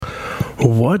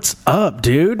What's up,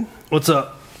 dude? What's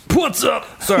up? What's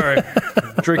up? Sorry,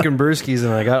 drinking brewskis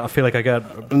and I feel like I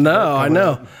got. No, I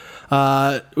know.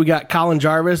 We got Colin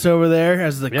Jarvis over there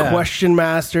as the question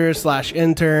master /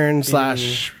 intern /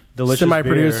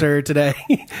 semi-producer today.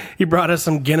 He brought us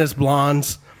some Guinness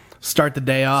Blondes. Start the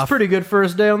day off. Pretty good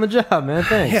first day on the job, man.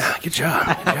 Thanks. Yeah, good job.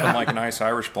 Nothing like a nice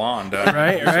Irish blonde.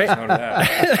 Right.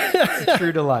 It's a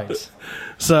true delight.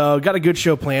 So, got a good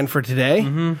show planned for today.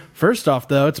 Mm-hmm. First off,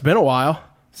 though, it's been a while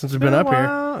since we've been up here.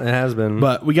 It has been,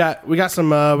 but we got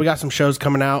some shows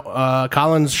coming out.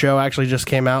 Colin's show actually just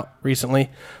came out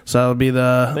recently, so it'll be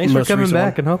the thanks most for coming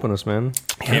back one. and helping us, man.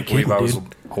 Can't believe I was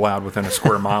allowed within a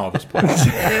square mile of this place.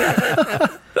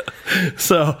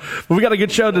 So, but we got a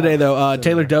good show today, though.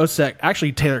 Taylor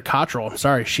Cotrell. I'm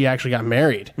sorry, she actually got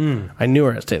married. I knew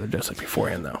her as Taylor Dosek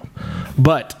beforehand, though.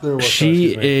 But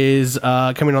she is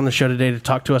coming on the show today to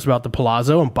talk to us about the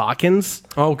Palazzo and Botkins.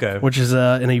 Oh, okay. Which is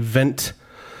an event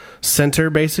center,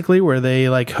 basically, where they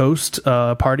host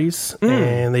parties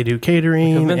and they do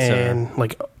catering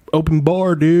and open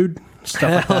bar, dude,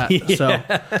 stuff like that.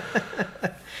 Yeah.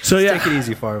 So yeah, take it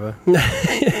easy, Farva.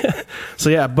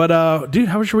 So yeah, but dude,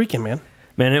 how was your weekend, man?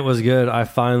 Man, it was good. I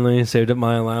finally saved up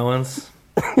my allowance.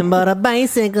 Bought a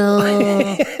bicycle.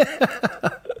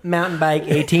 Mountain bike,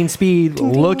 18 speed.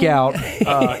 Look out.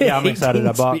 Yeah, I'm excited.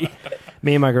 I bought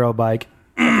me and my girl a bike.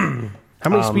 How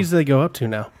many speeds do they go up to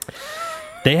now?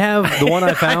 They have the one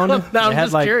I found. They had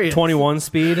curious. 21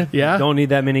 speed. Yeah, don't need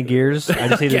that many gears. I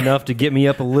just need enough to get me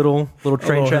up a little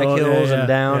train track hills and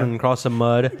down and across some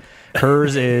mud.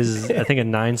 Hers is, I think, a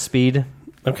 9-speed.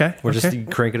 Okay, we're just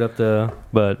crank it up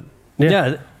but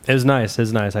yeah, it was nice. It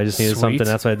was nice. I just needed something.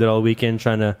 That's what I did all weekend,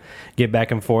 trying to get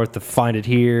back and forth to find it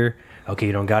here. Okay,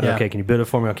 you don't got it. Okay, can you build it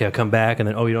for me? Okay, I'll come back, and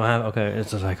then you don't have it. Okay,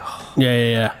 it's just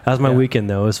yeah. That was my weekend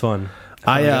though. It was fun.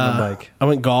 I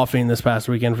went golfing this past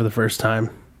weekend for the first time.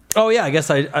 Oh yeah, I guess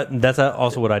that's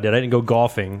also what I did. I didn't go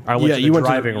golfing. I went to the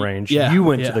driving range. Yeah, you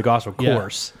went to the golf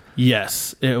course.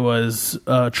 Yes, it was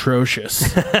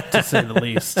atrocious to say the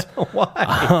least.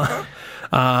 Why?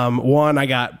 One, I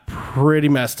got pretty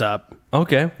messed up.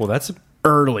 Okay, well that's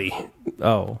early.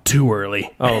 Oh, too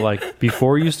early. Oh, like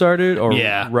before you started, or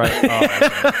right?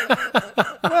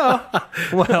 Oh,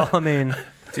 okay. well, I mean,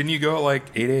 didn't you go at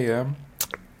 8 a.m.?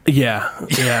 Yeah.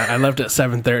 I left at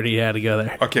 7:30. I had to go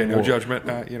there. Okay, no judgment.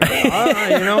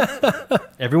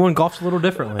 Everyone golfs a little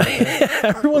differently.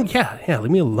 Everyone,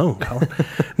 leave me alone, Colin.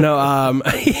 No,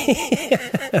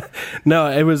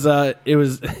 no, it was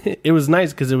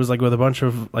nice because it was with a bunch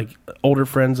of older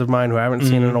friends of mine who I haven't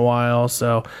seen in a while.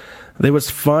 So it was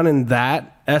fun in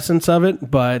that essence of it,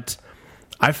 but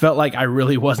I felt like I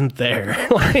really wasn't there.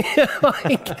 I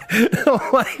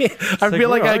feel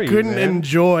like I couldn't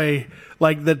enjoy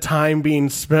the time being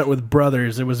spent with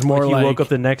brothers. It was more you woke up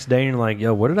the next day and you're like,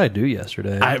 yo, what did I do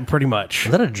yesterday? Pretty much.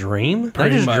 Was that a dream? Did I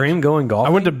just dream going golfing? I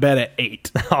went to bed at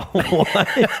 8. Oh, what?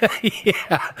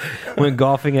 Yeah. Went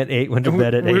golfing at 8, went to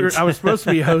bed at 8. I was supposed to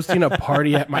be hosting a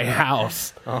party at my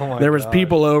house. Oh my There was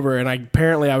people over, and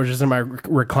apparently I was just in my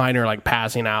recliner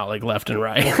passing out left and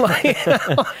right.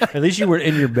 At least you were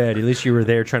in your bed. At least you were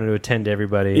there trying to attend to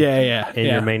everybody. Yeah. In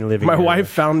your main living room. My area. wife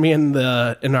found me in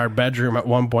our bedroom at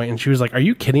one point, and she was like, "Are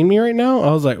you kidding me right now?"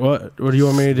 I was like, "What? What do you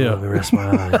want me to do?" Let me rest my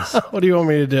eyes. What do you want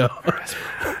me to do? Rest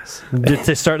my eyes.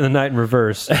 They start in the night in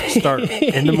reverse. Start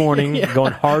in the morning,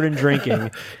 going hard and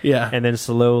drinking. Yeah. And then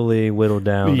slowly whittle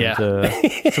down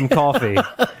into some coffee.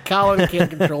 Colin can't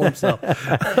control himself.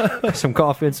 Some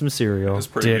coffee and some cereal. It was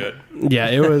pretty good. Yeah,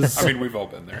 it was. I mean, we've all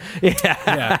been there.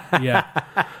 Yeah.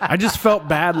 I just felt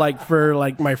bad for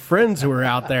my friends who were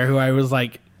out there who I was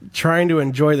trying to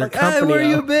enjoy their company. Hey, where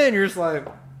you been? You're just like,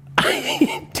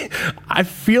 I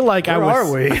feel like where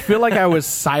are we? I feel like I was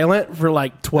silent for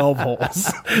 12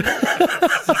 holes.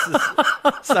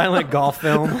 Silent golf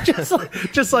film. just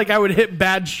I would hit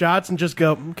bad shots and just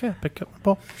go, okay, pick up my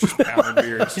ball. Just pounding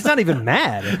beers. She's not even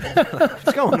mad.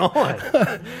 What's going on?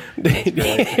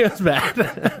 It was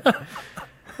bad.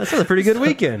 That's a pretty good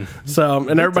weekend. So,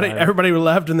 and everybody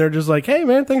left, and they're just like, "Hey,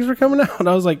 man, thanks for coming out." And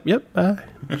I was like, "Yep,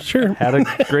 sure." Had a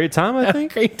great time, I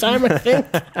think.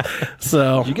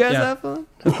 So, did you guys have fun?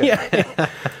 Okay. Yeah.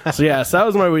 So that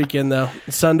was my weekend, though.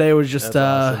 Sunday was just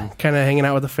awesome. Kind of hanging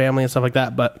out with the family and stuff like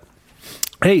that. But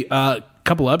hey,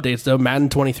 couple updates though. Madden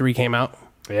 23 came out.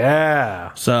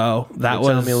 Yeah. So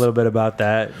tell me a little bit about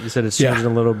that. You said it's changed a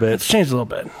little bit. It's changed a little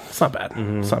bit. It's not bad.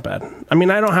 Mm-hmm. It's not bad. I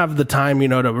mean, I don't have the time,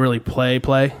 to really play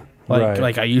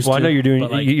like I used to. Well, I know you're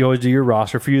doing. You always do your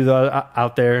roster. For you though,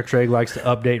 out there, Trey likes to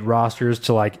update rosters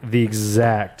to the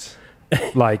exact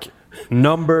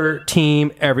number, team,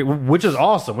 which is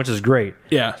awesome, which is great.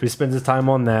 Yeah. So he spends his time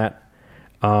on that.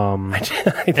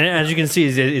 And as you can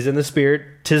see, he's in the spirit.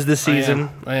 'Tis the season.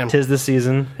 I am. 'Tis the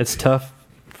season. It's tough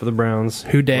for the Browns.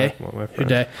 Who day? Who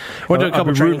day? Went to a couple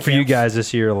I've been rooting for you guys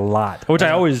this year a lot, which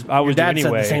I would do dad said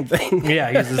anyway. the same thing.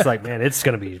 Yeah, he's just like, man, it's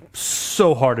gonna be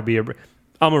so hard to be a.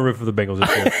 I'm gonna root for the Bengals this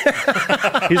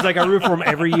year. He's like, I root for them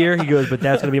every year. He goes, but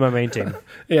that's gonna be my main team.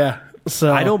 Yeah.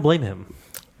 So I don't blame him.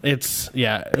 It's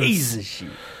Piece of shit.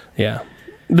 Yeah.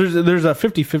 There's a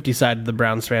 50-50 side to the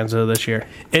Browns fans though this year.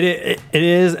 It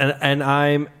is, and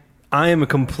I am a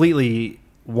completely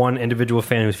one individual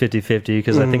fan who's 50-50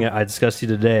 because I think I discussed you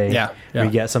today. Yeah. You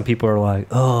get some people are like,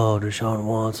 oh, Deshaun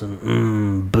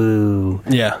Watson, boo.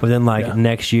 Yeah. But then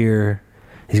next year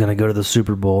he's gonna go to the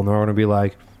Super Bowl and they're gonna be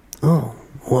like, oh,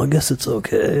 well, I guess it's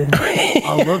okay.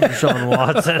 I love Deshaun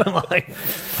Watson. I'm like,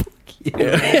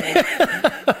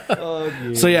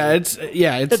 So it's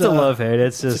it's a love hate.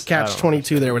 It's just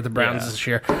catch-22 there with the Browns this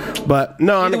year. But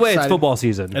no, I'm Either way, excited. it's football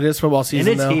season. It is football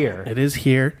season. And it's though. here. It is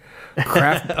here.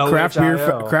 Craft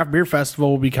beer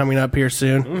festival will be coming up here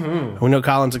soon. Mm-hmm. We know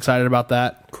Colin's excited about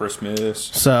that. Christmas.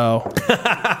 So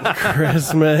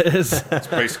Christmas. It's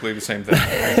basically the same thing.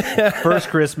 Right? First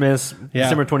Christmas,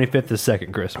 December 25th is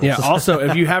second Christmas. Yeah. Also,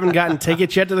 if you haven't gotten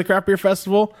tickets yet to the Craft Beer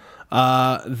Festival,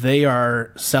 they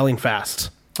are selling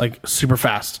fast. Like super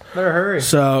fast. Better hurry.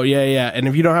 So yeah, and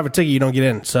if you don't have a ticket, you don't get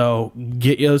in. So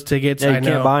get those tickets. Yeah, you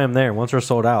can't buy them there. Once they're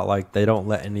sold out, like they don't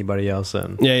let anybody else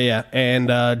in. Yeah. And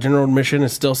general admission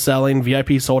is still selling.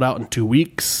 VIP sold out in 2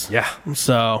 weeks. Yeah,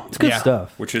 so it's good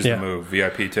stuff. Which is the move.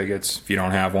 VIP tickets. If you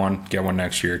don't have one, get one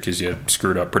next year because you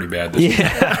screwed up pretty bad this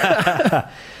year.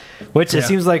 Which it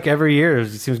seems like every year it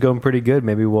seems going pretty good.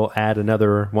 Maybe we'll add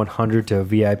another 100 to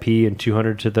VIP and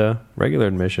 200 to the regular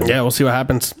admission. Yeah, we'll see what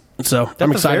happens. So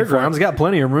I'm excited for it. It's got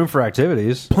plenty of room for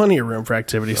activities. Plenty of room for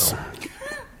activities.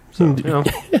 So you know.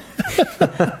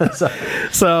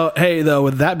 So hey, though,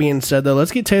 with that being said, though,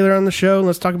 let's get Taylor on the show and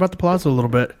let's talk about the Palazzo a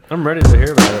little bit. I'm ready to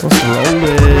hear about it. Let's roll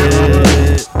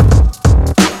it.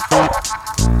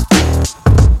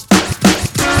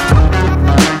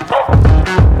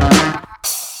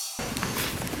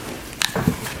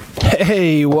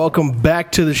 Hey, welcome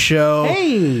back to the show.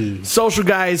 Hey. Social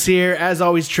guys here. As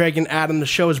always, Treg and Adam. The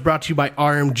show is brought to you by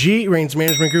RMG, Reigns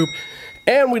Management Group.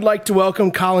 And we'd like to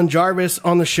welcome Colin Jarvis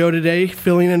on the show today,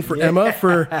 filling in for Emma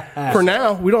for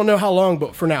now. We don't know how long,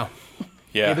 but for now.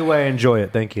 Yeah. Either way, enjoy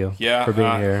it. Thank you for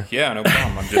being here. Yeah, no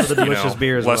problem. I'm just delicious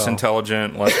beer as less well.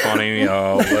 intelligent, less funny,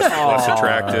 less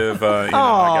attractive. I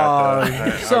got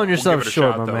you're selling yourself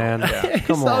short, my man. Yeah.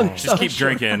 Come on. Just keep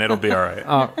drinking. It'll be all right.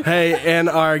 Hey, and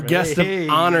our guest of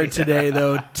honor today,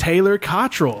 though, Taylor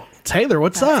Cotrell. Taylor,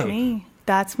 what's up?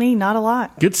 That's me. Not a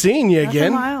lot. Good seeing you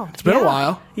again. Been a while. It's been a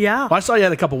while. Yeah. Well, I saw you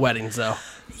at a couple weddings, though.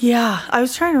 Yeah. I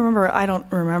was trying to remember. I don't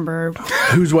remember.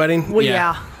 Whose wedding? Well,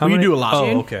 yeah. Well, you do a lot.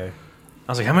 Oh, okay.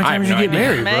 I was like, how many times did you get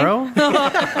married, bro?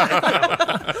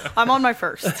 I'm on my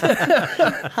first.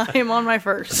 I am on my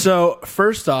first. So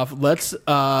first off, let's.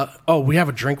 We have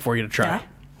a drink for you to try. Yeah.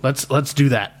 Let's do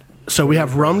that. So we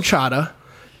have rum chata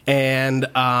and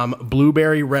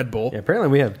blueberry Red Bull. Yeah, apparently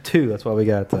we have two. That's why we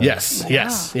got. Yes.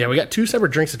 Yeah, we got two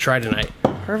separate drinks to try tonight.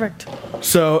 Perfect.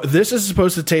 So this is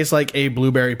supposed to taste like a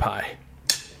blueberry pie.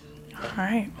 All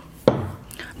right.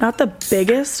 Not the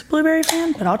biggest blueberry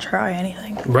fan, but I'll try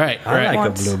anything. Right. I like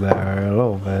Once. a blueberry a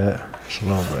little bit. Just a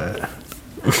little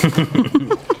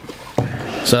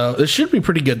bit. So this should be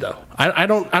pretty good though. I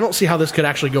don't see how this could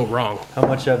actually go wrong. How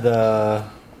much of the?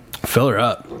 Fill her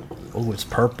up. Oh, it's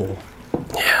purple.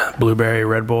 Yeah, blueberry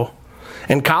Red Bull.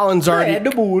 And Colin's already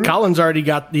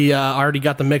got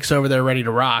the mix over there ready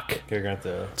to rock. Okay, got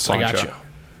the. I got you.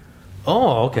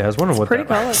 Oh, okay. I was wondering what Pretty that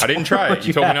color. I didn't try it.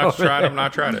 You told me not to try it. I've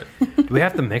not tried it. Do we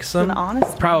have to mix them? An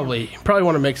honest. Probably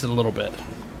want to mix it a little bit.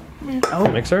 Oh,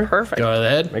 mixer? Perfect. Go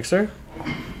ahead. Mixer?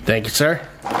 Thank you, sir.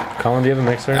 Colin, do you have a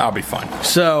mixer? I'll be fine.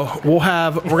 So we're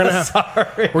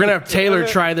gonna have Taylor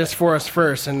try this for us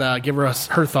first and give us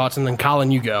her thoughts, and then Colin,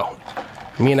 you go.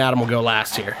 Me and Adam will go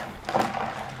last here.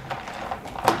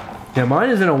 Yeah,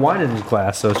 mine is in a Winans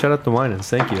class, so shout out to Winans.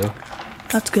 Thank you.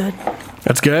 That's good.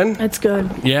 That's good? It's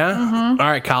good. Yeah? Mm-hmm. All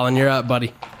right, Colin, you're up,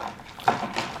 buddy.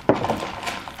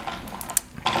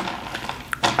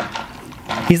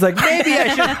 He's like, maybe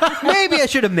I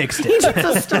should have mixed it. It's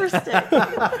a stir stick.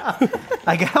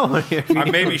 I got one here. I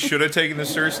maybe should have taken the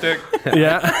stir stick.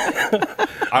 Yeah?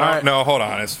 I don't know. Hold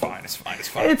on. It's fine. It's fine. It's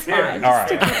fine. All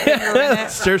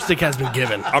right. Stir stick has been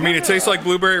given. I mean, it tastes like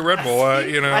blueberry Red Bull.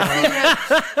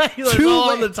 Two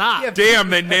on the top. Damn,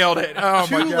 they nailed it. Oh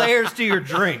my Two god. layers to your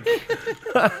drink.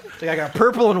 Like I got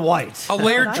purple and white. A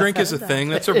layered drink is a thing.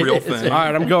 That's a real thing. All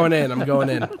right, I'm going in.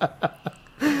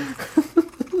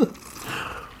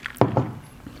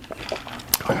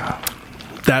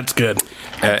 That's good.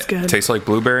 That's good. Tastes like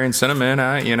blueberry and cinnamon,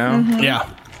 Yeah.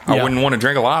 I wouldn't want to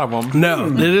drink a lot of them. No,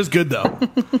 it is good though.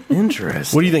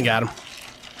 Interesting. What do you think, Adam?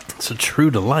 It's a true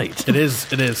delight. It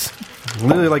is. It is.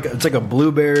 Literally, it's like a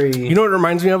blueberry. You know what it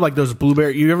reminds me of? Like those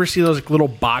blueberry. You ever see those like, little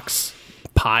box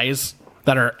pies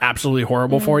that are absolutely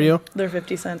horrible for you? They're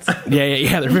 50 cents.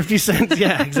 Yeah. They're 50 cents.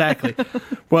 Yeah, exactly.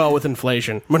 Well, with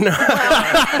inflation, but no.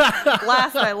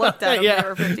 Last I looked at them, Yeah. they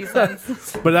were 50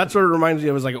 cents. But that's what it reminds me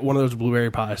of. Is like one of those blueberry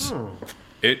pies.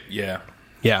 Yeah.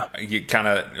 Yeah. Kind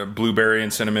of blueberry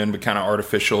and cinnamon, but kind of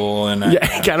artificial and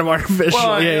Yeah, kind of artificial.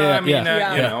 Well, yeah.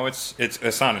 you know,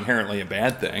 it's not inherently a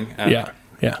bad thing. Yeah.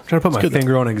 I'm trying to put my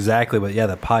finger on exactly, but yeah,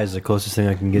 the pie is the closest thing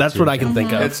I can get. That's to. what I can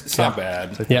think of. It's not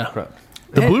bad. Yeah.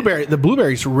 The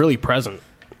blueberry's really present.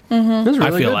 It's really I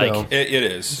feel good, like though. It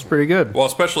is. It's pretty good. Well,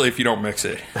 especially if you don't mix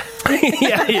it.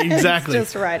 Yeah, exactly.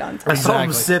 Just right on I time. saw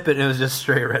him sip it, and it was just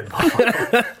straight red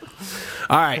bottle.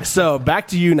 All right, so back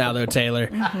to you now, though, Taylor.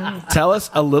 Tell us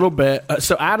a little bit.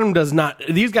 So Adam does not;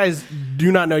 these guys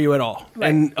do not know you at all,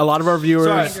 and a lot of our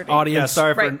viewers, audience,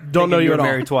 sorry for don't know you at all.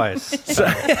 married twice.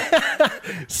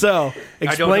 So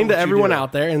explain to everyone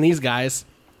out there and these guys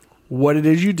what it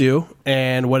is you do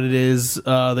and what it is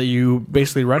that you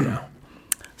basically run now.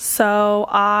 So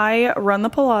I run the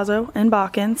Palazzo in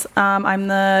Botkins. I'm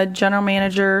the general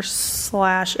manager /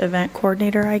 event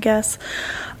coordinator, I guess.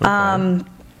 Okay.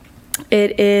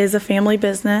 It is a family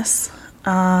business.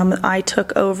 I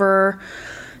took over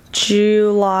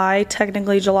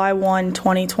technically July 1,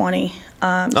 2020.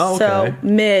 So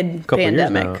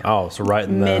mid-pandemic. So right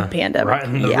in the Mid-pandemic. right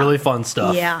in the really fun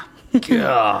stuff. Yeah.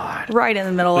 God, Right in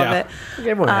the middle of it.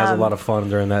 everyone has a lot of fun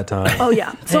during that time. Oh,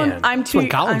 yeah. So Man. I'm That's when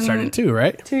Colin started too,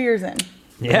 right? 2 years in.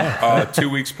 Yeah, 2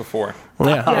 weeks before.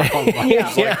 Yeah.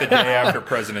 It's like the day after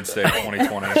President's Day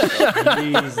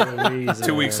 2020.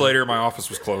 2 weeks later, my office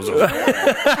was closed. All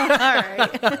right.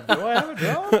 Do I have a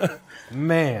job?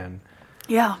 Man,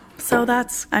 Yeah. So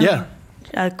that's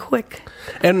a quick.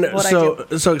 And what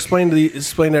so explain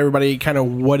to everybody kind of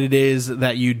what it is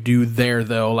that you do there,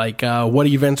 though. Like, what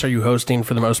events are you hosting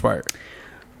for the most part?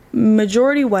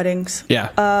 Majority weddings.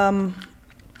 Yeah.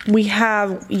 We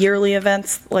have yearly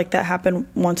events like that happen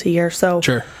once a year. So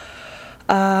Sure.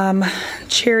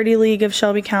 Charity League of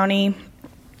Shelby County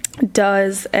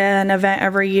does an event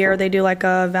every year. They do like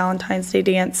a Valentine's Day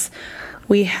dance.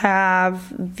 We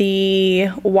have the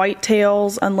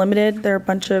Whitetails Unlimited. They're a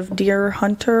bunch of deer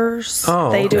hunters.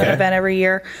 They do an event every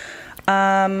year.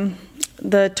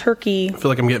 The turkey. I feel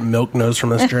like I'm getting milk nose from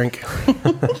this drink.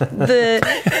 The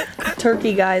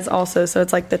turkey guys also. So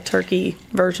it's like the turkey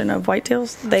version of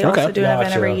Whitetails. They also do an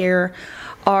event every year.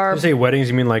 When you say weddings,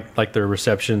 you mean like their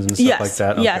receptions and stuff like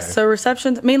that? Okay. Yes, so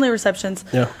receptions, mainly receptions.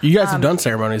 Yeah. You guys have done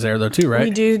ceremonies there, though, too, right?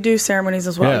 We do ceremonies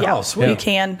as well. Yeah. Yeah, Oh, sweet. you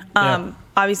can.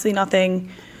 Obviously nothing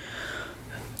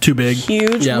Too big.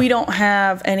 huge. Yeah. We don't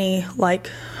have any like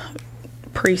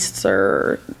priests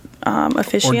or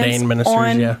officiants Ordained ministers,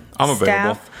 on yeah. I'm available.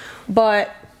 staff,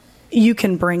 but you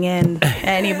can bring in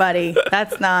anybody.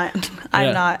 That's not. I'm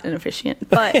Yeah. not an officiant,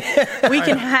 but we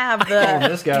can have the.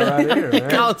 This guy right here, man.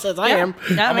 Colin says I am.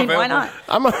 I mean, why not?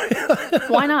 I'm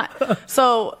Why not?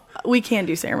 So we can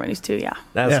do ceremonies too. Yeah.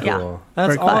 That's Yeah. cool. That's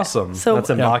Very cool. awesome. So-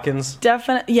 That's in Yeah. Botkins.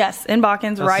 Definitely. Yes, in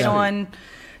Botkins, right sweet. on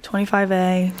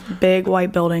 25A, big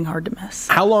white building, hard to miss.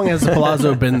 How long has the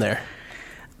Palazzo been there?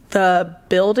 The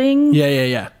building.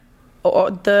 Yeah.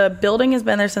 The building has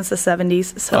been there since the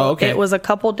 70s, so Oh, okay. it was a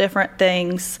couple different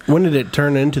things. When did it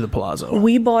turn into the Palazzo?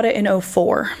 We bought it in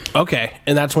 04. Okay,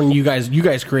 and that's when you guys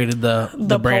created the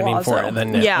branding Palazzo. for it.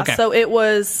 Then Yeah, okay. so it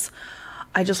was.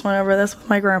 I just went over this with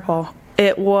my grandpa.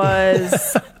 It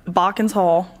was Botkins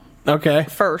Hall okay,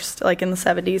 first, like in the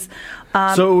 70s.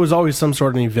 so it was always some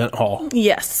sort of event hall.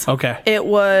 Yes. Okay. It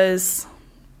was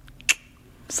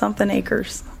something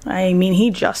acres. I mean,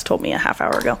 he just told me a half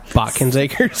hour ago. Botkins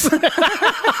Acres.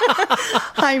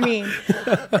 I mean,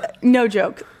 no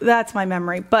joke. That's my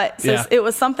memory. But so Yeah. it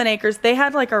was something acres. They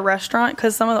had like a restaurant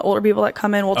because some of the older people that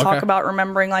come in will talk Okay. about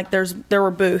remembering like there were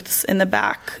booths in the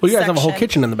back. Well, you guys have a whole section.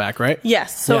 kitchen in the back, right?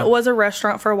 Yes. So Yeah. it was a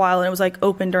restaurant for a while and it was like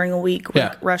open during the week, like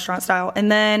Yeah. restaurant style.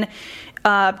 And then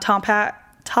Top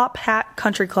Hat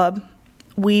Country Club,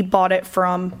 we bought it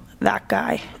from that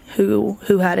guy who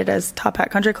had it as Top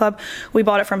Hat Country Club. We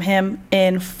bought it from him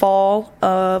in fall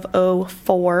of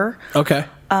 04. Okay.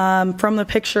 From the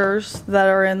pictures that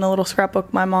are in the little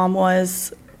scrapbook, my mom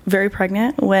was very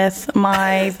pregnant with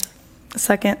my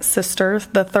second sister,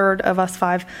 the third of us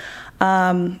five.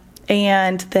 And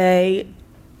they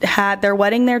had their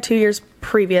wedding there 2 years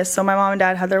previous. So my mom and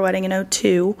dad had their wedding in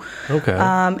 02. Okay.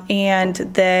 And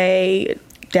they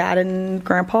Dad and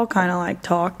Grandpa kind of like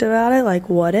talked about it, like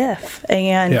what if?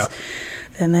 And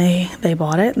then they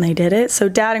bought it and they did it. So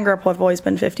Dad and Grandpa have always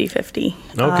been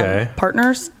 50-50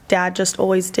 partners. Dad just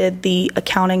always did the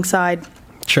accounting side,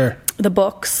 the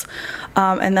books,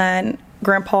 and then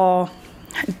Grandpa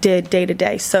did day to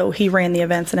day. So he ran the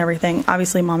events and everything.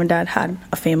 Obviously, Mom and Dad had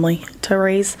a family to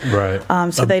raise,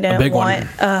 so they didn't want.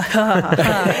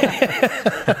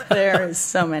 There's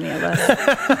so many of us.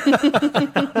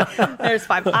 There's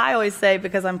 5. I always say,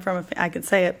 because I'm from I can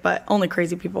say it, but only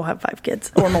crazy people have 5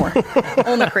 kids or more.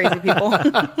 Only crazy people.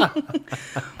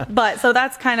 But so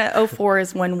that's kind of 04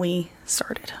 is when we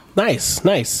started. Nice.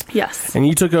 Yes. And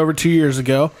you took over 2 years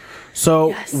ago.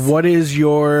 So what is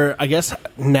your, I guess,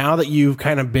 now that you've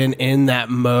kind of been in that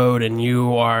mode and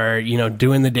you are,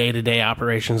 doing the day-to-day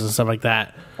operations and stuff like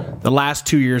that, the last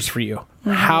 2 years for you,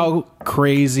 how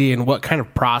crazy and what kind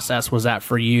of process was that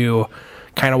for you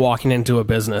kind of walking into a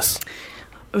business?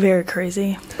 Very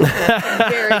crazy.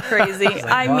 Very crazy.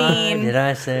 I mean, did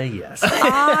I say yes?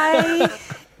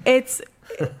 It's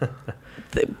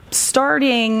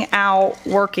starting out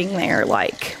working there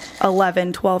like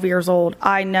 11, 12 years old,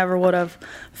 I never would have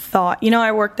thought,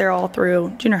 I worked there all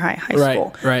through junior high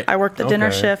school. Right. I worked the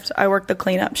dinner shift. I worked the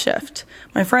cleanup shift.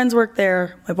 My friends worked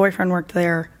there. My boyfriend worked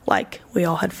there. Like, we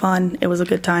all had fun. It was a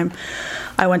good time.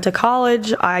 I went to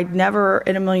college. I'd never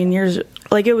in a million years,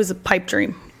 like, it was a pipe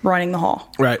dream running the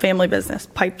hall. Right. Family business,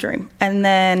 pipe dream. And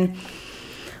then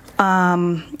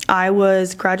I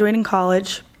was graduating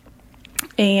college,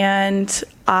 and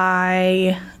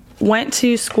I went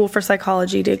to school for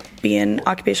psychology to be an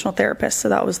occupational therapist. So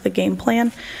that was the game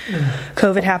plan.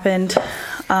 COVID happened.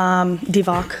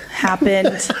 DVOC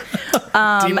happened. She's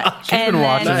been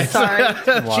watching. Sorry.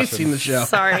 She's seen the show.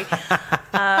 Sorry.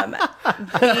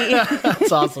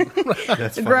 That's awesome.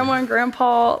 That's funny. Grandma and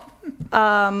Grandpa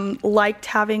liked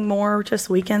having more just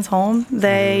weekends home.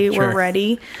 They were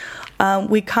ready.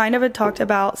 We kind of had talked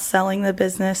about selling the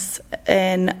business,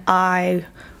 and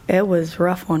it was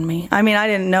rough on me. I mean, I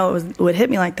didn't know it would hit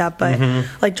me like that, but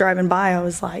like driving by, I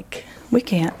was like, we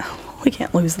can't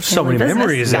lose the family so many business,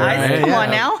 memories guys. there, right? Come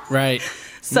on now. Right.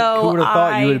 So who would have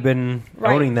thought you would have been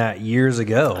owning that years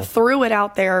ago? Threw it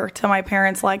out there to my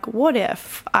parents, like, what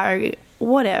if I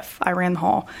ran the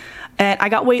hall? And I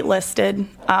got waitlisted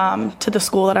to the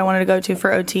school that I wanted to go to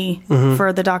for OT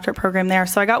for the doctorate program there.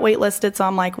 So I got waitlisted. So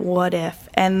I'm like, what if?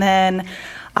 And then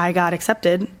I got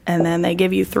accepted. And then they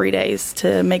give you 3 days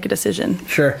to make a decision.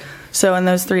 Sure. So in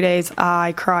those 3 days,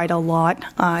 I cried a lot.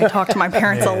 I talked to my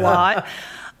parents a lot.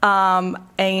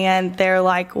 And they're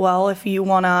like, well, if you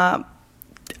want to,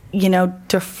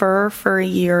 defer for a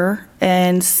year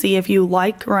and see if you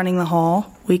like running the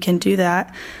hall, we can do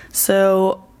that.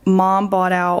 So Mom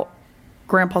bought out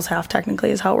Grandpa's half,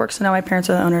 technically, is how it works. So now my parents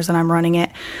are the owners and I'm running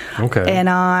it. Okay. And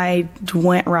I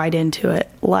went right into it.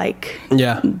 Like,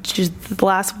 just the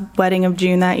last wedding of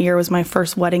June that year was my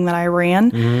first wedding that I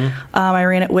ran. I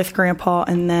ran it with Grandpa,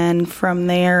 and then from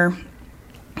there,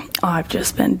 I've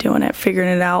just been doing it, figuring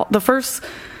it out. The first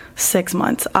 6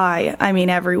 months, I mean,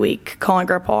 every week, calling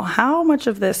Grandpa, how much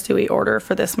of this do we order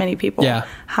for this many people? Yeah.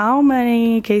 How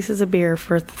many cases of beer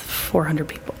for 400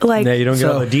 people? Like, you don't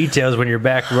get all the details when you're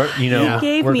back, He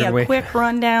gave me a quick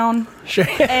rundown. Sure.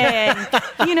 And,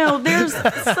 there's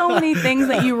so many things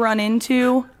that you run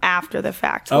into after the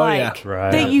fact.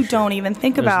 That you don't even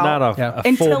think about. Not a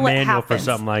until full it manual happens. for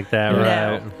something like that,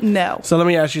 right? No. So let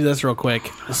me ask you this real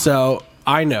quick. So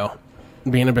I know,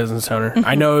 being a business owner,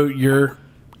 I know your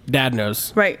dad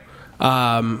knows. Right.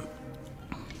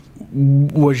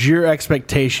 Was your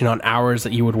expectation on hours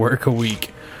that you would work a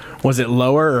week, was it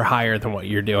lower or higher than what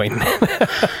you're doing?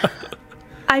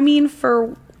 I mean,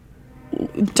 for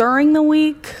during the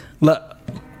week let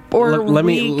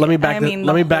me back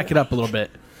it up a little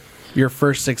bit. Your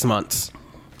first 6 months.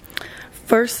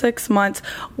 First 6 months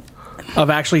of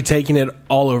actually taking it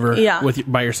all over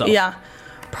by yourself. Yeah.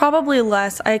 Probably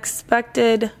less. I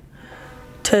expected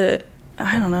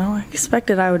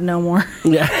I would know more.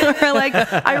 Yeah. Like,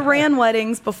 I ran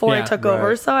weddings before I took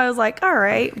over, so I was like, all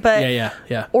right. But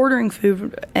ordering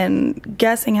food and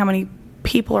guessing how many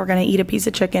people are going to eat a piece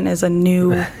of chicken is a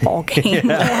new ball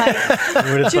game.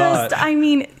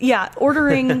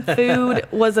 Ordering food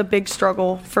was a big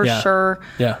struggle for sure.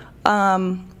 Yeah.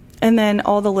 And then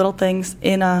all the little things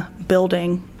in a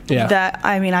building. Yeah. That,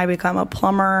 I become a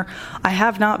plumber. I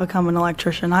have not become an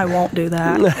electrician. I won't do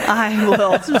that. I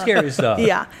will. Some scary stuff.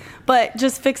 Yeah. But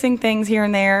just fixing things here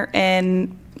and there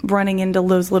and running into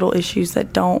those little issues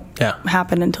that don't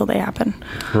happen until they happen.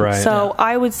 Right. So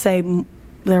I would say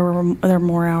there are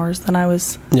more hours than I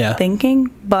was thinking,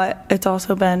 but it's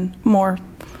also been more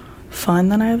fun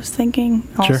than I was thinking.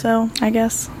 Also, I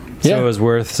guess. So it was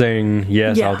worth saying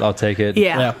yes. Yeah. I'll take it.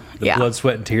 Yeah. The blood,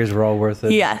 sweat, and tears were all worth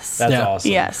it. Yes. That's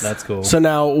awesome. Yes. That's cool. So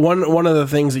now, one of the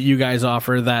things that you guys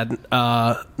offer that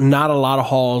not a lot of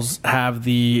halls have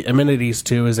the amenities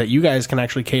to is that you guys can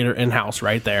actually cater in-house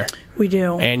right there. We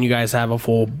do. And you guys have a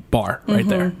full bar right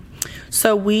there.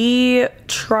 So we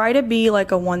try to be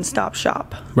like a one-stop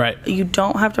shop. Right. You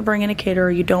don't have to bring in a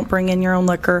caterer. You don't bring in your own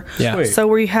liquor. Yeah. Sweet. So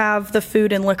we have the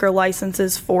food and liquor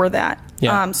licenses for that.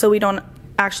 Yeah. So we don't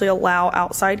actually allow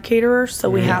outside caterers. So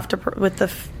we have to, with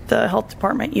the health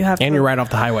department, you have to. And you're right off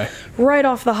the highway. Right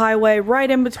off the highway, right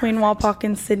in between Walpock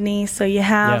and Sydney. So you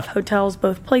have hotels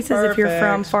both places if you're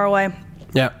from far away.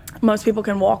 Yeah. Most people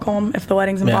can walk home if the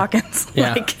wedding's in Botkins.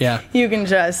 Yeah. You can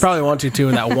just Probably want to, too,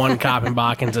 with that one cop in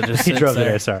Botkins that just He sits drove there.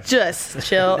 there, sorry. just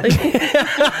chill.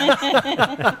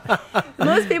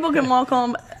 Most people can walk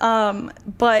home,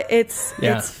 but it's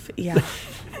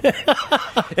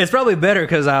It's probably better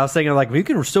because I was thinking, like, we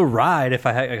can still ride if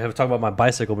I talk about my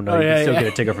bicycle, but no, you can still get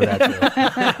a ticket for that, too.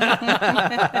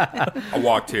 I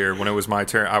walked here when it was my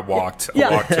turn. I walked. Yeah.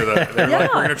 I walked to the. They were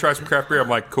like, "We're gonna try some craft beer." I'm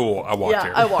like, "Cool." I walked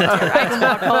here. I walked here. I can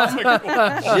walk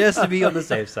home. Just to be on the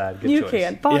safe side. Good You choice.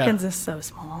 can. Botkins is so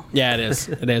small. Yeah, it is.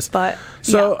 It is. But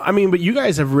So, I mean, but you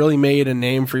guys have really made a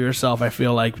name for yourself, I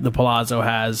feel like the Palazzo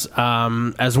has,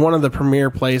 as one of the premier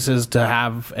places to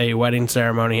have a wedding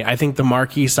ceremony. I think the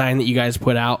marquee sign that you guys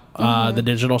put out, the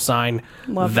digital sign,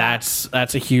 Love that's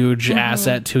a huge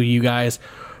asset to you guys.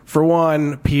 For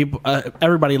one,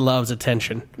 everybody loves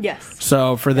attention. Yes.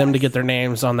 So for them to get their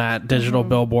names on that digital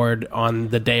billboard on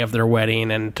the day of their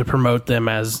wedding and to promote them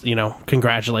as,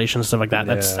 congratulations, stuff like that,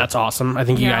 that's awesome. I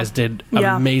think you guys did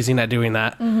amazing at doing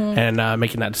that and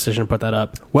making that decision to put that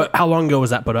up. How long ago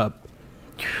was that put up?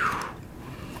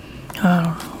 I don't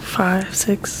know, 5,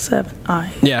 6, 7.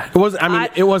 Yeah, it was. I mean,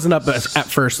 it wasn't up at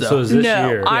first though. So it was this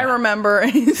year. I remember.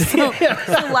 So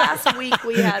last week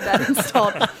we had that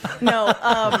installed. No,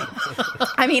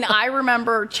 I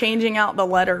remember changing out the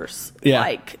letters. Yeah.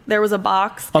 Like there was a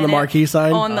box On the marquee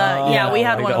sign? On the we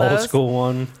had like one the of old those. school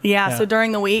one. Yeah. So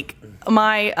during the week,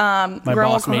 my grandma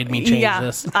boss made me change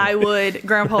this.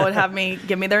 Grandpa would have me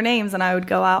give me their names, and I would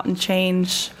go out and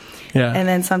change. Yeah. And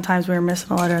then sometimes we were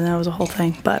missing a letter, and that was a whole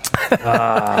thing. But You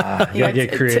gotta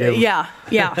get creative.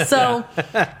 yeah. So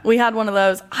we had one of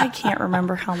those. I can't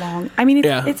remember how long. I mean,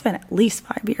 it's been at least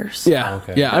 5 years. Yeah.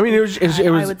 Okay. Yeah. I mean, it was.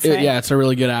 I would say. It's a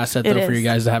really good asset though for you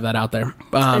guys to have that out there.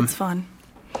 It's fun.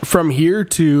 From here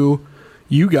to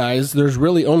you guys, there's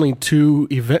really only 2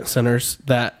 event centers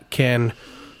that can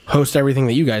host everything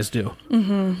that you guys do,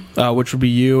 which would be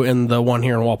you and the one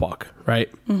here in Walpock, right?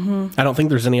 I don't think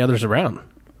there's any others around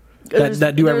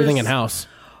that do everything in house.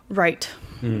 Right.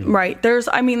 Right. There's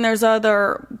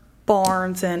other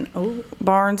barns and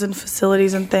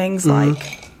facilities and things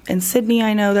like in Sydney.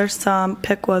 I know there's some.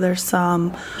 Piqua, there's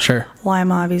some. Sure.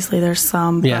 Lima, obviously, there's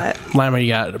some. Yeah. But Lima, you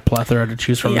got a plethora to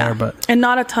choose from there, but and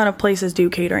not a ton of places do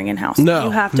catering in house. No,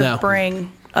 you have to no.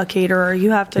 bring a caterer.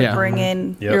 You have to bring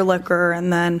in your liquor,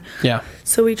 and then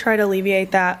So we try to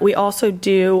alleviate that. We also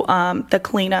do the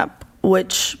cleanup,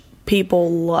 which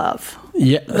people love.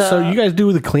 Yeah. So you guys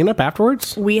do the cleanup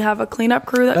afterwards? We have a cleanup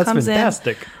crew that comes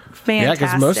fantastic. in. Fantastic. Yeah,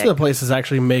 because most of the places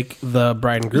actually make the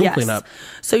bride and groom cleanup.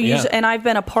 So usually, and I've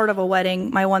been a part of a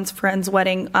wedding, my one friend's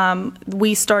wedding.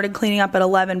 We started cleaning up at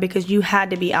 11 because you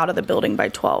had to be out of the building by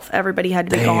 12. Everybody had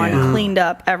to be gone, cleaned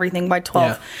up everything by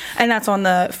 12, and that's on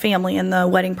the family and the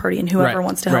wedding party and whoever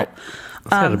wants to help. It's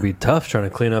got to be tough trying to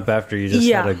clean up after you just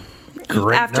had a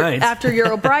great night. After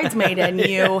you're a bridesmaid and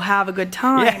you have a good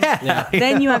time,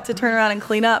 then you have to turn around and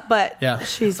clean up. But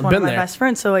she's one of my best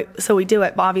friends, so we do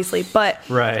it, obviously. But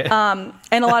and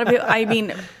a lot of people, I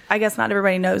mean, I guess not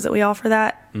everybody knows that we offer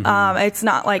that. It's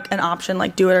not like an option,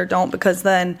 like do it or don't, because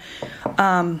then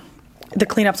the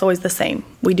cleanup's always the same.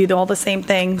 We do all the same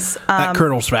things. That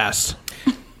curdles fast.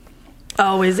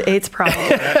 Oh, it's probably.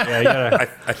 I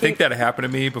think that happened to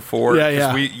me before.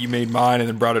 Yeah. You made mine and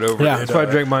then brought it over. Yeah, that's why I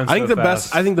drank mine. I think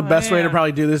fast. the best way to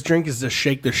probably do this drink is to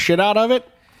shake the shit out of it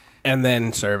and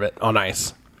then serve it on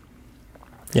ice.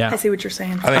 Yeah, I see what you're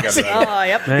saying. I think I've done Oh,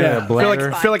 yep.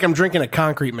 I feel like I'm drinking a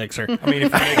concrete mixer. I mean,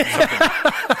 if you're making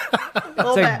something,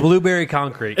 It's like blueberry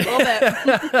concrete. A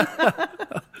little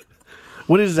bit.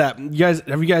 What is that?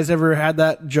 Have you guys ever had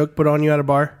that joke put on you at a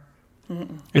bar?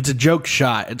 It's a joke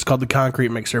shot. It's called the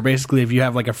concrete mixer. Basically, if you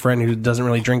have like a friend who doesn't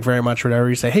really drink very much or whatever,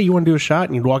 you say, hey, you want to do a shot?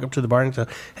 And you'd walk up to the bar and say,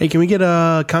 hey, can we get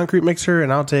a concrete mixer?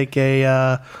 And I'll take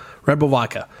a Red Bull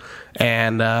vodka.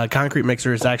 And concrete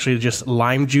mixer is actually just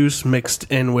lime juice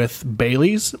mixed in with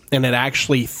Bailey's, and it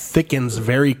actually thickens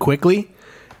very quickly.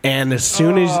 and as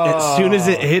soon as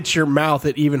it hits your mouth,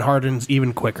 it even hardens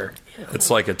even quicker.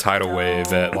 It's like a tidal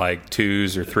wave at like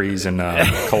 2s or 3s in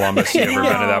Columbus. You ever been to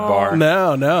that bar?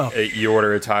 No. You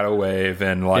order a tidal wave,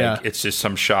 and it's just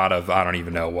some shot of I don't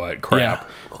even know what crap. Yeah.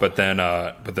 But then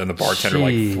the bartender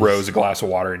like throws a glass of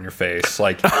water in your face.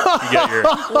 Like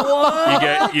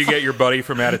you get your buddy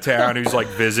from out of town who's like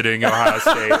visiting Ohio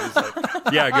State. He's like,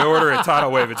 yeah, go order a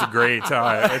tidal wave. It's a great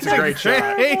time. It's a great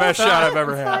shot. Best shot I've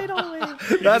ever had.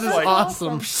 That is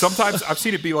awesome. Sometimes I've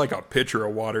seen it be like a pitcher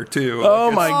of water too.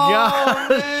 Oh my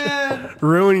gosh!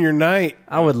 Ruin your night.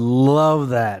 I would love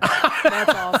that. That's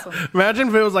awesome. Imagine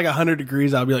if it was like 100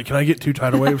 degrees. I'd be like, "Can I get 2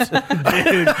 tidal waves?" Dude,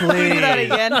 please. Do that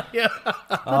again. Yeah.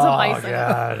 That's amazing.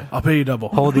 God. I'll pay you double.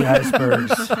 Hold the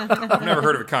icebergs. I've never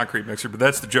heard of a concrete mixer, but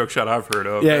that's the joke shot I've heard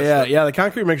of. Yeah. The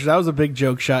concrete mixer, that was a big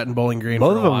joke shot in Bowling Green.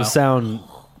 Both for of a them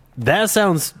while.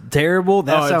 sounds terrible.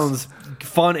 That Oh, sounds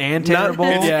fun and terrible.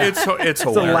 It's hilarious. It's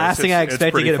the last thing I expect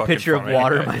to pretty get a fucking picture funny. of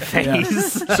water in my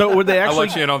face. So would they I'll actually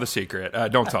let you in on the secret.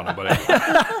 Don't tell nobody.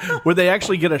 would they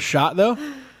actually get a shot though?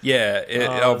 Yeah,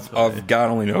 of God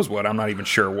only knows what. I'm not even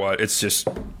sure what. It's just.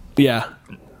 Yeah.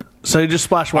 So you just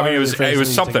splash water. I mean, in your face it was and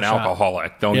you something take a shot.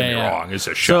 alcoholic. Don't get me wrong. It's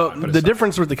a shot. So but the it's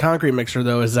difference with the concrete mixer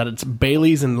though is that it's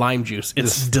Bailey's and lime juice.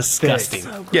 It's disgusting.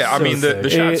 yeah, I mean the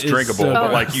shot's It is drinkable, so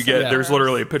but like you get gross. there's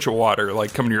literally a pitch of water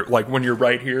like coming your like when you're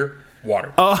right here.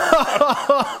 Water. I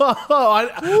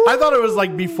thought it was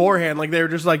like beforehand. Like they were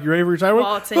just like, "You ready for your time?"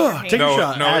 Well, it's in your hand. Take a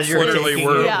shot. No, it's literally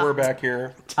Yeah. we're back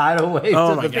here. Tidal wave Oh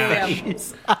to my the gosh.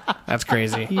 face. That's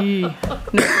crazy. No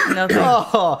thanks.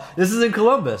 Oh, this is in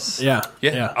Columbus. Yeah.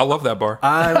 I love that bar.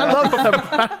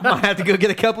 I might have to go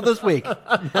get a couple this week.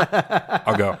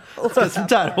 I'll go. Let's get some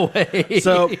tidal waves.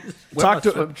 So talk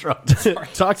to swim trunks.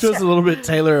 talk to us a little bit,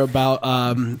 Taylor, about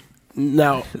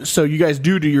now. So you guys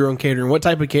do your own catering. What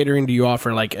type of catering do you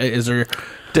offer? Like, is there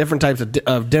different types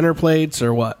of dinner plates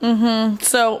or what?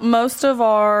 So most of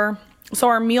our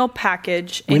meal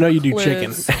package. We know you do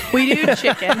chicken. We do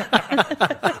chicken.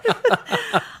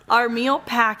 Our meal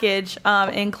package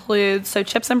includes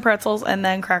chips and pretzels, and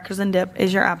then crackers and dip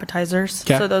is your appetizers.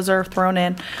 Okay. So those are thrown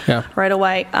in Yeah. right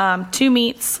away. 2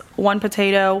 meats, 1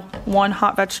 potato, 1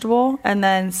 hot vegetable, and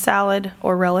then salad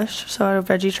or relish. So a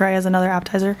veggie tray as another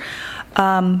appetizer.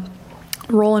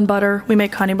 Roll and butter. We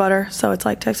make honey butter, so it's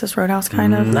like Texas Roadhouse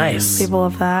kind of. Nice. People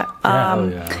love that.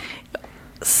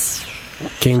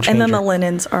 Game changer. And then the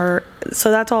linens are, so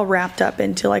that's all wrapped up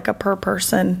into like a per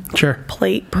person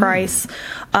plate price.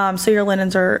 So your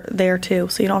linens are there too,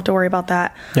 so you don't have to worry about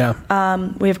that. Yeah.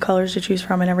 We have colors to choose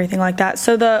from and everything like that.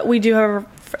 So we do have,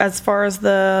 as far as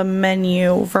the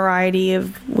menu variety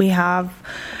we have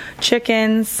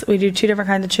chickens. We do 2 different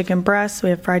kinds of chicken breasts. We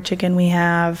have fried chicken. We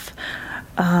have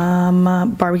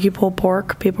barbecue pulled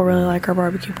pork. People really like our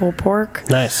barbecue pulled pork.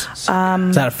 Nice. Is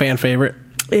that a fan favorite?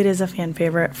 It is a fan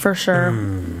favorite for sure.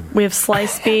 We have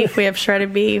sliced beef. We have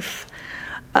shredded beef.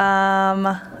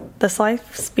 The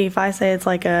sliced beef, I say it's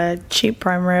like a cheap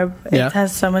prime rib. Yeah. It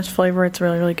has so much flavor. It's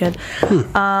really, really good.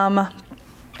 I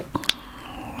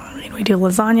mean, we do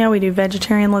lasagna. We do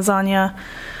vegetarian lasagna.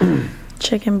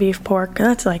 Chicken, beef, pork.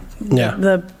 That's like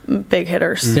the big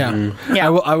hitters. Yeah. Yeah.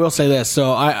 I will say this.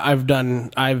 So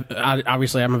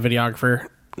obviously I'm a videographer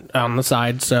on the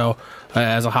side. So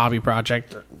as a hobby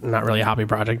project, not really a hobby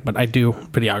project, but I do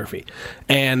videography.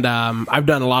 And I've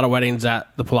done a lot of weddings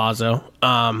at the Palazzo.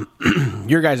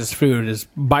 Your guys' food is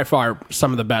by far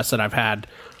some of the best that I've had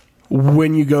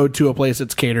when you go to a place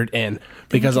that's catered in.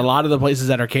 Because a lot of the places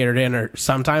that are catered in are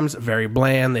sometimes very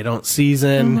bland. They don't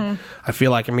season. I feel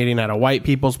like I'm eating at a white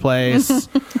people's place.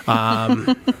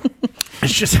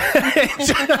 It's just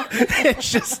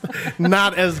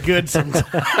not as good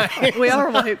sometimes. We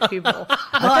are white people.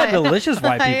 I've had delicious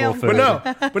white people food.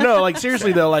 But no, like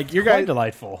seriously though, like your Quite guys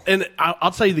delightful. And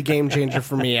I'll tell you, the game changer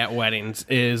for me at weddings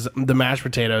is the mashed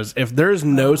potatoes. If there's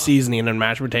no seasoning in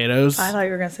mashed potatoes, I thought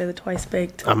you were going to say the twice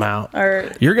baked. I'm out.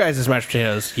 Or Your guys' mashed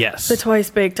potatoes, yes, the twice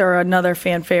baked are another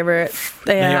fan favorite.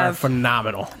 They are have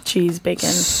phenomenal. cheese, bacon.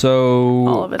 All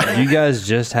So, of it. do you guys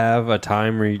just have a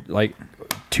time where you, like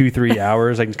 2-3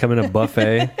 hours, I can come in a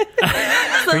buffet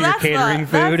for your catering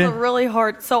food? That's a really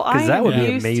hard. So I that would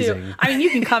be used amazing. to. I mean,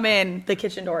 you can come in the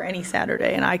kitchen door any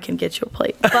Saturday, and I can get you a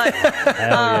plate. But Hell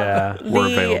yeah. We're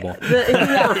available.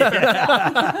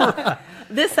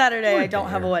 This Saturday, I don't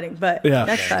have a wedding, but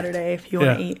next Saturday, if you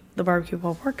want to eat the barbecue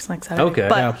pulled pork, next Saturday. Okay.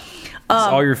 But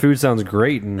All your food sounds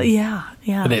great. And yeah.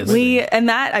 It is.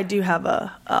 That I do have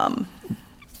a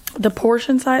the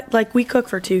portion size. Like we cook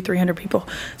for 200-300 people,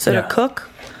 so to cook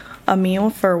a meal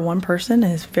for one person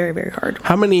is very, very hard.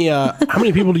 How many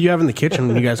people do you have in the kitchen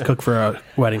when you guys cook for a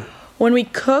wedding? When we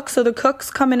cook, so the cooks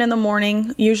come in the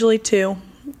morning, usually 2.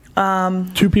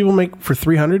 2 people make for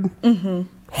 300? Mm-hmm.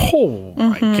 Oh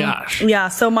my gosh. Yeah,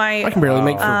 so I can barely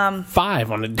make for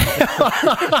 5 on a day.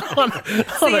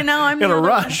 See, now I'm in the a other-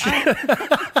 rush.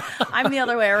 I'm the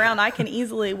other way around. I can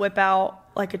easily whip out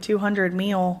like a 200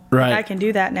 meal. Right. I can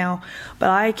do that now, but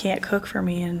I can't cook for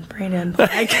me and Brandon.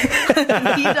 Like,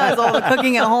 he does all the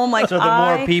cooking at home. Like, So the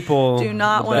more people, do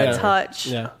not the want to better. touch.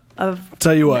 Yeah. Of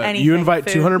Tell you what, anything, you invite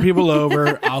food. 200 people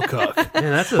over, I'll cook. Man,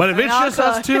 that's But if it's I'll just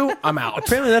us cook. 2, I'm out.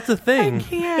 apparently that's a thing.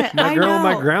 Can't. My I girl and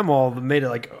my know. grandma made it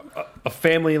like a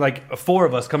family, like 4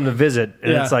 of us come to visit,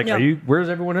 and Yeah. it's like, Yeah. where's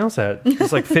everyone else at?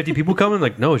 It's like 50 people coming.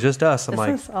 Like, no, it's just us. I'm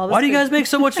like, is all this why do you food. guys make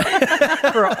so much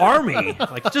for an army?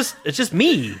 Like, it's just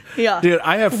me. Yeah. Dude,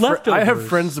 I have Leftovers.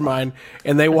 friends of mine,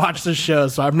 and they watch the show,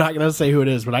 so I'm not going to say who it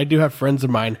is, but I do have friends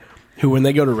of mine who, when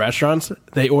they go to restaurants,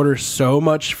 they order so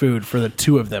much food for the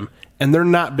 2 of them, and they're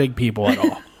not big people at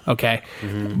all, okay?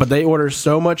 But they order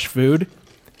so much food,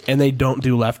 and they don't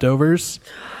do leftovers,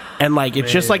 and, like,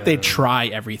 it's just like they try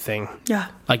everything, Yeah.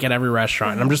 like, at every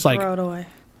restaurant. And I'm just like, Throw it away.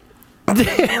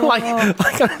 like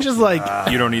I'm just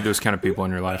like, You don't need those kind of people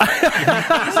in your life.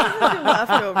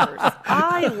 Leftovers.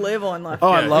 I live on leftovers.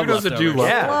 oh, I Yeah, love who doesn't do leftovers.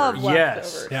 leftovers? Love Yes.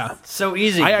 leftovers. Yeah. So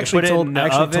easy. I You actually put it told- in the I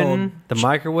actually oven, told- the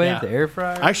microwave, Yeah. the air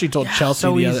fryer. I actually told Chelsea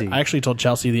so the easy. other. I actually told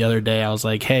Chelsea the other day. I was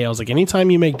like, "Hey,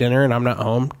 anytime you make dinner and I'm not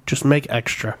home, just make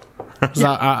extra. 'Cause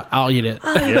I'll eat it."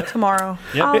 I'll eat it tomorrow.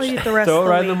 Yep. I'll eat the rest Throw it of the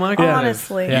right in the week. microwave.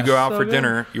 Honestly. Yeah. You go out So for good.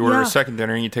 dinner, you order Yeah. a second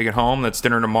dinner, and you take it home. That's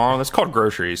dinner tomorrow. That's called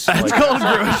groceries. It's called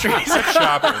groceries. That's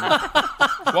shopping.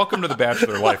 Welcome to the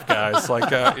bachelor life, guys. Like,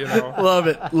 Love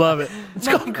it. It's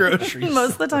called groceries.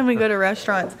 Most of the time we go to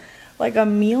restaurants, like a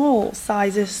meal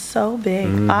size is so big.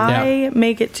 I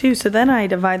make it 2, so then I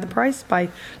divide the price by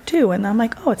 2, and I'm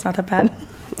like, oh, it's not that bad.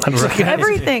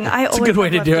 Everything. It's a good way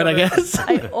to do it, I guess.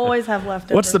 I always have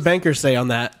leftovers. What's the banker say on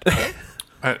that?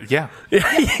 yeah.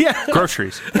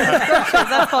 Groceries.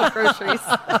 That's called groceries.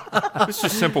 It's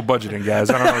just simple budgeting, guys.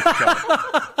 I don't know what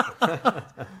to tell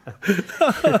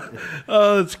you.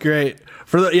 Oh, that's great.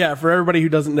 For everybody who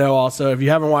doesn't know, also, if you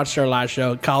haven't watched our last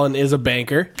show, Colin is a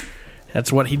banker.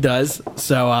 That's what he does.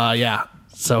 So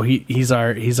so he's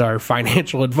our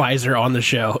financial advisor on the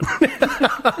show.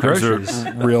 There's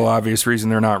a real obvious reason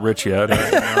they're not rich yet.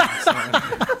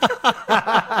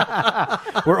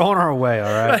 We're on our way, all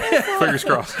right? Fingers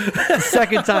crossed.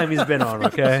 Second time he's been on,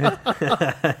 okay?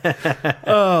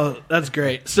 Oh, that's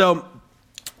great. So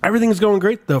everything's going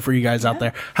great though for you guys out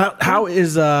there. How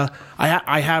is I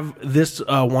have this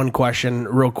one question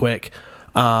real quick,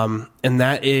 and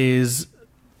that is,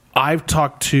 I've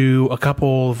talked to a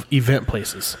couple of event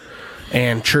places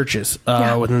and churches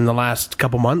within the last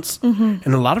couple months, and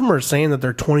a lot of them are saying that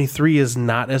their 23 is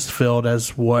not as filled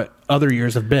as what other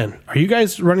years have been. Are you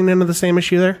guys running into the same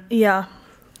issue there? Yeah.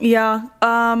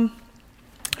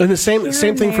 And the same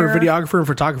thing for there. videographer and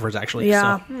photographers, actually.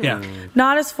 Yeah. So, yeah.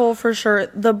 Not as full for sure.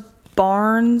 The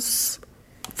barn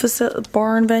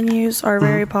venues are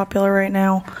very popular right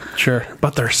now. Sure.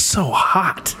 But they're so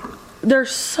hot. They're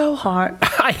so hot.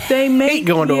 I hate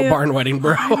going to a barn wedding,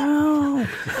 bro. No,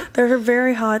 they're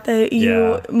very hot.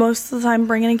 Most of the time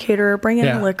bring in a caterer, bring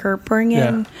in liquor, bring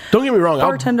in. Don't get me wrong.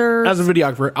 bartenders. As a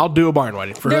videographer, I'll do a barn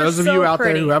wedding. For They're those of so you out there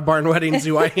pretty. who have barn weddings,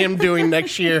 who I am doing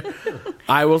next year,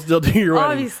 I will still do your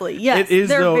wedding. Obviously, yes, It is,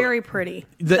 they're though, very pretty.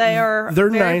 They're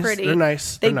very nice. nice. Pretty. They're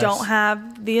nice. They They're don't nice.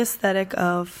 have the aesthetic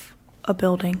of a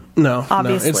building. No,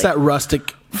 obviously, it's that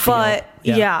rustic feel.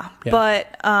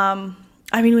 But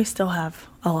I mean, we still have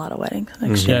a lot of weddings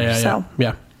next year. So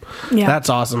yeah. That's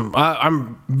awesome.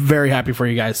 I'm very happy for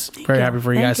you guys. Very happy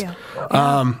for you guys. Thank you.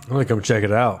 I'm going to come check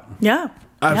it out. Yeah.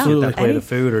 Absolutely. That plate of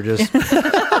food, or just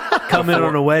come in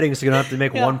on a wedding so you don't have to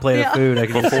make one plate of food. I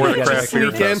can just Before see the you guys craft beer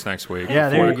sneak in. fest next week. Yeah, there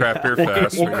Before the you craft beer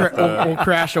fest. We'll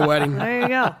crash a wedding. There you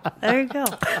go. There you go.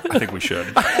 I think we should.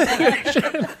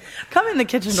 Come in the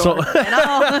kitchen door. And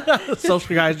I'll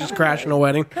Social guys just crashing a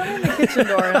wedding. come in the kitchen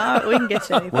door, and we can get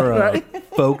you anything. We're a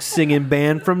folk singing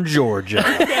band from Georgia.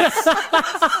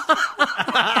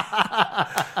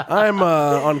 I'm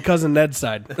on cousin Ned's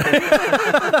side.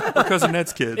 We're cousin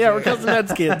Ned's kids. Yeah, we're cousin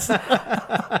Ned's kids.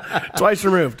 Twice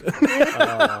removed.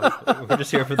 We're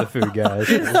just here for the food, guys.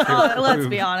 Let's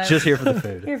be honest. Just here for the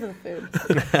food. Here for the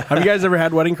food. Have you guys ever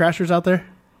had wedding crashers out there?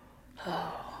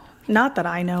 Not that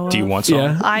I know of. Do you want some?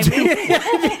 Yeah. I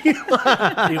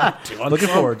mean, Looking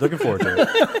forward to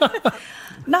it.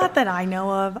 not that I know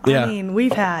of. Yeah. I mean,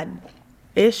 we've had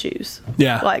issues.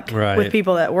 Yeah. Like Right. with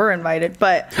people that were invited,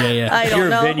 but Yeah. I don't You're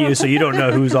know. a venue, so you don't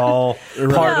know who's all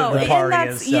part of the and party and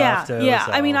that's- stuff. Yeah, too, yeah.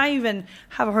 so. I mean, I even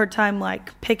have a hard time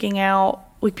like picking out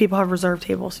people have reserved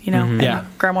tables, and Yeah.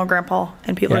 grandma and grandpa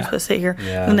and people are supposed to sit here.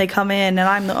 Yeah. And they come in, and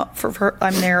I'm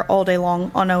there all day long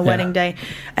on a wedding day,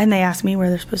 and they ask me where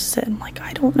they're supposed to sit. I'm like,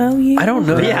 I don't know you. I don't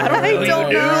know. Yeah, I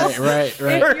don't know. Right.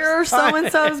 If you're so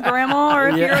and so's grandma, or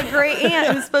if you're a great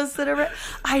aunt who's supposed to sit over,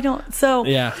 I don't. So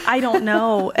I don't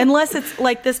know unless it's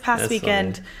like this past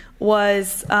weekend. Funny.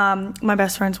 Was my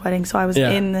best friend's wedding, so I was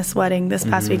in this wedding this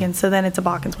past weekend. So then it's a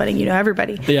Botkins wedding,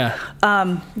 everybody. Yeah.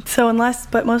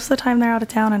 But most of the time they're out of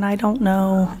town, and I don't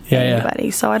know anybody.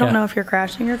 So I don't know if you're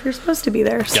crashing or if you're supposed to be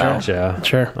there. So Gotcha.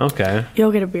 Sure. Okay.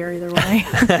 you'll get a beer either way.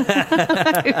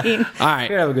 I mean, All right.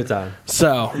 Here, have a good time.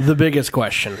 So the biggest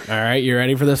question. All right, you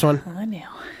ready for this one? I know.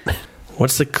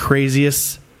 What's the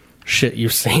craziest shit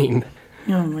you've seen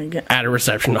Oh my god, at a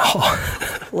reception hall?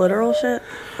 literal shit.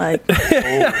 Like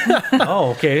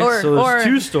Oh, okay. So there's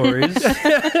 2 stories.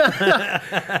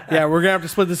 Yeah, we're gonna have to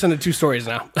split this into 2 stories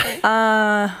now. If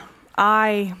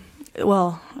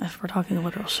we're talking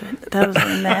literal shit, that was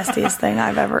the nastiest thing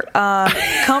I've ever.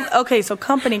 So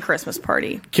company Christmas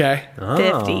party. Okay.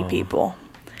 50 people.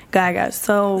 Guy got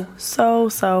so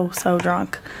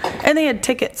drunk. And they had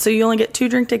tickets, so you only get 2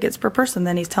 drink tickets per person.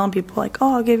 Then he's telling people, like,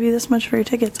 oh, I'll give you this much for your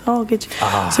tickets. Oh, I'll get you.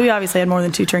 So he obviously had more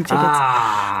than 2 drink tickets.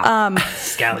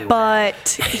 Scallywag.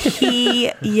 But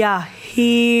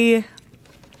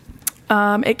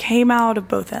it came out of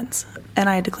both ends, and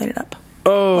I had to clean it up.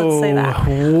 Oh, Let's say that.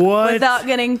 What? Without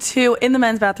getting too in the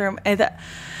men's bathroom.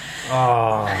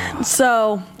 So,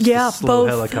 slow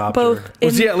helicopter. both.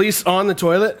 Was he at least on the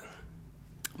toilet?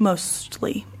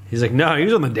 Mostly. He's like, no, he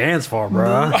was on the dance floor,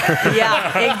 bro.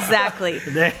 Yeah, exactly.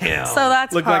 Damn. So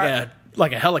that's Looked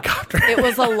like a helicopter. It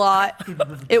was a lot.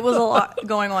 It was a lot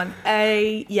going on.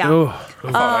 I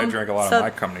drank a lot of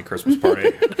my company Christmas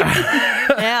party.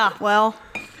 Yeah. Well.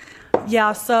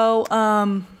 Yeah. So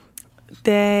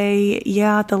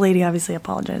the lady obviously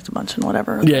apologized a bunch and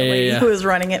whatever. Yeah, the lady who was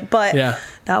running it, but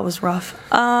that was rough.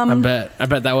 I bet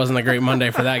that wasn't a great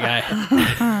Monday for that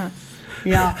guy.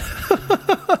 Yeah.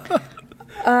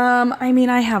 I mean,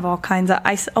 I have all kinds of.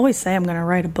 I always say I'm going to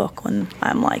write a book when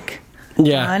I'm like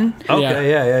done.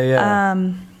 Okay.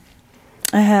 Yeah.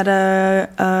 I had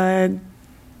a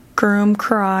groom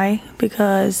cry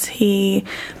because the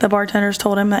bartenders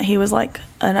told him that he was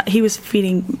he was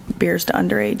feeding beers to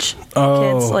underage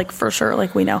kids, like for sure,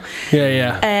 like we know.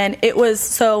 Yeah. And it was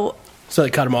so they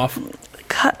cut him off.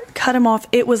 Cut him off.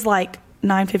 It was like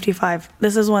 9:55.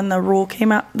 This is when the rule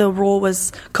came out. The rule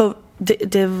was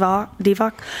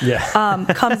DVOC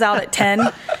comes out at 10,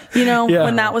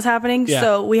 when that was happening. Yeah.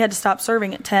 So we had to stop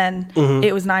serving at 10.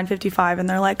 It was 9:55, and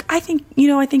they're like, I think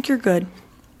you're good.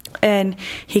 And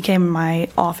he came in my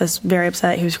office very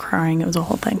upset. He was crying. It was a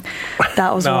whole thing.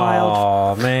 That was wild.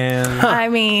 Oh, man. I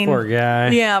mean, poor guy.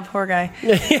 Yeah, poor guy.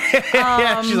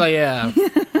 Yeah, she's like, yeah,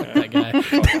 that guy.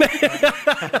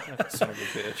 Son of a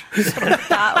bitch.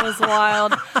 That was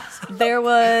wild. There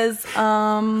was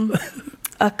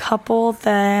a couple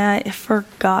that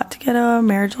forgot to get a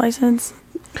marriage license.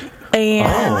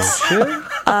 And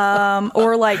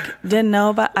or like didn't know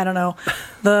about, I don't know.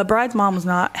 The bride's mom was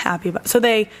not happy about, so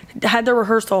they had their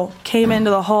rehearsal, came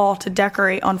into the hall to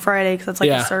decorate on Friday because that's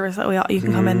like a service that you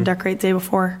can come in and decorate the day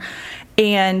before.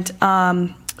 And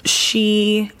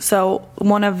so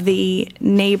one of the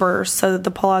neighbors, so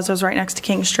the Palazzo is right next to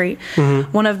King Street.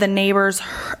 One of the neighbors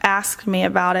asked me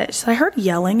about it. She said, I heard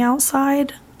yelling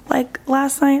outside like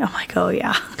last night. I'm like, oh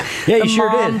yeah. Yeah, you sure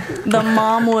did. The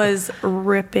mom was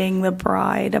ripping the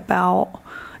bride about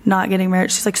not getting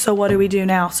married. She's like, so what do we do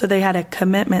now? So they had a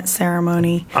commitment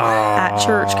ceremony at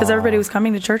church because everybody was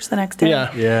coming to church the next day.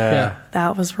 Yeah.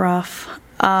 That was rough.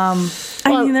 I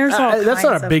mean, there's all that's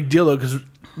not kinds a big deal though, because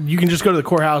you can just go to the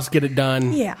courthouse, get it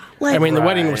done. Yeah. I mean, the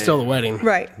wedding was still the wedding.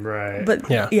 Right.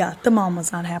 But Yeah. the mom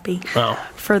was not happy Oh.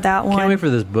 for that one. Can't wait for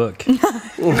this book.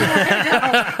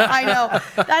 I know.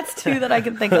 That's 2 that I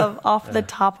can think of off the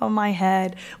top of my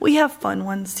head. We have fun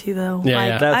ones too, though.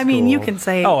 Yeah. That's I mean, cool. you can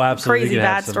say absolutely. crazy You can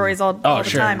have bad some- stories all the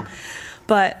sure. time.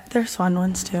 But there's fun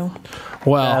ones too.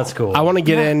 Well, That's cool. I want to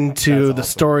get into That's the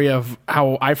awesome. story of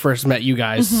how I first met you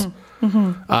guys.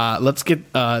 Let's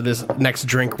get this next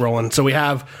drink rolling. So we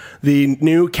have the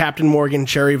new Captain Morgan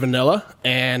Cherry Vanilla,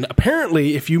 and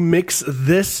apparently, if you mix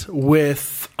this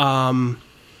with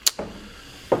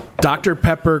Dr.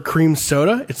 Pepper Cream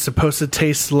Soda, it's supposed to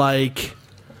taste like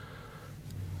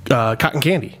cotton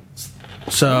candy.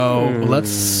 So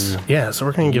so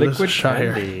we're gonna give this a shot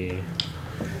here.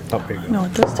 Oh, here you go. No,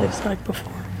 what this tastes like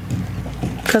before.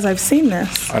 Because I've seen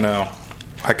this. I know.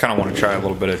 I kind of want to try a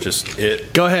little bit of just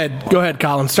it. Go ahead,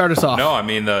 Colin. Start us off. No, I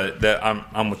mean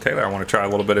I'm with Taylor. I want to try a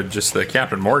little bit of just the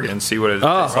Captain Morgan, see what it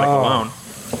tastes like alone.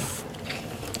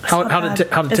 How did it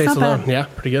It's taste not alone? bad. Yeah,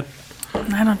 pretty good.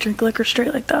 I don't drink liquor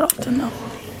straight like that often, though.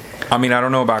 I mean, I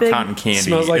don't know about Big- cotton candy.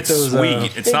 Smells like it's those,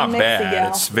 sweet. It's Big not Mexigal. bad.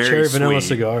 It's very Cherry sweet. vanilla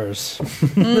cigars.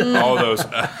 All those.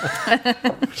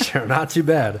 Sure, not too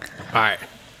bad. All right.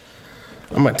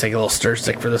 I'm going to take a little stir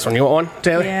stick for this one. You want one,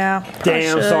 Taylor? Yeah.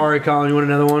 Damn, I should. sorry, Colin. You want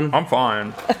another one? I'm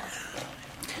fine.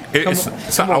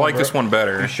 I like this one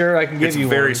better. You sure I can give it's you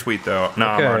very one? sweet though.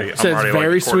 No, Okay. I'm already. So it's already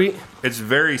very like sweet? It's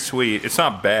very sweet. It's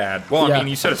not bad. Well, Yeah. I mean,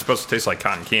 you said it's supposed to taste like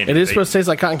cotton candy. It is supposed to taste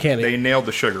like cotton candy. They nailed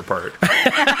the sugar part. Okay.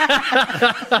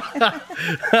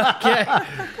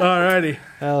 Alrighty.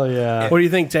 Hell yeah. What do you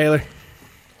think, Taylor?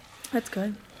 That's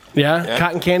good. Yeah?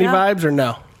 Cotton candy Yeah. vibes or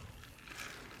no?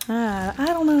 I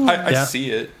don't know. I Yeah.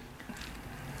 see it.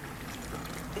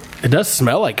 It does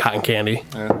smell like cotton candy.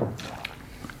 I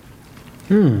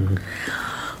don't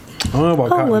know about a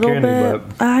cotton little candy, bit.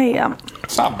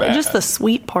 It's not bad. Just the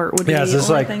sweet part would Yeah, be it's the just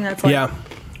only like- thing that's like. Yeah.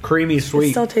 but creamy It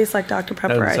sweet. still tastes like Dr.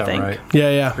 Pepper, Doesn't I sound think. right. Yeah,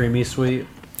 yeah. Creamy sweet.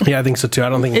 Yeah, I think so too. I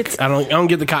don't think It's- I don't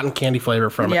get the cotton candy flavor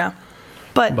from it. Yeah.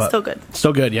 But But still good.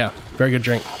 Still good, yeah. Very good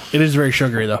drink. It is very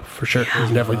sugary though, for sure. You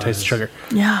can definitely taste the sugar.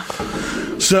 Yeah.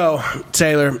 So,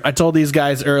 Taylor, I told these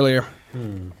guys earlier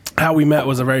how we met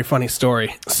was a very funny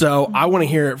story. So, I want to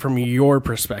hear it from your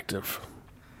perspective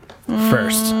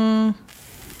first.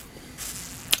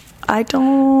 I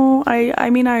don't. I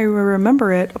mean, I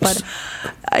remember it, but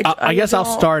I guess I'll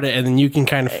don't- start it and then you can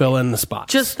kind of fill in the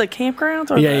spots. Just the campgrounds?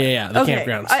 Or Yeah, the okay.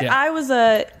 campgrounds, I, yeah. I was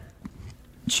a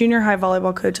junior high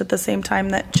volleyball coach at the same time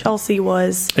that Chelsea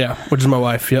was yeah, which is my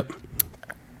wife. Yep.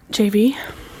 JV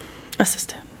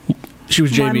assistant. She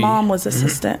was JV. My mom was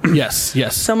assistant. Yes,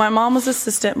 yes. So my mom was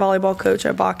assistant volleyball coach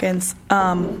at Botkins.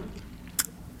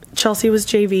 Chelsea was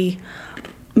JV.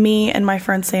 Me and my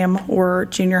friend Sam were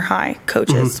junior high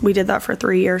coaches. We did that for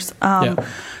 3 years. Yeah.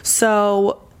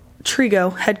 So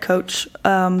Trigo, head coach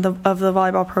of the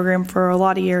volleyball program for a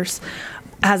lot of years,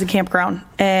 has a campground,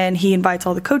 and he invites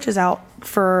all the coaches out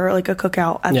for like a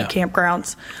cookout at Yeah. the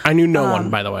campgrounds. I knew no one,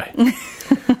 by the way.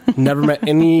 Never met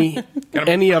any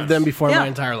of them before in Yeah. my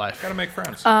entire life. Gotta make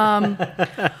friends.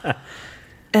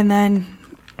 And then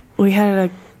we had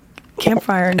a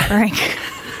campfire and drank.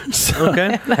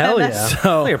 Okay. Hell yeah.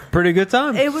 So- like a pretty good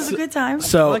time. It was a good time. I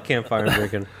So, like campfire and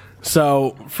drinking.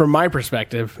 So, from my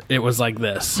perspective, it was like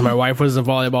this. My wife was a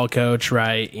volleyball coach,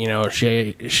 right? You know,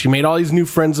 she made all these new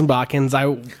friends in Botkins.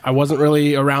 I wasn't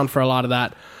really around for a lot of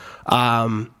that.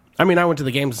 I mean, I went to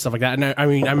the games and stuff like that. And I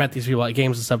mean, I met these people at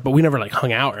games and stuff, but we never like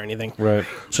hung out or anything. Right.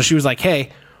 So she was like, "Hey,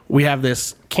 we have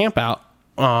this camp out,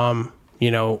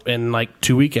 you know, in like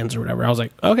 2 weekends or whatever." I was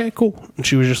like, "Okay, cool." And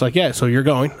she was just like, "Yeah, so you're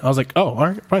going?" I was like, "Oh, all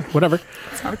right, fine, whatever."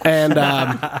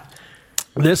 And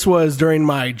this was during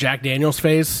my Jack Daniels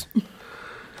phase.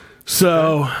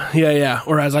 So, yeah.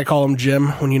 Or as I call him, Jim,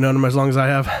 when you know him as long as I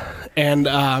have. And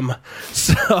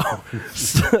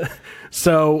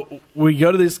so we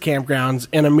go to these campgrounds,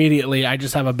 and immediately I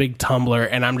just have a big tumbler,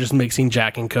 and I'm just mixing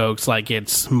Jack and Cokes like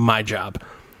it's my job.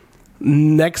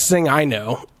 Next thing I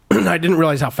know, I didn't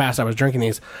realize how fast I was drinking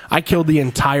these. I killed the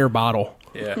entire bottle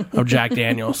Yeah. of Jack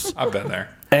Daniels. I've been there.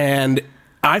 And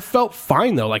I felt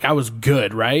fine though, like I was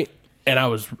good, right? And I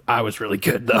was really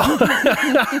good though.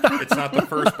 It's not the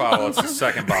first bottle; it's the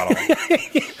second bottle.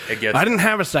 It gets. I didn't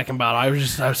have a second bottle.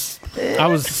 I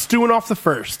was stewing off the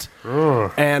first,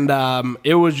 and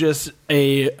it was just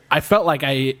I felt like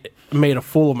I made a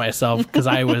fool of myself because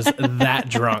I was that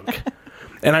drunk.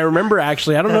 And I remember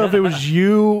actually, I don't know if it was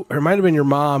you or it might have been your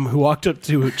mom who walked up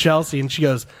to Chelsea and she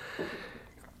goes,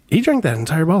 "He drank that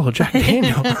entire bottle of Jack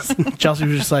Daniels." And Chelsea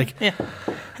was just like,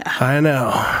 "I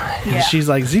know." And she's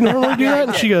like, "Does he normally do that?"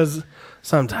 And she goes,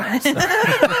 "Sometimes."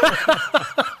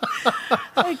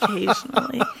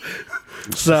 Occasionally.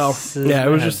 So yeah, it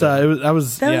was just That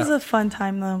was yeah. a fun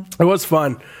time, though. It was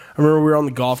fun. I remember we were on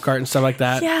the golf cart and stuff like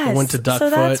that. Yes. I went to Duck so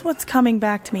Foot. that's what's coming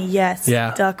back to me. Yes.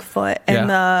 Yeah. Duck Foot and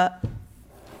the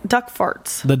duck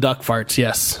farts. The duck farts,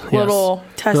 yes. Little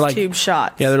test They're like- tube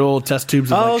shots. Yeah, they're little test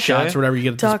tubes of Oh, like okay. shots or whatever you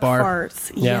get at duck this bar.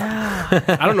 farts. Yeah.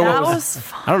 Yeah. I don't know That what was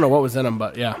fun. I don't know what was in them,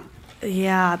 but yeah.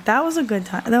 Yeah, that was a good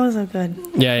time. That was a good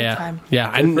Yeah. time. Yeah.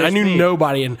 I knew meet.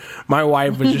 nobody, and my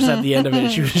wife was just at the end of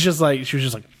it. She was just like,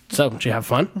 "So, did you have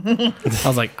fun?" I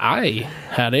was like, "I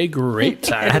had a great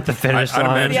time." At the finish I'd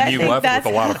line. imagine Yeah, I you think left that's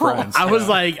with a lot of how- friends. I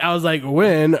was like,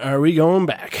 "When are we going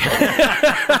back?"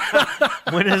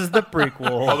 When is the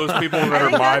prequel? all those people that are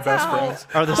my that's best how- friends.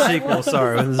 Or the sequel,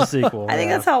 sorry. When is the sequel? I think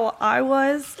that's how I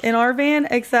was in our van,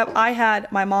 except I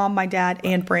had my mom, my dad,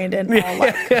 and Brandon all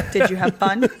like, "Did you have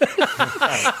fun?"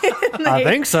 I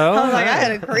think so. I was like, "I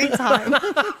had a great time."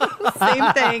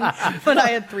 Same thing, but I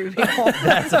had 3 people.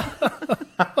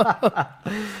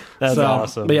 That's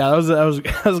awesome. But yeah, that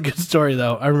was a good story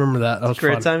though. I remember that. That was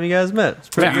Great fun. time you guys met. It's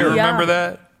pretty You good. remember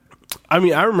that? I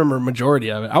mean, I remember a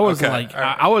majority of it. I wasn't Okay, like all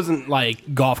right. I wasn't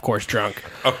like golf course drunk.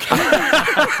 Okay.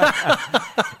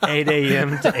 8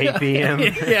 a.m. to 8 p.m.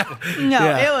 Yeah, No,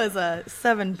 Yeah. it was a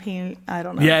 7 p.m. I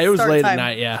don't know. yeah, it was start late time. at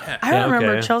night. Yeah, I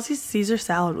remember okay. Chelsea's Caesar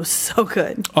salad was so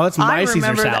good. Oh, that's my I Caesar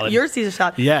remember that- salad. Your Caesar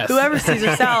salad. Yes. Whoever's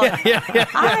Caesar salad.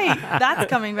 That's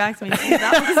coming back to me.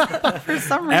 That was, for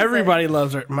some reason. everybody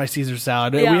loves my Caesar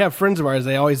salad. Yeah. We have friends of ours.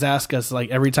 They always ask us like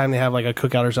every time they have like a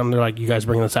cookout or something. They're like, "You guys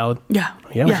bring the salad?" Yeah.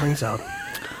 Yeah, we bring salad.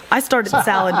 I started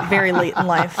salad very late in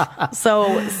life.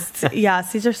 So, yeah,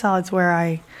 Caesar salad's where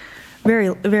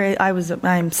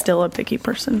I'm still a picky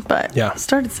person, but Yeah.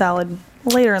 started salad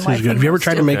later in It's life. good. Have you ever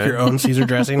tried to make your own Caesar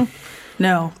dressing?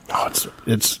 No. Oh,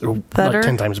 it's Better? like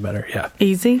 10 times better. Yeah,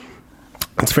 Easy?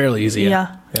 it's fairly easy.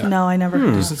 Yeah. No, I never.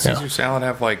 Doesn't Caesar salad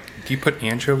have like? Do you put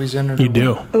anchovies in it? You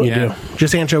do. You Yeah. do.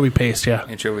 Just anchovy paste. Yeah.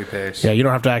 Anchovy paste. Yeah. You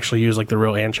don't have to actually use like the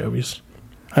real anchovies.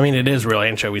 I mean, it is real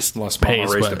anchovies Unless Mama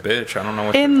paste, raised a but bitch. I don't know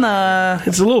what. In the...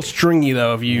 it's a little stringy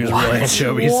though if you use real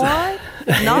anchovies. What?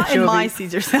 Not in my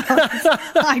Caesar salad.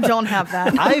 I don't have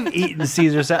that. I've eaten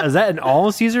Caesar salad. Is that in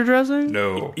all Caesar dressing?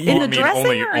 No. In the dressing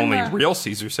only or in only the- real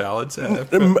Caesar salads.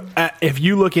 If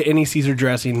you look at any Caesar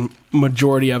dressing,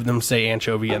 majority of them say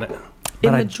anchovy in it. In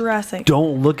But the I dressing.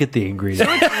 Don't look at the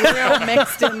ingredients. It's real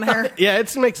mixed in there. Yeah,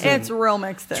 it's mixed in. It's real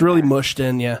mixed in It's really there. mushed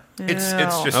in. Yeah. It's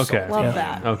just Okay. Love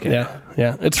that. Okay. Yeah.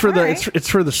 Yeah. It's for the Alright. it's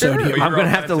for the sodium. I'm going to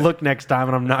have to look next time,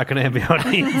 and I'm not going to be able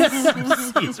to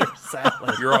eat Caesar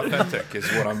salad. You're authentic,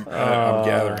 is what I'm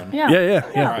gathering. Yeah.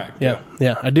 Yeah.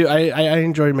 Yeah. I do. I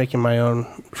enjoy making my own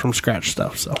from scratch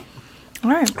stuff. So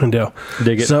All right. I do.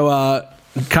 Dig it. So,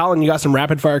 Colin, you got some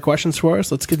rapid fire questions for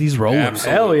us? Let's get these rolling.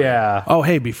 Hell yeah. Oh,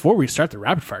 hey, before we start the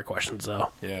rapid fire questions,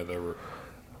 though, Yeah, they were.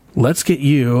 let's get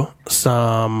you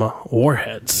some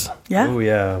warheads. Yeah. Oh,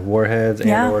 yeah. Warheads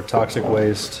Yeah. and or toxic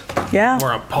waste. Yeah.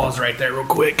 We're on pause right there, real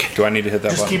quick. Do I need to hit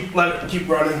that Just button? keep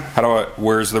running. How do I?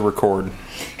 Where's the record?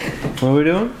 What are we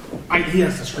doing? He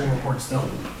has the screen record still.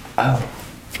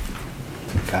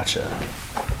 Gotcha.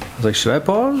 I was like, should I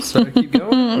pause? Should I keep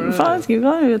going? Fine, keep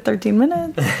going. We have 13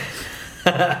 minutes.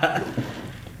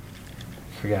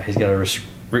 Forgot he's got to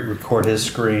record his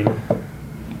screen.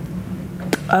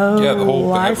 Oh, Yeah, the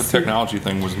whole I the see. technology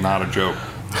thing was not a joke.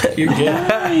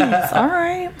 It's all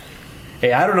right.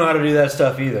 Hey, I don't know how to do that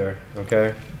stuff either,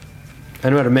 okay? I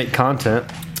know how to make content.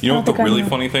 You know what the think I really know.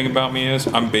 funny thing about me is?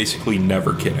 I'm basically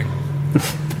never kidding.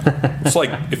 It's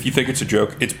like, if you think it's a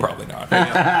joke, it's probably not.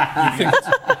 You think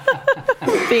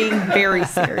it's, Being very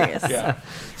serious. yeah.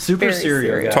 Super Very serious.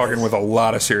 serious. Talking with a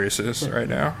lot of seriousness right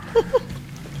now.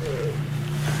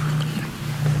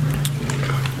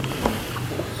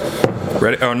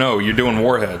 Ready? Oh no, you're doing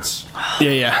warheads.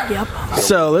 Yeah. Yep.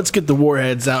 So let's get the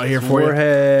warheads out here for you.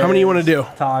 Warheads. How many you want to do?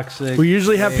 Toxic. We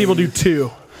usually have people do 2.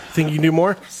 Think you can do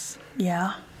more?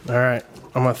 Yeah. All right.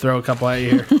 I'm going to throw a couple at you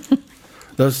here.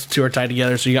 Those 2 are tied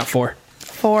together, so you got 4.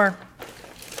 4.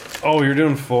 Oh, you're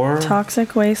doing 4?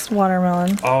 Toxic waste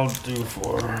watermelon. I'll do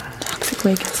 4. Toxic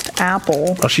waste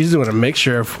apple. Oh, she's doing a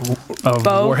mixture of Both.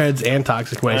 warheads and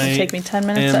toxic waste. It'll take me 10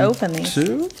 minutes to open these.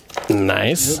 2?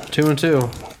 Nice. 2 and 2.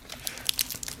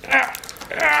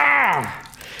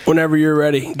 Whenever you're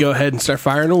ready, go ahead and start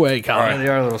firing away, Colin. They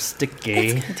are a little sticky.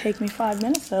 It's going to take me 5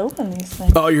 minutes to open these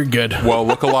things. Oh, you're good. Well,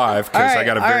 look alive, because All I right,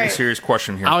 got a all very right. serious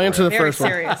question here. I'll for answer you. the Very first one.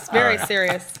 serious. Very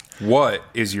serious. What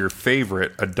is your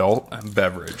favorite adult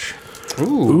beverage?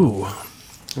 Ooh.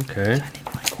 Okay.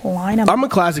 Line them. I'm a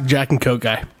classic Jack and Coke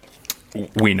guy,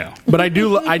 We know. but I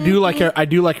do like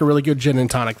a really good gin and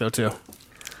tonic though too.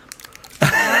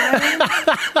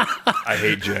 I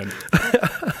hate gin.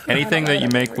 Anything that you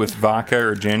make with vodka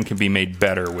or gin can be made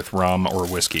better with rum or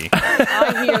whiskey.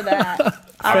 I hear that.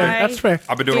 That's fair.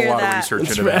 I've been doing a Hear lot of that. research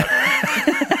into that.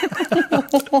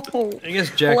 I guess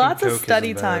Jack Lots and of Coke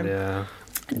study isn't bad, time. Yeah.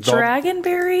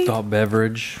 Dragonberry? Adult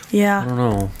beverage. I Yeah. don't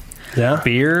know. Yeah.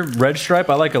 Beer, Red Stripe.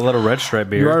 I like a little Red Stripe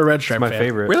beer. You are a Red Stripe It's my fan.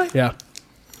 favorite. Really? Yeah.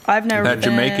 I've never That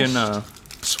Jamaican,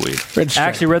 finished. sweet. Red I Stripe.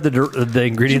 actually read the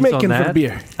ingredients Jamaican on for that.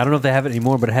 beer. I don't know if they have it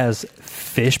anymore, but it has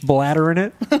fish bladder in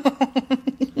it.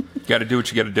 Got to do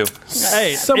what you got to do.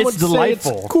 Hey, Some would it's say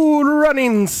delightful. it's cool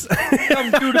runnings.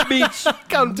 Come to the beach,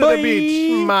 Come to the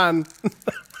beach, man.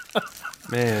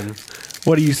 man.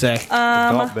 What do you say?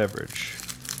 Adult beverage.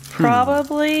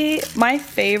 Probably my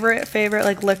favorite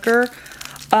like liquor,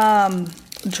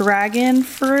 dragon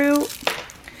fruit.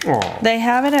 Aw. They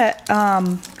have it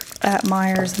at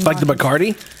Myers. and Like the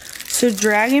Botkins. Bacardi? So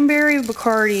dragonberry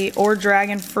Bacardi or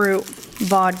dragon fruit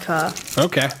vodka.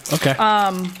 Okay.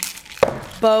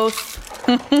 Both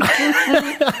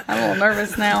I'm a little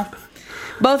nervous now.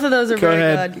 Both of those are Go very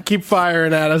ahead. good. Keep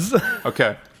firing at us.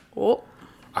 Okay. Oh.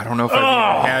 I don't know if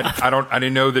I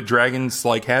didn't know that dragons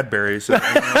like had berries. So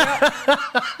didn't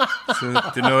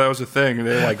know that was a thing.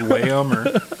 They like weigh them or.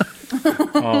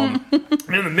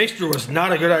 Man, the mixture was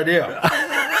not a good idea.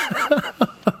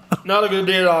 Not a good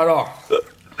idea at all.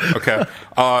 Okay.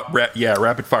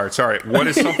 Rapid fire. Sorry. What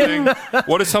is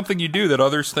something you do that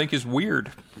others think is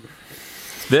weird?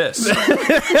 This. The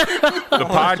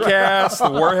podcast, the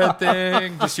Warhead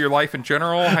thing, just your life in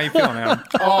general. How you feeling, Adam?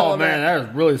 Oh, man, that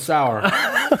is really sour.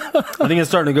 I think it's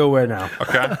starting to go away now.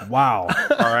 Okay. Wow.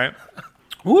 All right.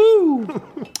 Woo!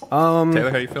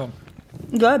 Taylor, how you feeling?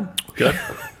 Good. Good.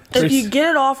 If you get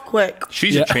it off quick,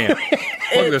 She's a champ.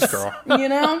 Look at this girl. you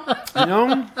know?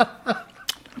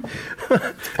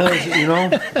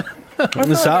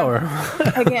 It's sour.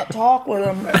 I can't talk with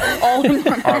them all in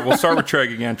one. All right, we'll start with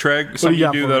Treg again. Treg, something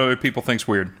you do that other people think's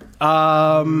weird.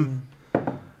 Bite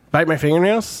my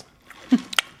fingernails.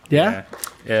 Yeah.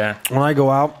 Yeah. When I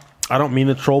go out, I don't mean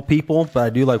to troll people, but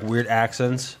I do like weird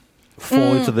accents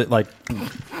fully to the like,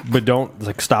 but don't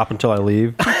like stop until I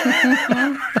leave.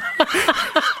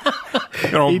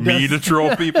 You don't mean to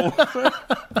troll people.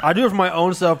 I do it for my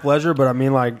own self pleasure, but I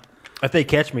mean like. If they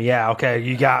catch me, yeah, okay,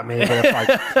 you got me. But if, like,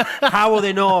 how will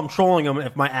they know I'm trolling them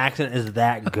if my accent is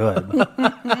that good?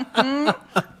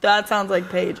 That sounds like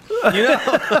Paige.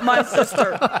 My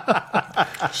sister.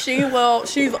 She's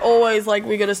always like,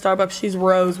 we go to Starbucks, she's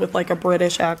Rose with like a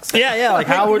British accent. Yeah, like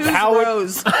how would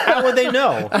Rose? how would they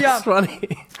know? Yeah. That's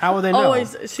funny. How would they know?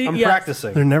 Always, I'm yes.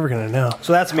 practicing. They're never gonna know.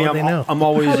 So that's me. How would they know? I'm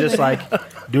always just like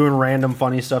doing random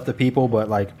funny stuff to people, but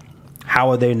like, how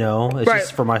would they know? It's Right.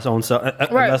 just for my own self.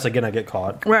 Unless again I get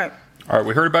caught. Right. All right,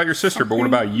 we heard about your sister, but what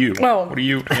about you? Oh. What do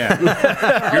you?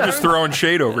 Yeah, you're just throwing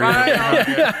shade over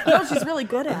here. No, she's really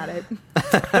good at it. You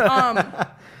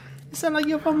sound like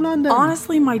you're from London.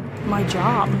 Honestly, my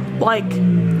job, like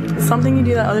something you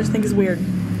do that others think is weird.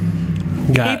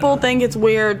 Got People think it's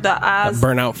weird that as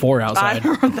Burnout 4 I outside.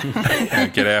 heard that. Yeah,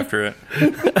 get after it.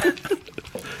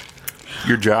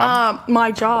 Your job?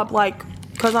 My job, like,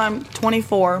 because I'm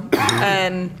 24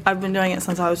 and I've been doing it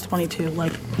since I was 22.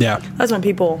 Like, Yeah. that's when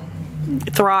people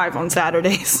thrive on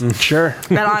Saturdays. Sure.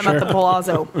 And I'm at the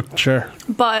Palazzo. Sure.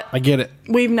 But I get it.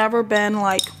 we've never been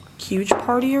like huge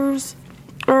partiers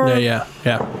or Yeah.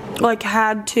 like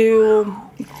had to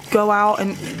go out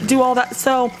and do all that.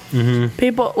 So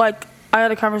people, like, I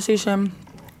had a conversation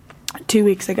 2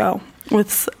 weeks ago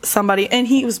with somebody, and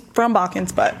he was from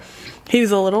Botkins, but he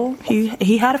was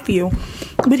he had a few,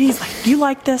 but he's like, you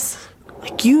like this?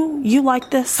 Like, you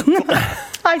like this?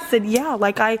 I said, yeah,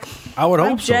 like I would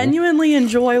hope so. genuinely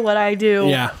enjoy what I do.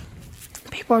 Yeah.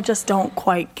 People just don't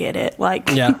quite get it. Like,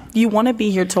 Yeah. you want to be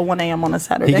here till 1 a.m. on a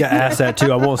Saturday. He got asked that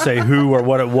too. I won't say who or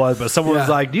what it was, but someone was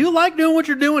like, "Do you like doing what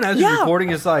you're doing?" As he's Yeah.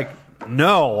 recording, it's like,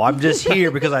 "No, I'm just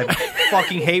here because I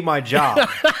fucking hate my job."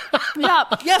 Yeah.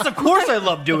 Yes, of course I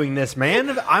love doing this,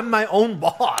 man. I'm my own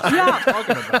boss. What are you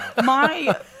talking about?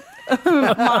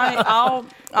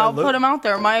 I'll put them out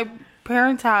there. My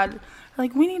parents had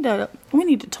like, we need to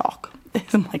talk.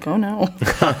 I'm like, oh no.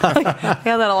 I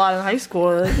had that a lot in high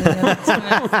school.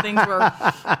 Things were.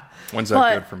 When's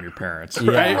that good from your parents?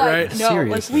 Right, like, right. No, Seriously.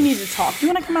 like, we need to talk. You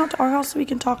want to come out to our house so we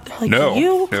can talk? They're like, No.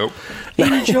 you Nope.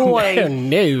 enjoy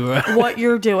No. what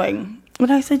you're doing.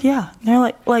 And I said, yeah. And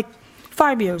they're like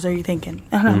 5 years are you thinking?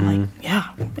 And I'm like, yeah.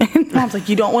 And Mom's like,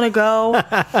 you don't want to go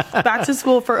back to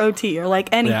school for OT or like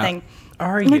anything.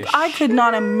 Are Like, I could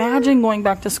not imagine going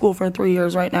back to school for 3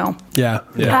 years right now. Yeah.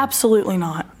 Absolutely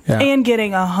not. Yeah. And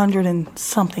getting $100 and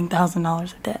something thousand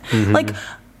of debt. Like,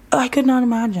 I could not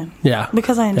imagine. Yeah.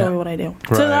 Because I enjoy Yeah. what I do.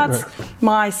 So that's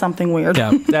my something weird.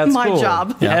 Yeah. That's my cool.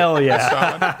 job. Yeah. Hell yeah.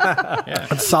 Solid. Yeah,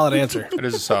 That's a solid answer. that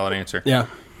is a solid answer. Yeah.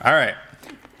 All right.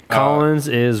 Collins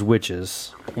is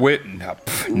witches.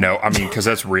 No, I mean, because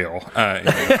that's real. I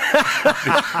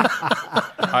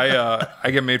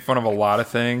get made fun of a lot of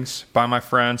things by my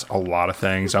friends. A lot of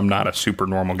things. I'm not a super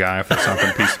normal guy if there's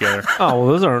something pieced together. Oh, well,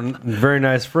 those are very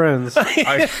nice friends.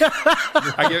 I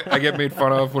get made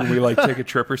fun of when we like take a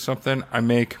trip or something. I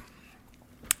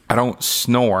don't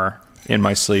snore in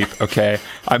my sleep. Okay,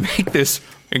 I make this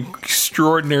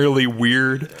extraordinarily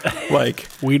weird, like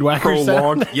Weed whacker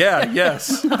prolonged. Yeah,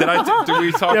 yes. Did we talk about we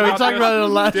talked about it on the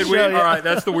last Did we? show, yeah. All right,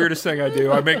 that's the weirdest thing I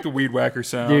do. I make the weed whacker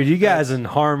sound. Dude, you guys in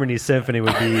Harmony Symphony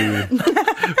would be... Do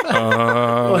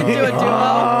a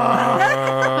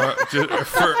duo.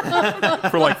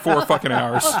 For like 4 fucking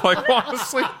hours. Like,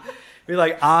 honestly. Be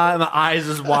like, my eyes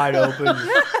is wide open.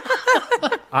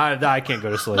 I can't go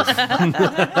to sleep.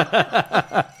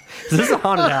 Is this a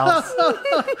haunted house?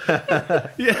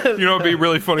 You know, it'd be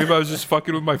really funny if I was just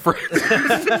fucking with my friends.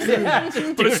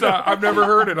 But it's not. I've never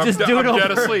heard it. I'm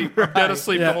dead asleep. I'm dead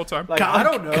asleep the whole time. Like, I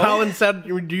don't know. Colin said,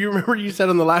 do you remember you said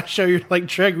on the last show, you're like,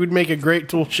 Treg, we'd make a great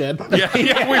tool shed. Yeah,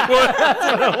 we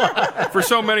would. For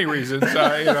so many reasons.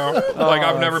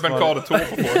 I've never been called a tool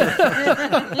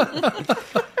before.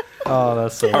 Oh,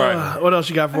 that's so. All right. What else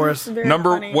you got for us?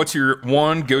 What's your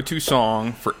one go-to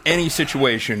song for any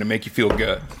situation to make you feel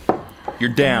good?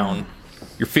 You're down.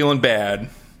 You're feeling bad.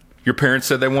 Your parents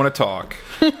said they want to talk.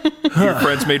 Your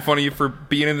friends made fun of you for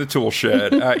being in the tool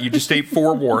shed. You just ate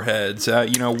 4 warheads.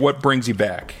 What brings you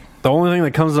back? The only thing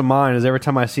that comes to mind is every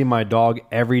time I see my dog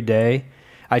every day,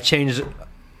 I change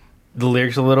the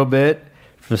lyrics a little bit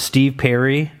from Steve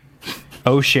Perry,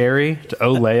 Oh Sherry to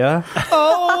Oh Leia.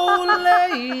 Oh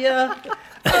Leia.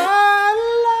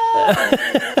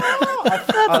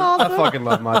 I fucking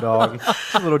love my dog.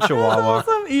 A little chihuahua.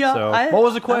 Awesome. Yeah. So, what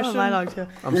was the question? I love my dog too.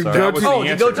 I'm sorry. That was the your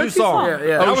answer. go-to song.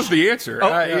 Yeah. That was the answer.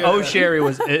 Oh Sherry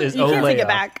is You Oh can't Leia. take it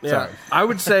back. Yeah. I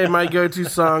would say my go-to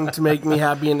song to make me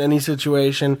happy in any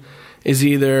situation is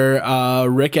either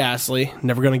Rick Astley,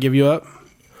 Never Gonna Give You Up.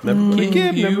 Never gonna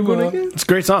give. It's a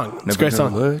great song. It's a great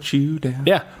song. Let you down.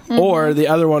 Yeah. Or the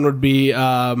other one would be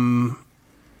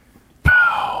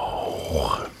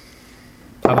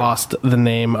I lost the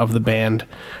name of the band.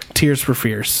 Tears for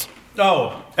Fears.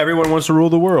 Oh, Everyone Wants to Rule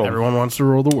the World. Everyone Wants to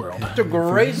Rule the World. It's a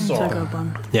great song. It's a good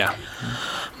one. Yeah.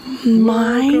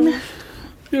 Mine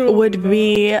would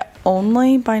be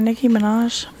Only by Nicki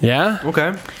Minaj. Yeah?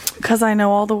 Okay. Because I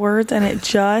know all the words and it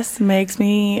just makes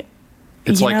me,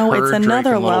 It's like her, it's Drake,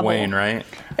 another and Lil level. Wayne, right?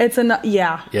 It's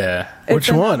Yeah. It's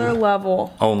Which one? another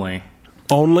level. Only.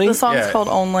 Only? The song's Yeah. called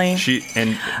Only.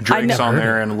 And Drake's on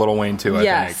there and Lil Wayne too, I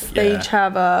yes, think. they Yeah. each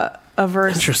have a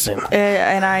verse. Interesting.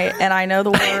 And I know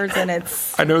the words and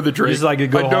it's I know the Drake. Just like it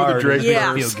go I know hard. the Drake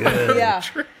Yeah. verse. Feel good. yeah.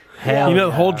 Hell You know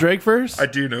the whole Drake verse? I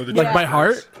do know the Like Drake by verse.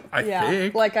 heart? I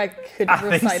think. Like I could think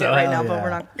recite so, it right hell now, but yeah. we're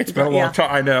not. It's been a long time.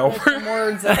 I know. Some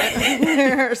words in it.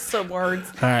 There's some words.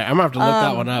 All right, I'm going to have to look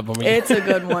that one up. It's a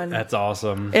good one. That's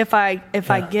awesome. If I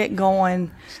get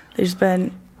going, there's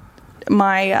been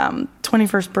my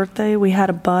 21st birthday. We had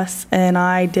a bus and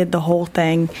I did the whole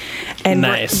thing. And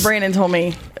Nice. Brandon told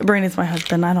me. Brandon's my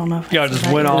husband. I don't know. If Y'all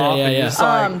just went off Yeah, and yeah. just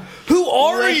like, who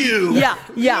are you? Yeah.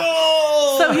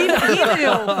 So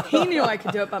he knew I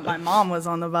could do it, but my mom was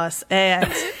on the bus,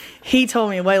 and he told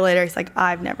me way later. He's like,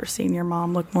 "I've never seen your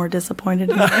mom look more disappointed."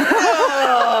 In you."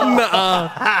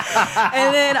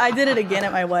 And then I did it again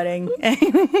at my wedding.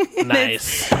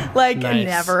 Nice. Like Nice.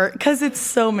 never, because it's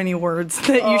so many words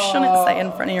that you shouldn't say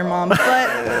in front of your mom.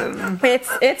 But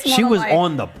it's She was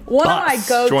on the one of my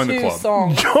bus. Join the go-to club.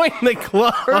 songs. Join the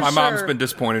club. My mom's sure. been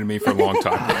disappointed in me for a long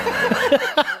time.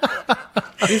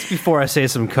 At least before I say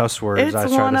some cuss words, It's I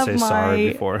try one to of say my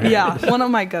sorry beforehand. yeah, one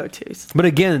of my go-tos. But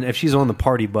again, if she's on the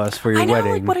party bus for your I know.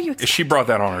 wedding, Like, what are you? She brought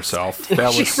that on herself.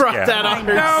 That She was, brought yeah. that on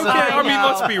No, herself. okay. I mean, know.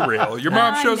 let's be real. Your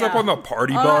mom I shows up know. on the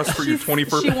party bus for your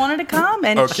 21st. She wanted to come,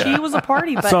 and Okay. she was a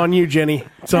party. But It's on you, Jenny.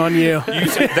 It's on you. You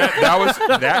said that was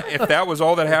that. If that was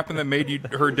all that happened that made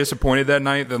her disappointed that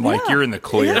night, then like Yeah. you're in the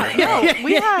clear. no,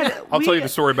 we had. I'll tell you the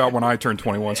story about when I turned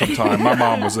 21 sometime. My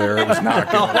mom was there. It was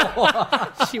not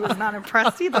good. She was not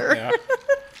impressed either. Yeah.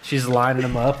 she's lining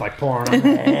them up, like pouring them.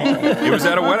 It was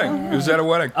at a wedding. It was at a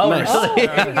wedding. Oh, Nice. really?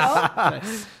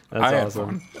 That's That's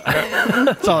awesome.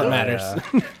 That's all that matters.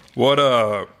 What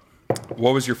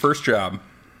was your first job?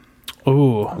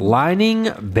 Ooh,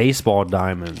 Lining baseball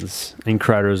diamonds in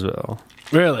Cridersville.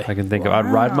 really? I can think of. I'd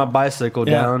ride my bicycle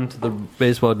Yeah. down to the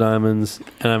baseball diamonds,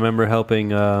 and I remember helping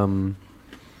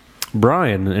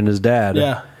Brian and his dad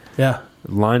Yeah.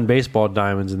 line baseball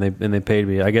diamonds, and they paid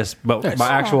me. I guess, but Nice. my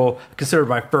actual considered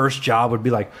my first job would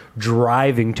be like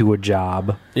driving to a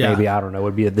job. Yeah. Maybe I don't know.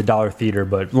 Would be at the Dollar Theater,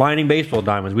 but lining baseball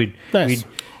diamonds, we'd All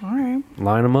right.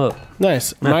 line them up.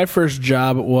 Nice. My first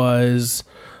job was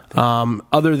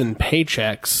other than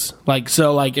paychecks.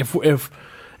 Like if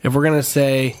we're gonna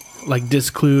say like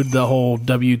disclude the whole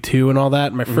W-2 and all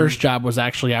that, my first job was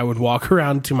actually I would walk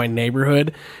around to my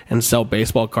neighborhood and sell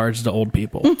baseball cards to old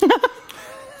people.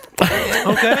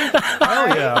 Okay.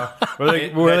 Oh yeah. Were they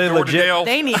That legit? Jordandale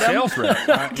They need 'em. sales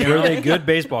rep. Were they good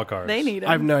baseball cards? They need it.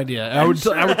 I have no idea. I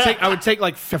would take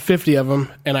like 50 of them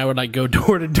and I would like go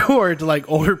door to door to like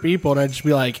older people and I'd just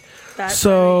be like, That's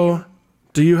so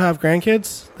do you have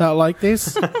grandkids that like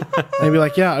these? And they'd be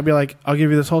like, yeah. I'd be like, I'll give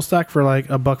you this whole stack for like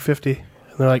 $1.50.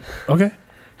 And they're like, okay.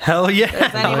 Hell yeah.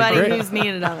 There's anybody Great. who's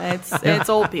needed them. It's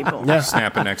old people. Yeah.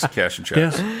 Snapping next to cash and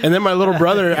Yeah. checks. And then my little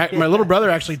brother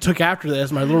actually took after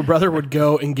this. My little brother would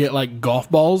go and get like golf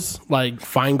balls, like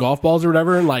fine golf balls or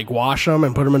whatever, and like wash them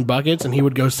and put them in buckets, and he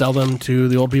would go sell them to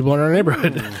the old people in our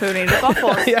neighborhood. Who needed golf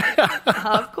balls?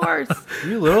 Of course.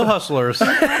 You little hustlers.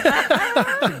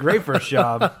 Great first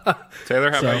job.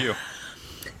 Taylor, how about you?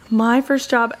 My first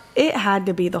job, it had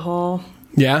to be the hall.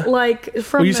 Yeah. Like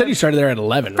from Well, you said you started there at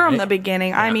 11, from right? the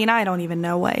beginning. I mean, I don't even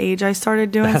know what age I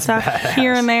started doing stuff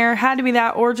here and there. Had to be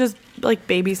that, or just like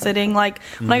babysitting. Like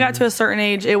when I got to a certain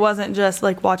age, it wasn't just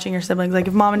like watching your siblings. Like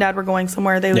if mom and dad were going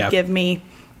somewhere, they would give me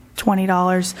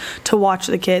 $20 to watch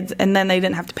the kids, and then they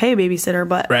didn't have to pay a babysitter.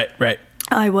 But Right.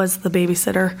 I was the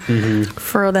babysitter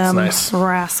for them That's nice.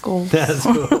 rascals. That's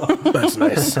cool. That's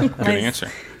nice. Good answer.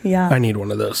 Yeah. I need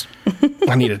one of those.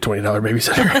 I need a $20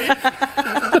 babysitter.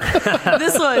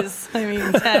 This was, I mean,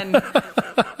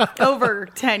 over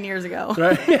 10 years ago.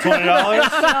 $20?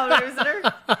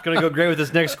 Babysitter. Gonna go great with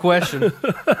this next question.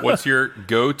 What's your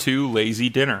go-to lazy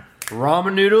dinner?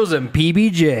 Ramen noodles and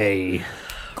PBJ.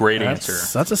 Great answer.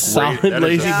 That's a solid That is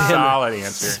lazy a dinner. solid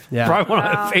answer. Yeah. Probably one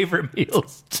of my favorite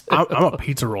meals. I'm a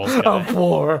pizza rolls guy.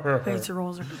 Pizza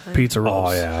rolls are good. Pizza rolls.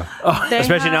 Oh yeah. They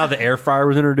Especially have- now the air fryer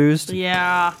was introduced.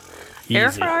 Yeah. Air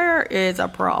Easy. fryer is a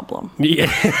problem. Yeah.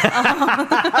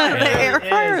 The air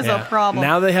fryer is a problem.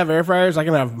 Now they have air fryers. I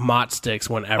can have Mott sticks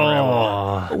whenever I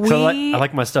want. Oh, so I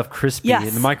like my stuff crispy, Yes.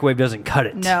 and the microwave doesn't cut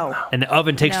it. No. And the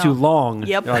oven takes No. too long.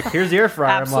 Yep. They're like, here's the air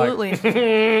fryer. Absolutely.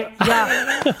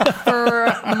 Yeah. For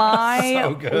my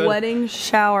So good. wedding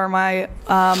shower, my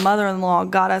mother-in-law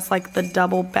got us like the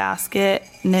double basket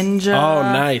ninja. Oh,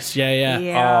 nice. Yeah.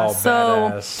 Yeah. Oh, so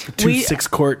badass. Two 6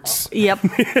 quarts. Yep.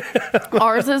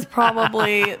 Ours is probably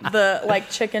the like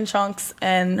chicken chunks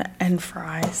and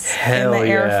fries Hell in the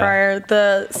air yeah. fryer.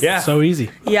 Yeah. So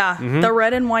easy. The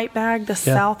red and white bag, the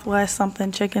Southwest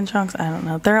something chicken chunks. I don't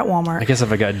know. They're at Walmart. I guess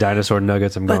if I got dinosaur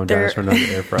nuggets, I'm But going they're- dinosaur nugget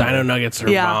air fryer. Dino nuggets are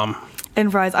bomb.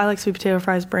 And fries. I like sweet potato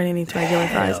fries. Brandon eats regular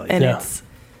fries, and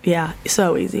yeah. it's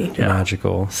so easy.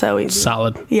 Magical. So easy.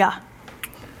 Solid. Yeah.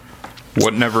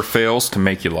 What never fails to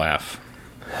make you laugh?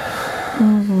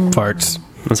 Farts.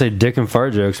 Let's say dick and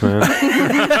fart jokes, man.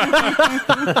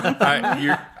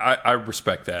 I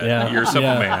respect that. Yeah. You're a simple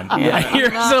Yeah. man. Yeah,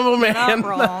 you're a simple man. Not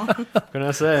wrong. What can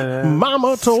I say, man?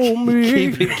 Mama told me.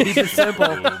 Keep it simple.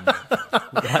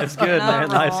 Life's good, man. Not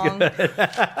Life's wrong.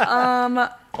 good.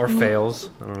 Or fails.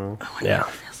 I don't know. Yeah.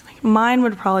 Mine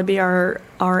would probably be our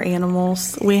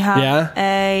animals. We have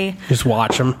a Just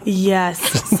watch them. yes.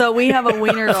 So we have a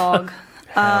wiener dog.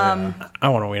 I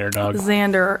want a wiener dog.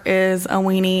 Xander is a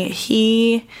weenie.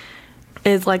 He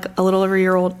is like a little over a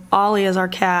year old. Ollie is our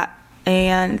cat,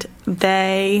 and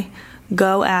they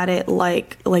go at it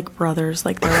like brothers,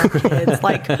 like they're our kids,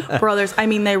 like brothers. I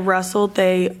mean, they wrestle,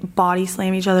 they body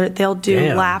slam each other. They'll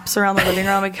do laps around the living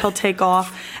room. Like he'll take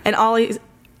off, and Ollie's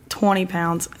 20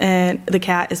 pounds, and the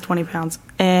cat is 20 pounds,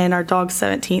 and our dog's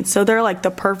 17. So they're like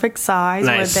the perfect size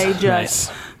Nice. where they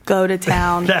just go to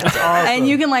town. That's awesome. And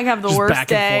you can like have the Just worst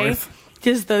back and day. forth.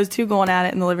 Just those two going at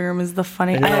it in the living room is the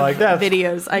funny. And I you're have like, that's-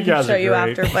 videos I you can guys show are you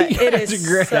great. after, but it is are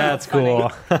great. so That's funny.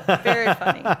 cool. Very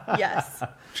funny. Yes.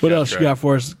 What else you got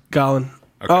for us, Colin?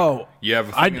 Okay. Oh, You have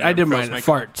a I thing that did never mine. fails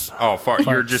to make- Farts. Oh, fart.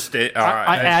 You're just.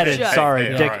 I added, Just- sorry,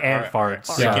 Hey, dick all right, and all right, farts.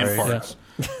 all right. Dick and Sorry.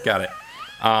 farts. Got it.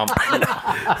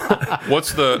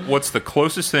 What's the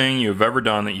closest thing you've ever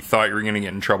done that you thought you were going to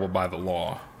get in trouble by the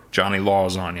law? Johnny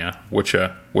Law's on you. What you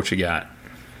got?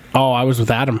 Oh, I was with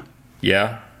Adam.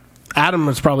 Yeah. Adam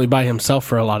was probably by himself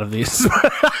for a lot of these.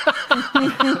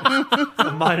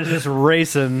 Mine is just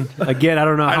racing. Again, I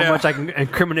don't know how know. much I can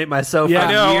incriminate myself Yeah. from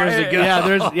I know, years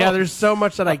ago. there's so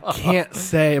much that I can't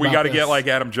say. We about got to this. get like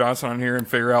Adam Johnson on here and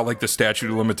figure out like the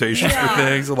statute of limitations Yeah. for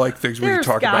things, like things we can There's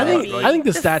talk gotta about. be. Like, I think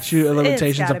the It's- statute of it's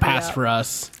limitations gotta a be pass up. for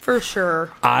us For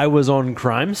sure. I was on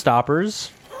Crime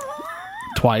Stoppers.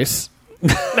 twice.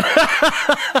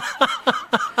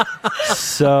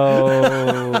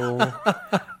 So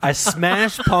I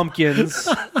smashed pumpkins.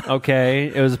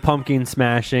 Okay, it was pumpkin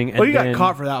smashing. And Well, you got then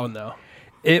caught for that one though.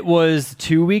 It was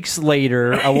 2 weeks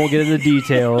later. I won't get into the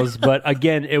details, but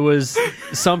again, it was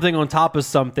something on top of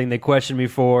something they questioned me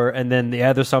for, and then the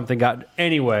other something got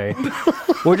anyway.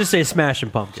 We'll just say smashing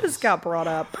pumpkins. Just got brought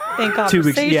up in 2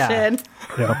 weeks, conversation.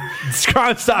 yeah.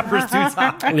 Crime Stoppers 2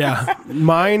 times. Yeah,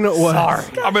 mine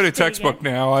was. I'm in a textbook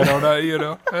now. I don't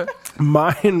know.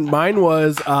 Mine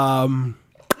was.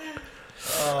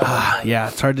 Yeah,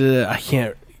 it's hard to. I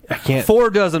can't. 4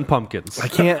 dozen pumpkins. I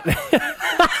can't.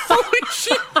 Holy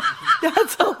shit!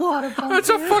 That's a lot of fun. That's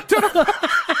a fucked up.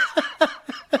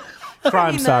 Crime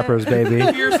Crime Stoppers, baby.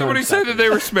 You hear somebody say that they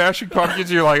were smashing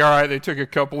pumpkins, you're like, all right, they took a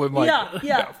couple and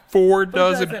Yeah. 4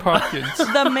 dozen pumpkins.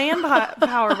 The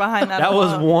power behind that. That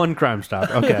was one Crime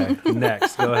Stopper. Okay,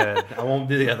 next. Go ahead. I won't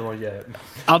do the other one yet.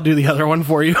 I'll do the other one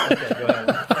for you. Okay, go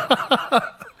ahead.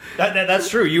 That's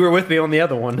true. You were with me on the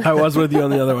other one. I was with you on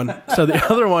the other one. So the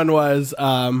other one was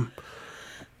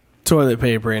toilet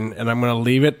papering, and I'm going to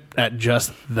leave it at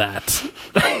just that.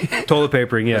 Toilet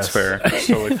papering, yes. That's fair. That's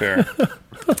totally fair.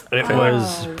 It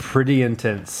was pretty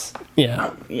intense.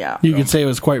 Yeah. Yeah. You could say it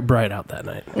was quite bright out that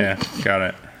night. Yeah, got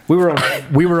it. We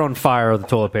were on fire with the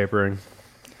toilet papering.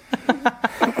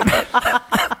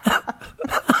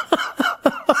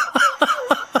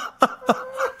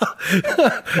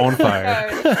 On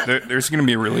fire. There's going to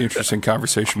be a really interesting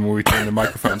conversation when we turn the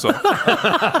microphones off.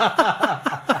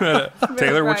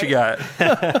 Taylor, what you got?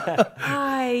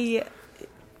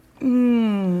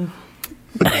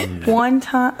 One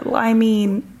time, I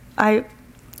mean, I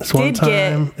This one did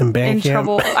time get in band in camp.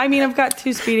 trouble. I mean, I've got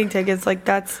 2 speeding tickets. Like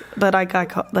but I got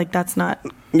caught. Like that's not.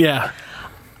 Yeah.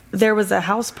 There was a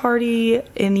house party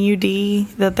in UD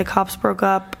that the cops broke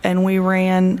up, and we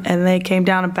ran, and they came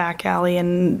down a back alley,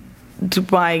 and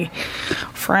my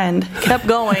friend kept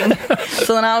going.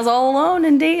 So then I was all alone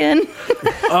in Dayton.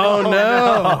 Oh,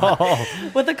 no.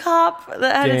 With a cop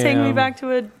that had to take me back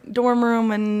to a dorm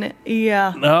room, and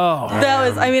yeah. Oh. That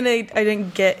was, I mean, I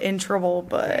didn't get in trouble,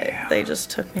 but they just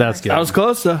took me. That's back. good. That was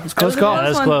close, though. It was a close call. That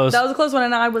was one. close. That was a close one,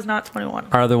 and I was not 21.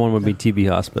 Our other one would be TB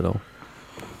Hospital.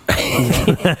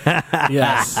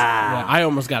 Yes. Yeah, I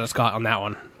almost got us caught on that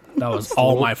one. That was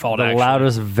all my fault, The actually.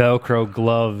 loudest Velcro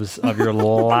gloves of your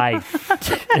life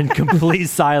in complete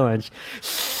silence.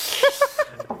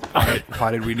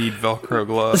 Why did we need Velcro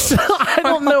gloves? I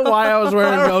don't know why I was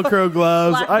wearing Velcro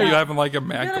gloves. Blacked Are you out. having like a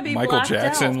gotta be Michael blacked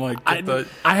Jackson? out. Like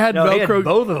I had No, he had Velcro.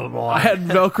 both of them on. I had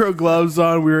Velcro gloves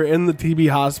on. We were in the TB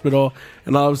hospital,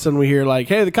 and all of a sudden we hear like,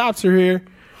 "Hey, the cops are here!"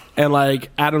 And like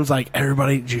Adam's like,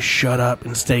 "Everybody, just shut up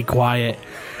and stay quiet."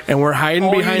 And we're hiding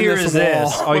All you behind hear this is wall.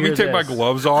 this. All you let me hear take is my this.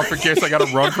 gloves off in case I got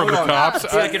to run from the cops.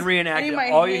 See, I can reenact I need it. my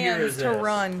All you hear hands is to this.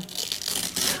 run.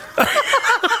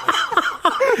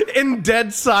 In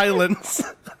dead silence.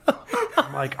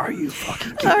 I'm like, are you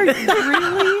fucking kidding? Are you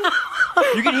really?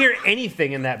 You can hear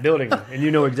anything in that building, and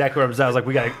you know exactly where I was at. I was like,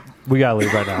 we gotta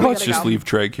leave right now. Let's just leave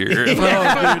Treg here.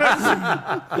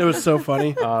 It was so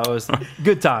funny. It was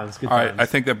good times. Good All times. right, I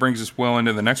think that brings us well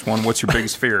into the next one. What's your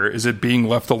biggest fear? Is it being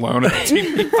left alone at the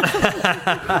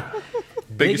TV?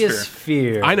 biggest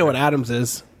fear. I know what Adam's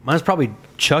is. Mine's probably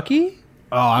Chucky,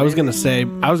 Oh, I was gonna say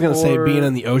Or- being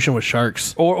in the ocean with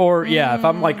sharks. or yeah. If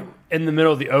I'm like in the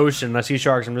middle of the ocean and I see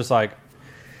sharks, I'm just like,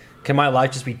 can my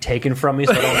life just be taken from me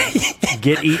so I don't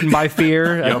get eaten by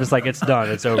fear? I'm just like, it's done.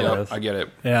 It's over with. I get it.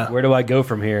 Yeah. Where do I go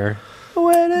from here?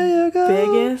 Where do you go?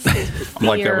 Biggest I'm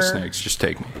like that with fear. snakes. Just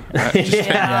take me.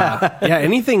 Yeah. Yeah,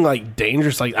 anything like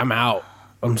dangerous, like I'm out.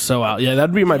 I'm so out. Yeah,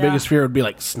 that'd be my Yeah. biggest fear would be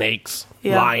like snakes,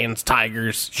 Yeah. lions,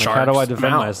 tigers, Like, sharks. how do I I'm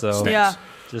defend out. myself? Yeah.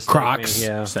 Just Crocs. take me,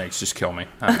 yeah. Snakes, just kill me.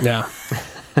 Yeah.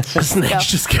 Snakes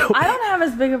just kill me. I don't have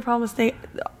as big a problem with snake.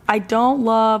 I don't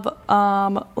love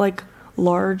like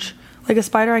large. Like a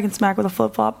spider, I can smack with a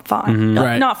flip flop. Fine,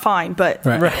 Right. not fine, but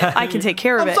Right. I can take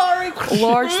care of it. sorry.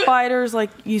 Large spiders,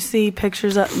 like you see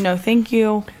pictures of. No, thank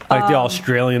you. Like the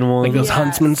Australian one. Like those Yes.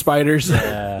 huntsman spiders.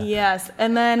 Yes,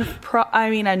 and then I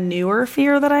mean a newer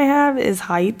fear that I have is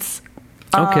heights.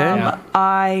 Okay. Yeah.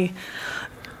 I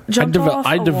jumped off.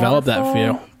 I a developed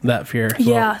waterfall. that fear. as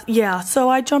well. Yeah. So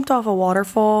I jumped off a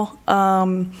waterfall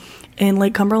in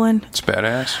Lake Cumberland. It's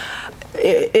badass.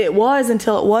 It was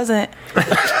until it wasn't.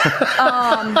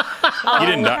 You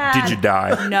didn't die. Did you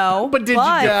die? No, But did you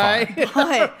die?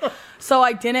 But, so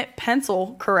I didn't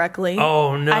pencil correctly.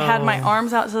 Oh, no. I had my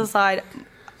arms out to the side.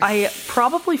 I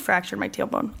probably fractured my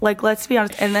tailbone. Like, let's be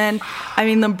honest. And then, I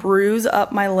mean, the bruise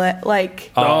up my leg,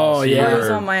 like, Oh, yeah.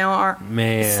 bruise on my arm.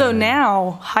 Man. So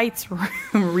now heights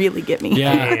really get me.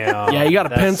 Yeah. Damn. Yeah, you got a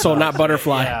That pencil, sucks. not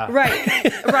butterfly. Yeah.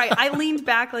 Right. I leaned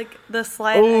back like the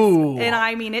sled, Ooh. and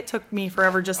I mean, it took me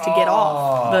forever just to get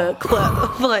off the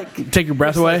cliff. Like, Take your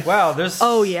breath away. Wow, this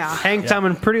Oh, yeah. hang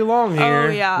timing pretty long here. oh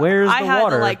yeah. Where's I the had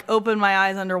water? to like open my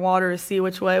eyes underwater to see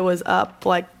which way was up.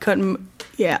 Like, couldn't.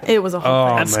 Yeah, it was a whole oh,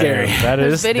 thing. That's man. scary. That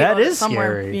There's is video that of it is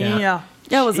somewhere. scary. Yeah.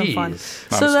 That wasn't fun.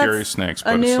 Jeez. Not So as scary that's as snakes, a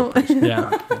but new. it's still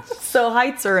Yeah. So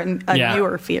heights are a Yeah.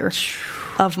 newer fear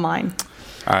of mine.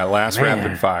 All right, last Man.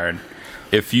 rapid fired.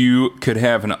 If you could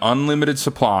have an unlimited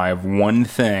supply of one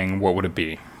thing, what would it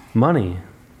be? Money,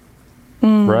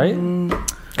 right?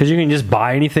 Because you can just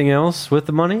buy anything else with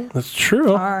the money. That's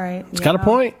true. All right. It's got a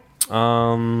point.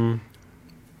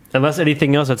 Unless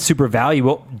anything else that's super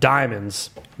valuable, diamonds.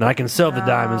 And I can sell the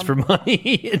diamonds for money.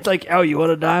 It's like, oh, you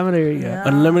want a diamond? Here you go.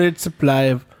 Unlimited supply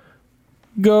of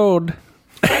gold.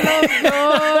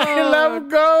 I love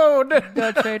gold.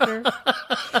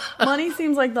 Money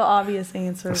seems like the obvious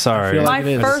answer. Sorry. My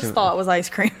first thought was ice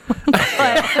cream.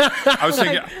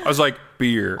 I was like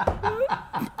beer. Burgers.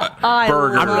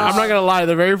 I'm not gonna lie.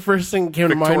 The very first thing that came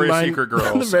to my mind.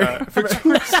 Victoria's Secret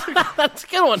girls. That's a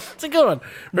good one. That's a good one.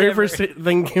 Very first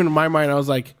thing came to my mind. I was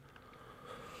like,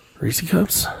 Reese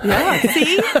cups. Yeah.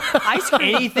 See, ice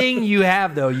cream. Anything you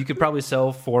have, though, you could probably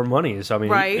sell for money. So, I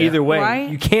mean, Right. either way, Right.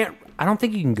 you can't. I don't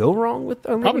think you can go wrong with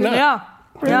unlimited. Probably not.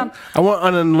 Yeah. I want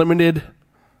an unlimited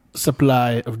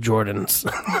supply of Jordans.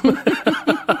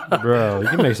 Bro, you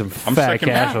can make some fat second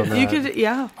cash that. on that. You could,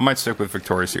 yeah. I might stick with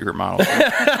Victoria's Secret models.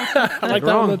 I like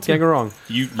that one. Can't go wrong.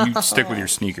 You stick with your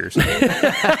sneakers.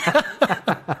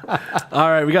 All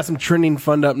right, we got some trending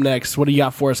fun up next. What do you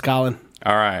got for us, Colin?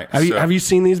 All right. Have you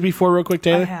seen these before, real quick,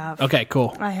 Taylor? I have. Okay,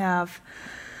 cool. I have.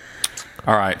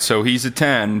 All right. So he's a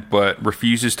 10, but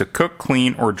refuses to cook,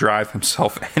 clean, or drive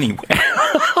himself anywhere.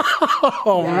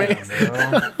 Oh man,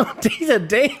 he's a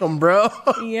damn, bro.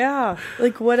 Yeah.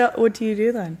 Like, what do you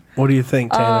do then? What do you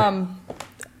think, Taylor?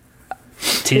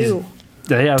 2.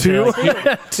 Yeah, Two.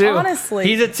 Two. Honestly.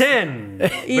 He's a 10,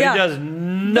 but he does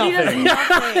nothing. He does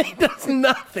nothing He does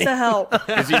nothing. to help.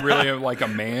 Is he really like a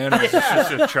man? Is this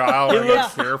just a child? I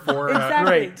looks- care for her? Exactly.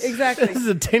 Great. Exactly. This is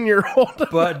a 10-year-old.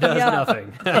 But does Yeah.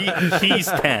 nothing. He's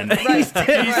 10. He's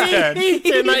 10. He's 10. He's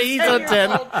 10. He's a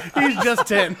 10. He's just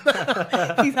 10.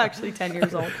 He's actually 10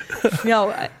 years old.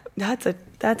 No, that's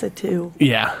a 2.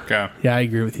 Yeah. Okay. Yeah, I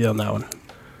agree with you on that one.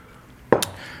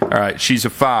 All right. She's a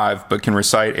 5, but can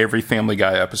recite every Family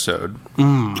Guy episode.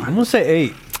 I'm going to say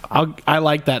 8. I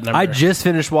like that number. I just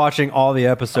finished watching all the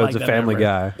episodes like of that Family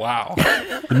number. Guy. Wow.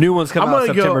 The new one's coming out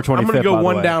September 25th. I'm gonna go by the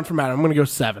one way. down from Adam. I'm gonna go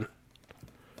 7.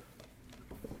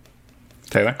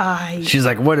 Taylor? She's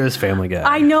like, what is Family Guy?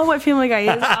 I know what Family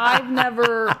Guy is. I've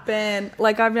never been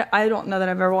like I don't know that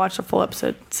I've ever watched a full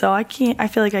episode, so I can't. I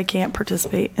feel like I can't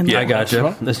participate in. Yeah, I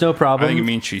gotcha. There's no I problem. think it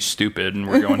means she's stupid and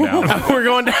we're going down. We're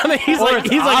going down. He's like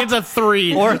it's a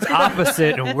 3. Or it's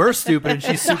opposite, and we're stupid, and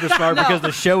she's super smart because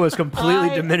the show is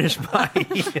completely diminished by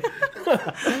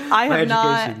I have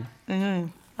not.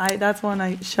 education. That's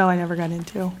one show I never got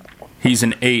into. He's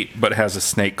an 8, but has a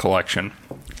snake collection.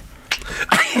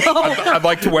 I'd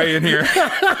like to weigh in here.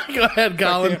 Go ahead,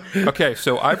 Colin. Okay,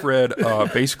 so I've read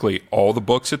basically all the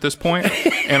books at this point,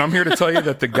 and I'm here to tell you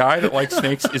that the guy that likes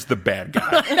snakes is the bad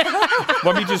guy.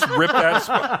 Let me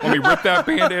rip that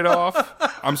Band-Aid off.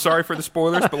 I'm sorry for the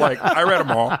spoilers, but like I read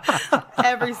them all.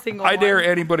 Every single. I one. dare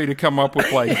anybody to come up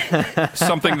with like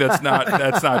something that's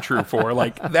not true for.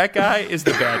 Like that guy is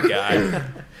the bad guy.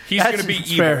 He's going to be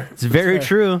evil. Fair. It's very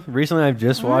true. Recently, I've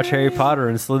just watched Harry Potter,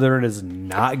 and Slytherin is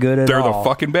not good at They're all. the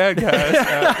fucking bad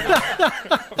guys.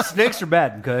 Snakes are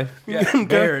bad, okay?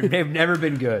 They've never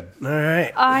been good. All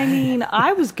right. I mean,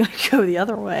 I was gonna go the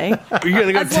other way. You're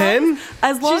gonna go 10?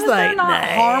 As long as they're not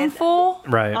harmful,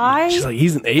 Right. She's like,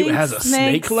 he's an 8. think Has a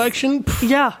snake snakes- collection.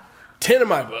 Yeah, 10 in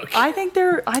my book. I think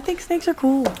snakes are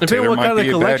cool. Depending on what might kind of be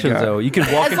a bad collections, guy. though. You can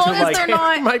walk As into long as like they're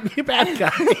not, Might be a bad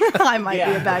guy. I might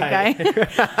be a bad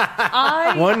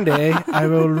guy. One day I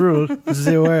will rule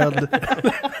the world.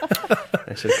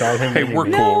 I should call him. Hey, we're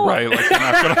cool, right? Like, we're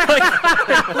not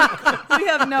gonna, We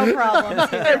have no problems.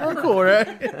 Hey, we're cool, right?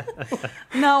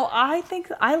 No, I think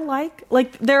I like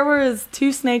there was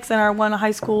 2 snakes in our one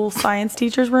high school science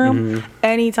teacher's room.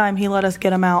 Anytime he let us get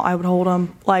them out, I would hold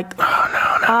them. Like,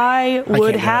 I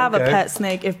would have a pet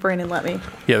snake if Brandon let me.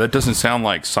 yeah, that doesn't sound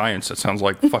like science. That sounds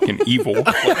like fucking evil.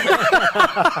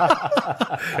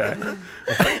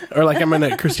 Okay. Or like I'm in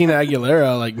a Christina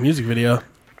Aguilera like music video.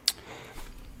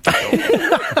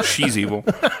 She's evil.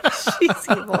 She's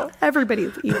evil.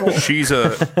 Everybody's evil. She's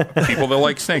people that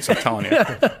like snakes. I'm telling you.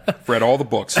 Read all the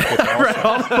books. All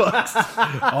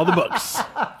the books.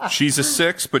 She's a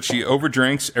 6, but she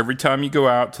overdrinks every time you go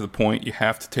out to the point you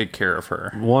have to take care of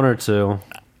her. 1 or 2.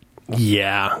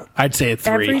 Yeah, I'd say a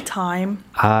 3. Every time.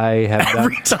 I have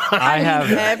Every time. I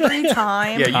have Every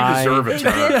time. Yeah, you deserve It a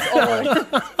turn. gets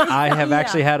old. I have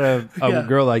actually had a Yeah.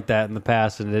 girl like that in the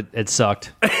past, and it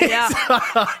sucked. Yeah.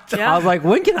 I was like,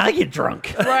 when can I get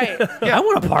drunk? Right. I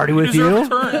want to party with deserve you. a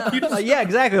turn. You just- Yeah,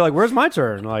 exactly. Like, where's my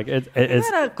turn? Like, it's You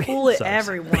gotta cool it sucks.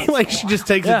 every once. Like she just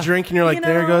takes Yeah. a drink and you're like, You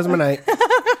there know? goes my night. So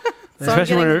I'm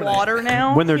Especially when getting they're- water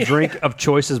now. when their drink of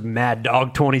choice is Mad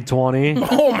Dog 2020.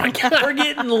 Oh my god. We're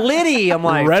getting litty. I'm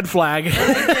like, Red flag.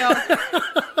 Thank you.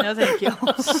 No, thank you.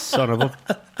 son of a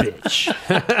bitch.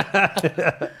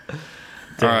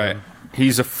 All right.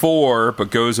 He's a 4, but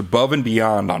goes above and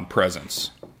beyond on presents.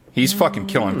 He's fucking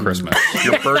killing Christmas.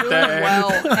 Your birthday,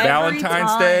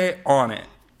 Valentine's Day, on it.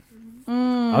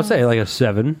 I would say like a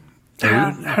 7.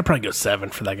 I'd probably go 7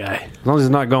 for that guy. As long as he's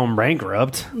not going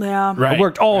bankrupt. Yeah. Right. I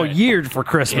worked all year for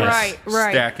Christmas. Right.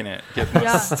 Stacking it.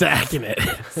 Stacking it.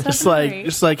 just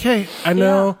like, hey, I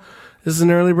know this is an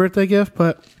early birthday gift,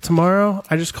 but tomorrow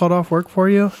I just called off work for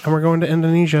you, and we're going to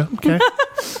Indonesia. Okay.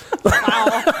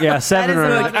 Wow. Yeah, 7 or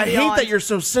That is 8. I hate that you're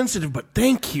so sensitive, but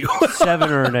thank you. 7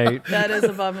 or an 8. That is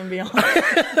above and beyond.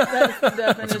 That's the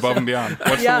definition. It's above and beyond.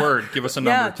 What's the word? Give us a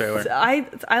number, Taylor.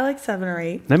 I like 7 or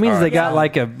 8. That means they got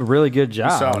like a really good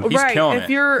job. Solid. He's Right, killing if it.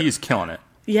 you're- He's killing it.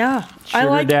 Yeah. I Sugar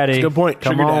like daddy. Good point.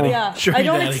 Come Sugar on. daddy. Yeah. Sugar I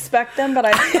don't daddy. expect them, but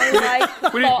I like the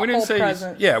We didn't say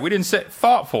present. we didn't say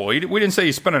thoughtful. We didn't say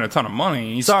he's spending a ton of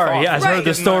money. He's Sorry, yeah, I've thoughtful. heard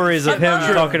the stories of him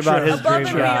talking about his Above dream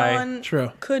and guy. beyond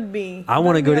True. could be. I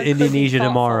want to go to Could be Indonesia thoughtful.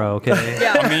 tomorrow, okay?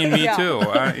 Yeah. I mean, me Yeah. too.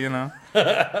 You know.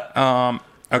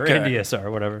 Or Okay. India, sorry,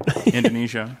 whatever.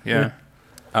 Indonesia. Yeah.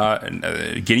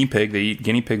 Guinea pig. They eat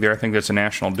guinea pig there. I think that's a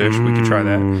national dish. We could try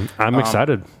that. I'm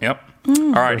excited. Yep.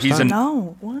 All right. He's a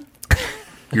No. What?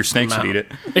 your snakes would eat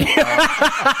it.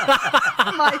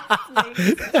 My snake.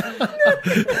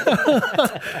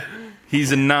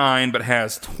 He's a 9, but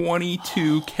has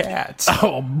 22 cats.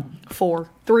 Oh, 4.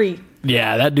 3.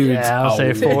 yeah, that dude's Yeah, I'll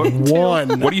say 4.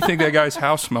 1. What do you think that guy's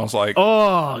house smells like?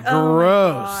 Oh,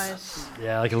 gross. Gosh.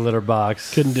 Yeah, like a litter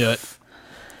box. Couldn't do it.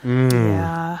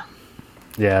 Yeah.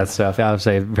 Yeah, that's tough. I would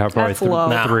say probably That's low.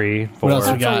 Nah. 3, 4. What else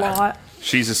we That's got? a lot.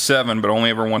 She's a 7, but only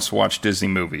ever wants to watch Disney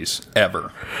movies.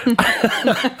 Ever.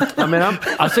 I mean, I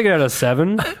was thinking at a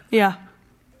 7. Yeah.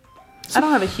 I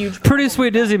don't have a huge. Pretty sweet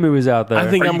Disney movies out there. I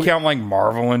think Are I'm. you counting like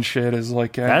Marvel and shit as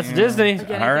like that's Disney.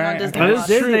 Anything All right. on Disney That is Plus.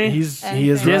 Disney. He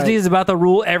is right. Disney is about to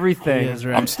rule everything. He is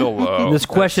right. I'm still low. This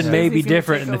question may be Disney's gonna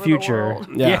different take in the over the future. world.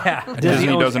 Yeah. Disney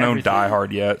owns doesn't own everything. Die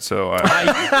Hard yet, so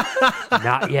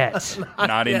Not yet.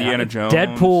 not Indiana Jones.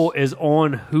 Deadpool is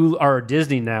on Hulu or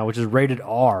Disney now, which is rated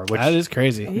R. Which That is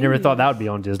crazy. you never thought that would be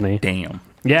on Disney. Damn.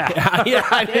 Yeah, yeah,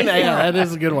 I didn't, yeah, that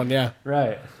is a good one. Yeah.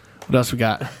 right. What else we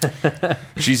got?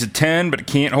 She's a 10, but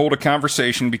can't hold a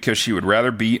conversation because she would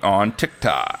rather be on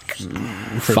TikTok.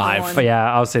 5. But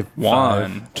yeah, I'll say 5.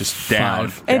 1, just down.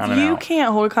 Five. down If and you out.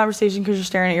 can't hold a conversation because you're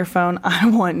staring at your phone, I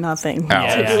want nothing.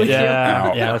 Out. to do with you.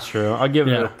 Ow. Yeah, that's true. I'll give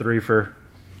it Yeah. a 3 for.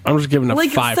 I'm just giving a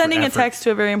Like 5. for sending a effort. text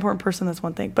to a very important person, that's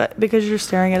one thing. But because you're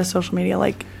staring at a social media,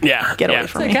 like, Yeah. get yeah. away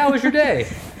from me. How was your day?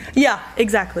 Yeah,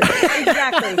 exactly.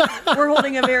 Exactly. We're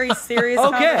holding a very serious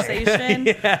conversation.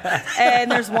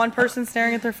 And there's one person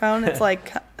staring at their phone. It's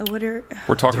like, what are.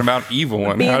 We're talking about evil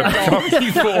and Being how to an adult. become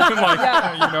evil. And like,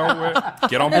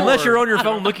 get on board. Unless you're on your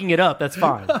phone looking it up, that's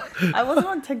fine. I wasn't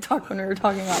on TikTok when we were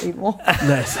talking about evil.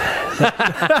 Nice.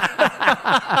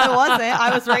 I wasn't.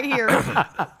 I was right here.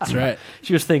 That's right.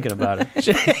 She was thinking about it.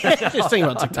 Just thinking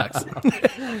about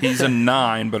TikToks. He's a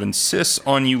 9, but insists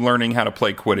on you learning how to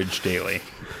play Quidditch daily.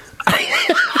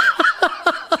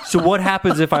 So what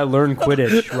happens if I learn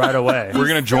Quidditch right away? We're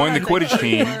going to join the Quidditch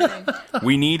team.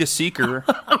 We need a seeker.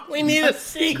 We need a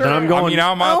secret. And I'm I going. mean,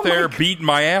 I'm out there beating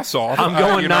my ass off. I'm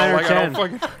going You know, 9 or like, I 10.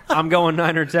 don't fucking- I'm going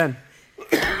 9 or 10.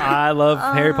 I love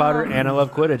Harry Potter and I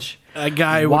love Quidditch. A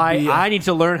guy would Why be, I need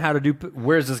to learn how to do.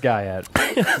 Where's this guy at?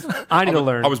 I need to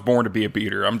learn. I was born to be a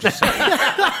beater. I'm just saying.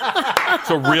 It's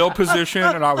a real position,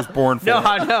 and I was born for no, it.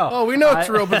 I know. Oh, we know it's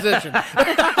a real position.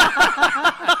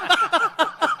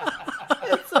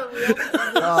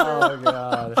 Oh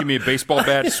god. Give me a baseball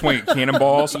bat, swing at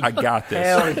cannonballs. I got this.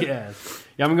 Hell yes.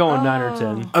 Yeah, I'm going 9 or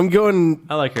 10. I'm going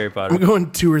I like Harry Potter.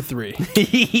 2 or 3.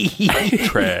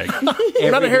 Trag.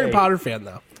 I'm not a Harry Potter fan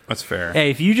though. That's fair.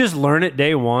 Hey, if you just learn it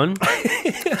day one,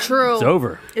 True. it's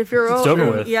over. If you're It's over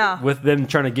with. Yeah. With them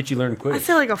trying to get you learn I'd Quidditch.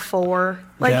 say like a 4.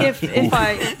 Like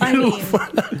Yeah. I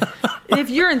mean, if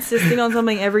you're insisting on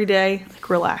something every day, like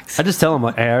relax. I just tell them,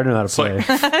 like, hey, I already know how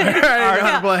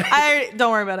to play. like-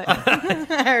 Don't worry about it.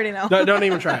 I already know. Don't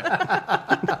even try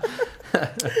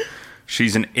it.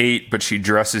 She's an 8, but she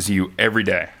dresses you every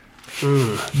day.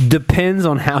 Depends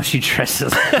on how she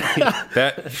dresses.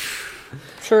 That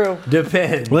True.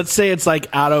 Depends. Let's say it's like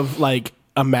out of like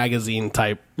a magazine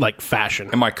type like fashion.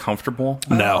 am I comfortable?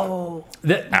 No.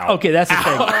 Okay, that's the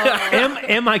thing.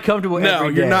 Am I comfortable No,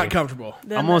 every you're day? not comfortable.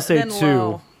 I'm going to say Then 2.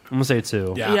 low. I'm going to say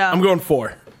 2. Yeah. Yeah. I'm going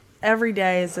 4. Every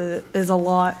day is a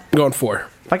lot. I'm going 4.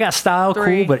 If I got style,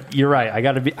 3. cool, but you're right. I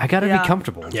got to be Yeah.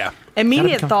 comfortable. Yeah.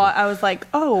 Immediate comfortable. thought, I was like,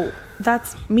 oh,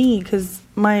 that's me because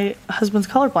my husband's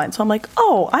colorblind. So I'm like,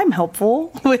 oh, I'm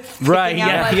helpful with Right, picking out,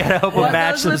 yeah, like, you got to help them what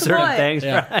match goes some with certain what. things.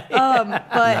 Yeah. Right?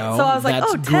 But No, so I was like,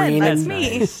 that's oh, 10, green that's and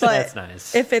me. nice. But That's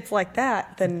nice. if it's like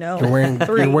that, then no. You're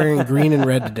wearing green and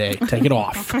red today. Take it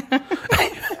off.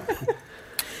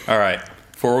 All right.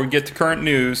 before we get to current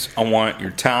news, I want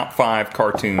your top 5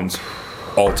 cartoons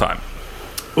all time.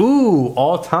 Ooh,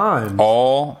 all time.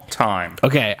 All time.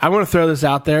 Okay, I want to throw this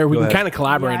out there. We Go can ahead. kind of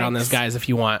collaborate on this, guys, if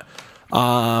you want.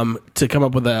 To come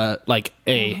up with a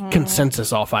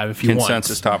consensus, all 5, if you want.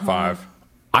 Consensus top 5.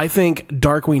 I think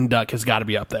Darkwing Duck has got to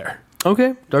be up there.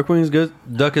 Okay, Darkwing is good.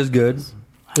 Duck is good.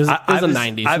 It was a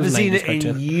 90s. I haven't seen it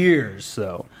in years,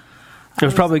 so it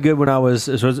was probably good when I was.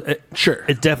 Sure.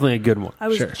 It's definitely a good one. I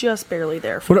was just barely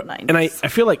there for the 90s. And I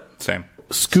feel like Same.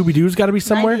 Scooby-Doo's got to be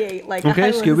somewhere. 98, Okay, I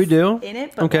was Scooby-Doo. in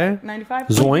it, but Okay. 95.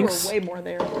 Zoinks. Way more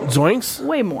there. Zoinks?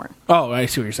 Way more. Oh, I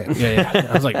see what you're saying. Yeah.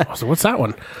 I was like, so what's that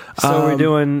one? So we're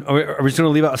doing. Are we just going to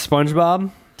leave out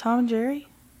SpongeBob? Tom and Jerry?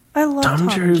 I love Tom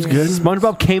and Jerry's good.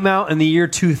 SpongeBob came out in the year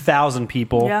 2000.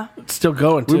 People. Yeah. It's still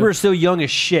going, too. We were still young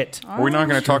as shit. Are we not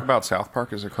going to talk about South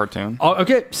Park as a cartoon? Oh,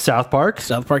 okay, South Park.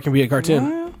 South Park can be a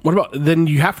cartoon. What about, then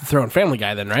you have to throw in Family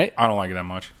Guy then, right? I don't like it that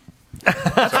much.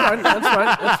 That's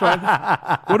fine.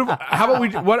 How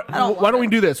about why don't we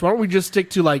do this? Why don't we just stick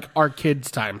to like our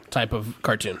kids' time type of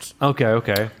cartoons?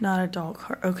 Okay. Not adult.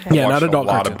 Okay. Yeah, Watched not adult a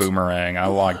lot cartoons. of Boomerang.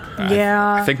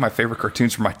 Yeah. I think my favorite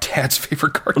cartoons were my dad's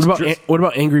favorite cartoons. What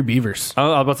about Angry Beavers? I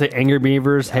was about to say Angry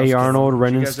Beavers, Hey Arnold,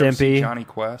 Ren You and guys ever see Stimpy, Johnny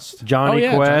Quest? Johnny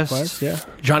Quest, Johnny Quest, yeah.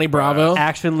 Johnny Bravo,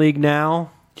 Action League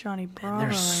Now. Johnny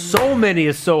Bravo. So many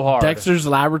is so hard. Dexter's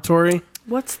Laboratory.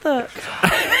 What's the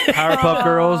Powerpuff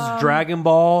Girls, Dragon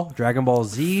Ball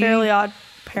Z. Fairly Odd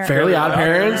Parents? Fairly Odd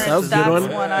Parents. That was a good That's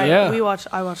one. one I watched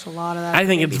a lot of that. I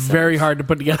think it's very hard to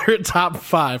put together a top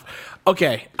 5.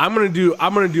 Okay, I'm gonna do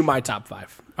my top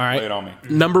 5. All right. Lay it on me.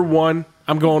 Number 1,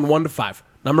 I'm going 1 to 5.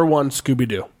 Number 1,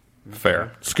 Scooby-Doo.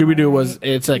 Fair. Scooby-Doo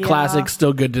it's a classic,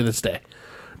 still good to this day.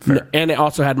 Fair. And it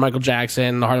also had Michael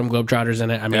Jackson, the Harlem Globetrotters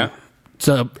in it. I mean, Yeah. it's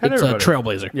a everybody.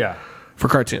 trailblazer. Yeah. For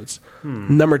cartoons.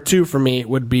 Number 2 for me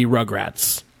would be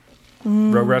Rugrats.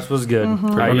 Rugrats was good. I used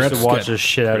Rugrats to is watch good. the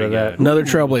shit out of Pretty that. Another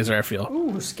trailblazer, I feel.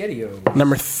 Ooh, Sketio.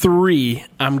 Number 3,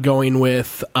 I'm going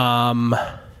with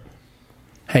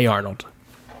Hey Arnold.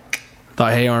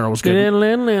 Thought Hey Arnold was good.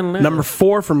 Number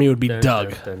 4 for me would be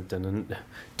Doug. There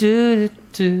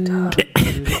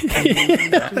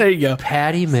you go.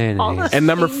 Patty Mayonnaise. And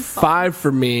number 5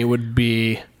 for me would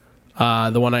be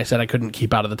the one I said I couldn't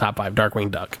keep out of the top 5,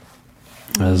 Darkwing Duck.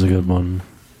 That's a good one.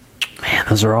 Man,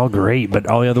 those are all great, but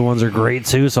all the other ones are great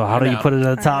too. So how do you put it in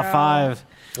the top 5?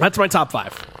 That's my top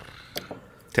 5.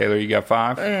 Taylor, you got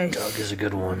 5? Doug is a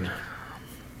good one.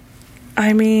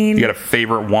 I mean, You got a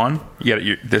favorite one?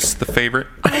 This is the favorite?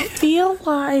 I feel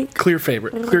like Clear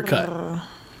favorite. Clear cut.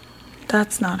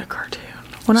 that's not a cartoon.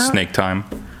 Snake Time.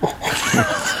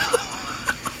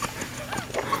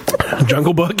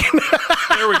 Jungle Book.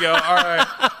 There we go. All right.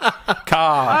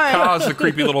 Ka's the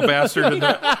creepy little bastard.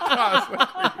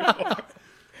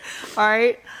 All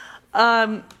right.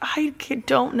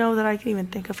 Don't know that I can even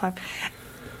think of 5.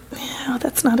 No,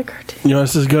 that's not a cartoon. You know,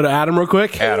 let's just go to Adam real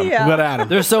quick. Adam. Yeah. We'll go to Adam.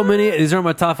 There's so many. These are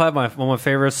my top 5. One of my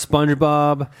favorites: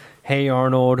 SpongeBob, Hey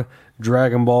Arnold,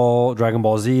 Dragon Ball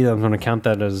Z. I'm going to count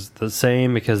that as the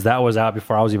same because that was out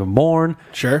before I was even born.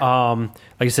 Sure. Like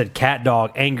I said, Cat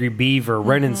Dog, Angry Beaver,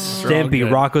 Ren and Stimpy,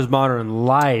 good. Rocko's Modern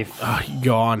Life.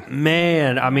 Go on.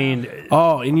 Man, I mean,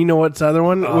 Oh, and you know what's the other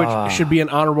one? Which should be an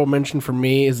honorable mention for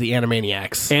me is the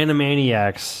Animaniacs.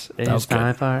 Animaniacs. was It's good.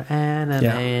 time for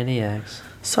Animaniacs.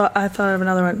 So I thought of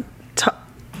another one.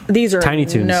 These are Tiny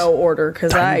Toons. no order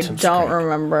because Tiny I Toons, don't great.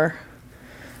 remember.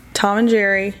 Tom and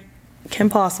Jerry, Kim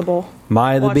Possible.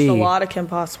 Maya the Watched Bee. a lot of Kim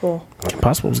Possible.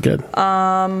 Possible was good.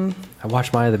 I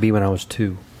watched Maya the Bee when I was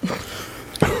 2. I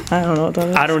don't know what that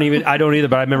is. I don't either,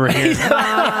 but I remember hearing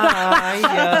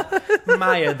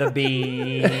Maya the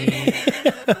Bee.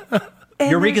 And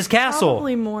Eureka's there's Castle.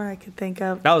 Probably more I could think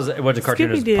of. That was what the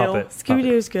cartoon is. Scooby-Doo. Puppet.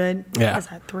 Scooby-Doo's good. Yeah. Is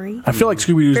that 3? I feel like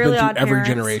Scooby-Doo's Fairly been through Odd every Parents.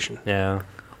 generation. Yeah.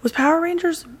 Was Power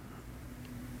Rangers?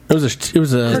 It was a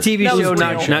TV That was show, real.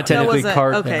 not That technically wasn't-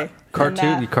 okay.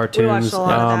 cartoons. We watched a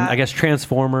lot of that. I guess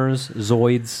Transformers,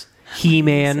 Zoids,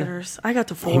 He-Man, Scissors. I got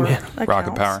to 4. He-Man. That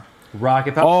Rocket counts. Power.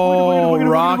 Rocket Power. Oh,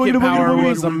 Rocket Power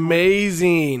was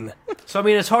amazing. So I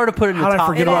mean, it's hard to put it in How the did I top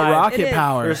forget It about is, Rocket it is.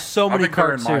 Power? There's so many think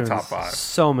they're in cartoons. my top 5.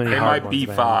 So many. They hard might be ones,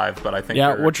 man. 5, but I think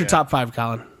Yeah, they're- what's your top 5,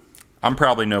 Colin? I'm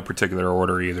probably no particular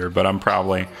order either, but I'm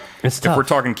probably It's if tough. we're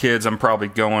talking kids, I'm probably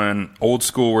going old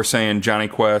school. We're saying Johnny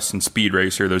Quest and Speed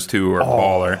Racer; those two are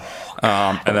baller.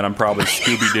 And then I'm probably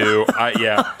Scooby Doo.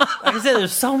 Yeah, Like I said,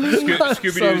 there's so many.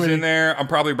 Scooby Doo's in there. I'm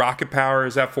probably Rocket Power.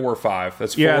 Is that 4 or 5?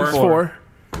 That's 4. Yeah, Four.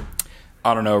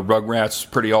 I don't know, Rugrats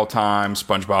pretty all time,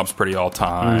 SpongeBob's pretty all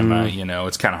time.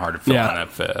 It's kind of hard to fill in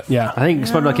that fifth. Yeah, I think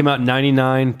SpongeBob came out in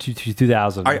 99 to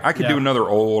 2000. I could do another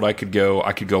old. I could go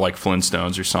like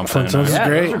Flintstones or something. Flintstones is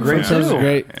great. Flintstones is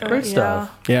great. Great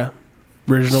stuff. Yeah.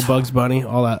 Original Bugs Bunny,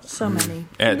 all that. So many.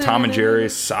 Tom and Jerry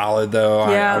is solid though.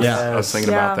 Yeah. I was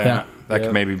thinking about that. Yeah. That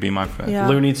could maybe be my fifth. Yeah.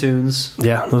 Looney Tunes.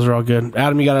 Yeah, those are all good.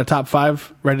 Adam, you got a top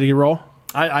 5 ready to roll?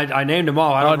 I named them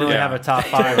all. I don't really have a top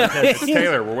 5. It's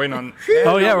Taylor. We're waiting on.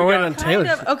 Oh yeah, we're waiting on Taylor.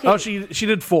 Okay. Oh, she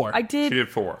did 4. I did. She did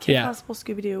 4. Kim Yeah. Possible,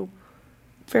 Scooby-Doo,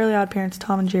 Fairly Odd Parents,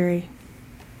 Tom and Jerry,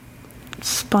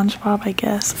 SpongeBob, I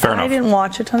guess. Fair enough. I didn't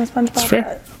watch a ton of SpongeBob. It's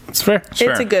fair. It's fair.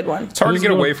 It's a good one. It's hard to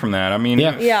get away from that. I mean,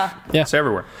 Yeah. it's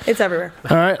everywhere. It's everywhere.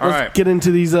 All right, let's get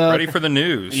into these. Ready for the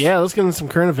news? Yeah, let's get into some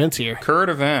current events here. Current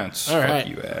events. All right.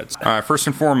 Fuck you ads. All right. First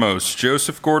and foremost,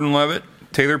 Joseph Gordon-Levitt,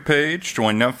 Taylor Page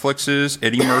joined Netflix's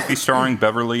Eddie Murphy starring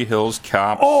Beverly Hills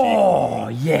Cop. Oh,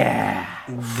 yeah.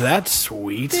 That's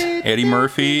sweet. Eddie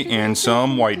Murphy and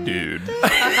some white dude.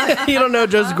 You don't know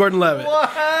Joseph Gordon-Levitt.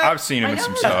 I've seen him in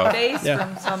some stuff. Based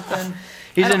from something.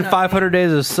 He's in 500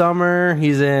 Days of Summer.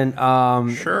 He's in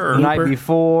Sure. Night Looper.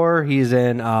 Before. He's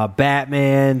in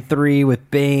Batman 3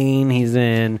 with Bane. He's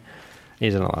in a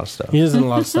lot of stuff. He is in a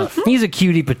lot of stuff. He's a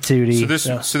cutie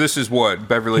patootie. So this is what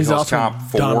Beverly He's Hills also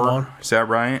Cop Don 4. Juan. Is that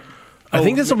right? I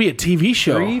think this will be a TV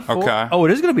show. 3, 4? Okay. Oh,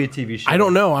 it is going to be a TV show. I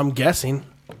don't know. I'm guessing.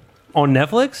 On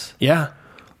Netflix? Yeah,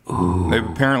 They've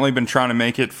apparently been trying to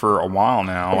make it for a while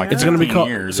now. Like it's going to be 15 called.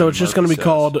 years, So it's just going to be says.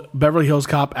 called Beverly Hills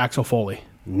Cop Axel Foley.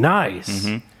 Nice.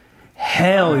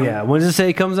 Hell yeah. When does it say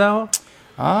it comes out?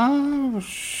 I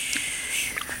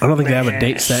don't think they have a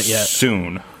date set yet.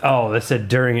 Soon. Oh, they said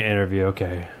during an interview.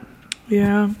 Okay.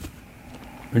 Yeah.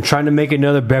 I'm trying to make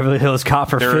another Beverly Hills Cop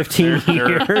for They're- 15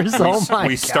 they're- years. Oh my god.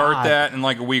 We start that in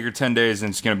like a week or 10 days, and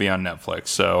it's going to be on Netflix.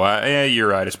 So, yeah, you're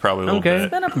right. It's probably a little Okay. bit.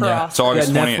 It's been a process. It's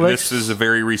August Yeah, 20th. Netflix. This is a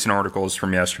very recent article. It's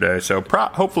from yesterday. So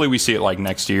hopefully we see it like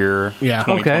next year, Yeah.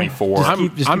 Okay. 2024. Just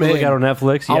keep a I'm look in. out on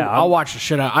Netflix. Yeah, I'll watch the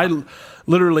shit out. I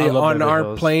literally I love on Beverly our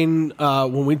Hills. plane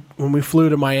when we flew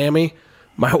to Miami.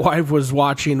 My wife was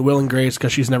watching Will and Grace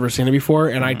because she's never seen it before,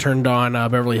 and I turned on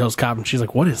Beverly Hills Cop, and she's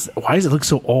like, why does it look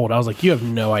so old? I was like, you have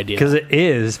no idea. because it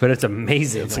is, but it's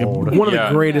amazing. It's old. One of Yeah.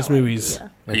 the greatest movies.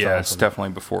 Yeah, it's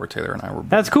definitely before Taylor and I were born.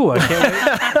 That's cool. I can't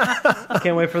wait. I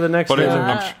can't wait for the next But one. it's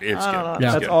good. Yeah. It's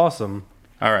That's good. awesome.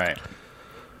 All right.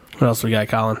 What else we got,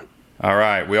 Colin? All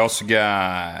right. We also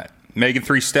got Megan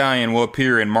Thee Stallion will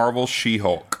appear in Marvel's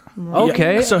She-Hulk.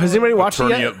 Okay. Yeah. So has anybody watched it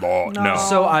Attorney yet? at law. No.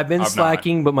 So I've been I've not.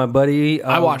 slacking, but my buddy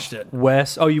I watched it.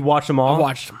 Wes. Oh, you watched them all? I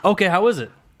watched them. Okay, how is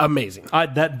it? Amazing. Really?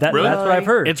 That's what I've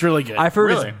heard. It's really good. I've heard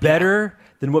Really? it's better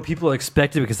than what people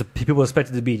expected because the people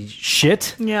expected it to be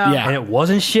shit. Yeah. Yeah. And it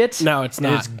wasn't shit. No, it's And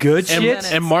not. it's good and,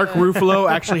 shit. And Mark Ruffalo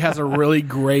actually has a really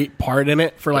great part in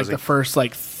it for like the first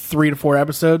 3 to 4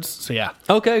 episodes. So yeah.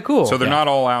 Okay, cool. So they're not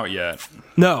all out yet.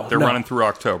 No, They're no. running through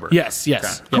October. Yes, yes. Okay.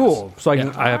 yes. cool. So I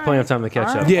have plenty of time to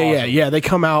catch up. Yeah. They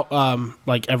come out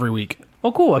like every week.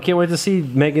 Oh, cool. I can't wait to see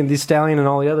Megan Thee Stallion and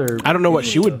all the other. I don't know what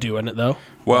she would do in it though.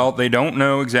 Well, they don't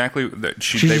know exactly that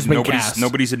She's just been cast.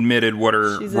 nobody's admitted what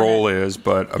her She's in role is,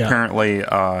 but Yeah. apparently,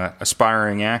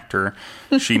 aspiring actor.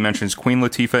 She mentions Queen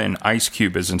Latifah and Ice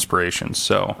Cube as inspirations.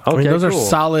 So, Okay, I mean, those cool. are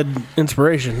solid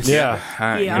inspirations. Yeah.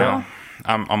 you Yeah. know,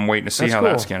 I'm waiting to see That's how cool.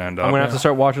 that's going to end up. I'm gonna have to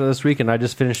start watching it this week, and I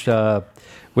just finished,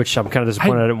 which I'm kind of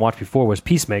disappointed I didn't watch before, was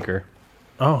Peacemaker.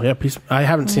 Oh yeah. I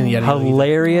haven't seen it yet. either.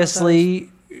 Hilariously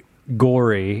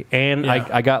gory, and Yeah.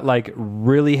 I got like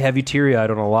really heavy teary eyed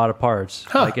on a lot of parts.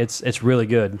 Huh. Like it's really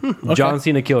good. okay. John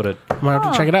Cena killed it. I'm gonna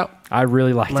have to check it out. I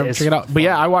really liked I'm gonna it. have to check it out. But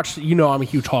yeah, I watched. You know, I'm a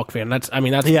huge Hulk fan. That's.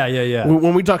 Yeah.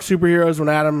 When we talk superheroes, when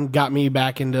Adam got me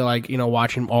back into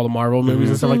watching all the Marvel movies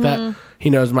and stuff like that, he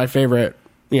knows my favorite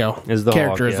Is the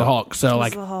character Hulk, is the yeah. Hulk. So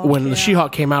like the Hulk, when the yeah.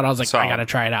 She-Hulk came out, I was like, Solid. I gotta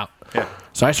try it out. Yeah.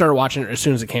 So I started watching it as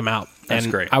soon as it came out, That's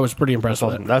and great. I was pretty impressed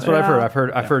with it. That's what I've Yeah.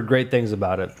 heard. I've heard great things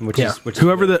about it. Which Yeah, is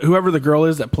whoever the girl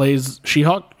is that plays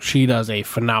She-Hulk, she does a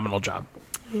phenomenal job.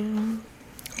 Yeah,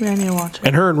 I need to watch it.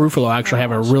 And her and Ruffalo actually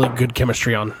have a really good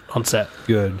chemistry on set.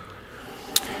 good.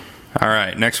 All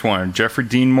right, next one. Jeffrey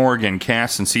Dean Morgan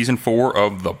cast in season 4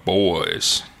 of The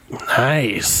Boys.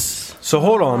 Nice. So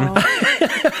hold on.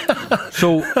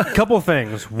 So a couple of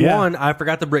things. Yeah. One, I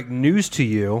forgot to break news to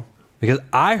you because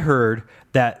I heard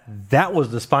that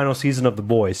was the final season of The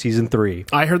Boys, season 3.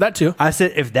 I heard that too. I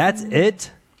said, if that's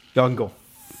it, y'all can go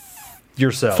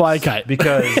yourself. Fly a kite.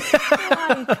 Because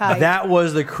that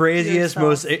was the craziest,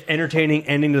 most entertaining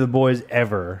ending to The Boys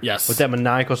ever. Yes. With that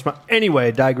maniacal smile.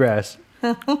 Anyway, digress.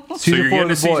 So Season you're 4 getting of to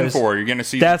The season Boys. 4. You're getting to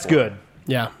season That's 4. good.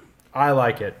 Yeah. I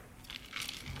like it.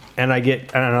 And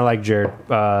I like Jared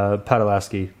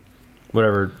Padalecki.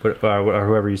 Whatever, or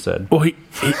whoever you said. Well,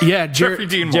 yeah, Jeffrey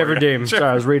Dean Morgan. Jeffrey Dean. Sorry,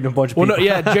 I was reading a bunch of Well, people. no,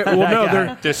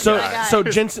 yeah, This so guy. so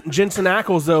Jensen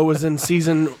Ackles though was in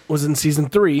season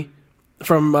 3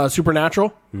 from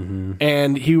Supernatural,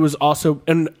 and he was also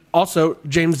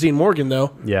James Dean Morgan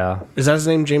though. Yeah. Is that his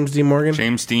name, James Dean Morgan?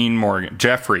 James Dean Morgan.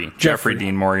 Jeffrey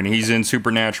Dean Morgan. He's in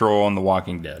Supernatural and The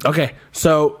Walking Dead. Okay,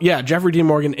 so yeah, Jeffrey Dean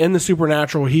Morgan in the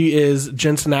Supernatural. He is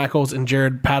Jensen Ackles and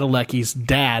Jared Padalecki's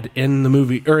dad in the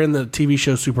movie or in the TV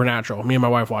show Supernatural. Me and my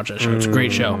wife watch that show. It's a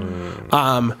great show.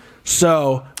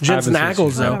 So Jensen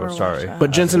Ackles though, Sorry.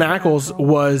 but Jensen Ackles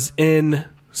was in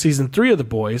season 3 of The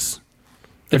Boys.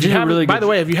 If you did a haven't, really by good the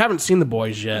way, if you haven't seen The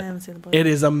Boys yet, haven't seen The Boys. it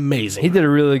is amazing. He did a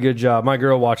really good job. My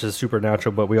girl watches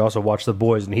Supernatural, but we also watch The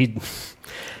Boys, and he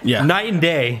yeah, night and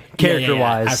day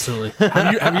character-wise. absolutely.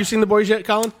 have you seen The Boys yet,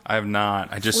 Colin? I have not.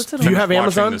 I just What's it finished Do you have watching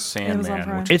Amazon? The Sandman, Amazon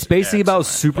Prime. which It's is basically about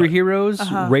excellent,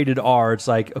 superheroes, rated R. It's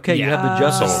like, okay, you have the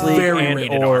Justice So League very and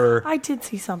rated or I did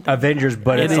see something. Avengers,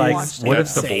 but It it's like, is what if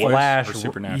That's the The Boys Flash... or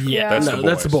Supernatural? Yeah, that's no, the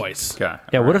that's The Boys. Okay.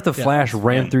 Yeah, what if the Flash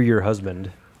ran through your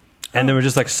husband? And then we're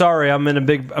just like, sorry, I'm in a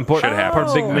big important part of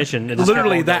a big mission. And just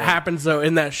Literally, kept on that going. happens though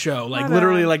in that show. Like My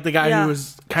literally, bad. like the guy Yeah. who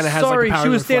was kind of has Sorry, like the power she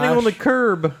was of the standing on the Flash.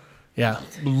 curb. Yeah,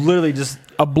 Literally just...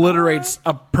 obliterates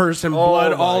a person,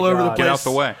 blood my all over the God. place. Get out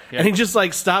the way. Yeah. And he just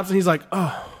like stops and he's like,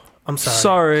 "Oh, I'm sorry.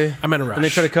 Sorry. I'm in a rush." And they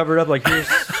try to cover it up like,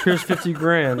 here's 50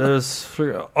 grand. It was,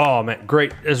 oh, man,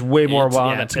 great. There's way more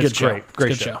wild. Yeah, it's a good show. Great.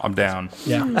 Great It's a good show. I'm down.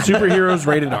 Yeah, superheroes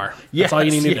rated R. That's all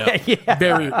you need to know. Yeah.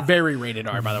 Very, very rated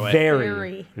R. By the way,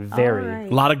 Very. All right.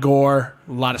 a lot of gore,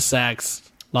 a lot of sex,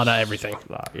 a lot of everything.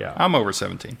 Yeah. I'm over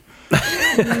 17.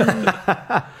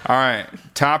 All right.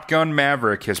 Top Gun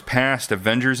Maverick has passed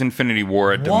Avengers Infinity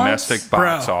War at domestic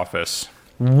box Bro. office.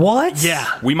 What?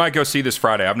 Yeah, We might go see this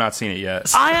Friday. I've not seen it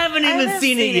yet. I haven't I even haven't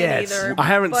seen it yet. either, I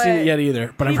haven't seen it yet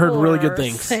either, but I've heard people really good are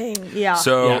things. saying- yeah.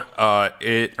 So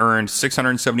it earned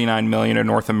 $679 million in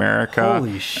North America,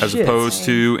 Holy as shit. opposed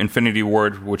to Infinity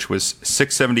War, which was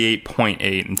 $678.8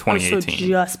 in also 2018.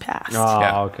 just passed. Oh,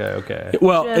 Yeah. okay.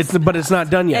 Well, Just- but it's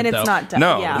not done yet. and it's though. not done.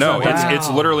 No, yeah. no, Wow. it's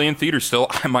literally in theaters still.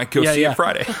 I might go see it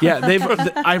Friday. Yeah,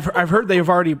 I've heard they've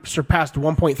already surpassed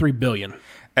 1.3 billion.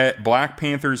 At Black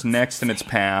Panther's next in its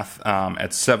path at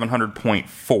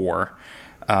 700.4.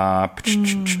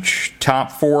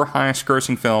 Top 4 highest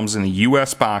grossing films in the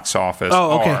U.S. box office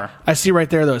Oh, okay. are... I see right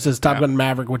there though. It says Top Gun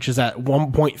Maverick, which is at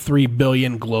 1.3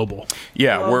 billion global.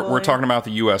 Yeah, we're talking about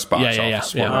the U.S. box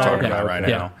office. What we're talking about right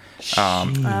now.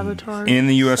 Avatar. In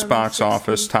the U.S. box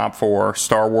office, top 4,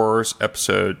 Star Wars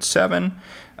Episode 7,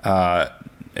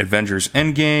 Avengers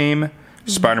Endgame,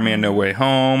 Spider-Man No Way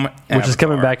Home. Which is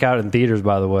coming Avatar. back out in theaters,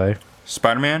 by the way.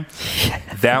 Spider-Man?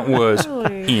 That was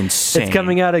insane. It's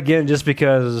coming out again just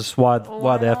because why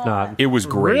the F not? It was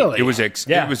great. Really? It was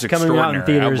Yeah, it was coming out in extraordinary. I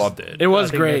theaters. loved it. It was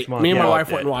I think great. next month. Me and my Yeah. wife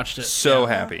went and watched it. So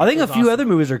happy. I think a few other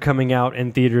movies are coming out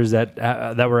in theaters that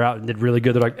were out and did really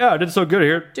good. They're like, I did so good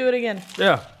here. Do it again.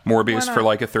 Yeah. Morbius for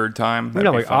like a third time.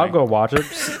 That'd be Like, I'll funny. go watch it.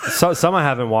 Some I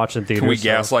haven't watched in theaters. Can we so-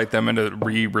 gaslight them into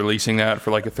re-releasing that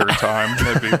for like a third time?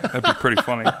 That'd be pretty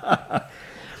funny.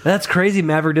 That's crazy.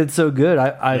 Maverick did so good.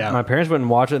 Yeah. My parents went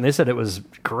and watched it, and they said it was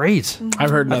great.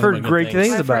 I've heard great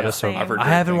things I've about heard it. So the same. I've heard I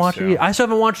great haven't things, watched too. it. I still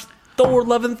haven't watched Thor: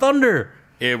 Love and Thunder.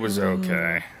 It was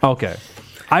okay. Okay,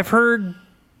 I've heard,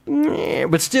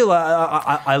 but still,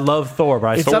 I love Thor.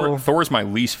 But Thor's my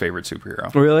least favorite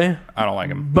superhero. really. I don't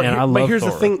like him. But, Man, I but love here's the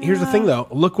Thor. thing. Here's the thing, though.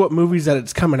 Look what movies that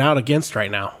it's coming out against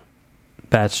right now.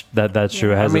 That's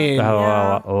true. It has I mean,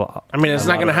 I mean, it's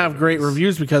not going to have great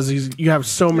reviews because you have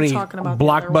so many talking about the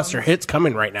other blockbuster ones. hits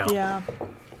coming right now. Yeah.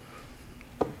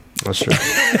 That's true.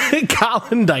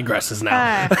 Colin digresses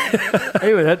now.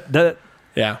 Anyway,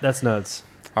 Yeah. that's nuts.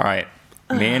 All right.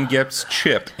 Man gets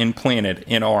chip implanted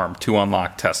in arm to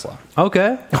unlock Tesla.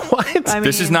 Okay. What?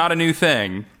 This is not a new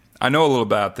thing. I know a little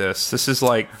about this. This is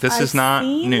not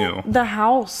new. The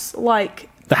house, like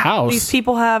The house. these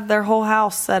people have their whole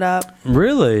house set up.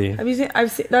 Really? Have you seen?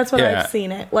 I've seen. That's what Yeah. I've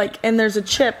seen it. Like, and there's a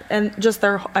chip and just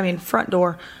their. I mean, front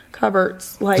door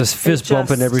cupboards. Like Just fist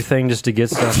bumping everything just to get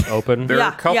stuff open. There are a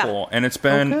Yeah, couple, and it's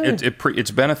been Okay.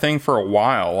 it's been a thing for a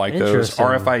while. Like those Interesting.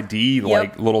 RFID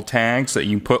like little tags that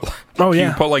you put. Oh, yeah. you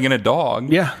can put like in a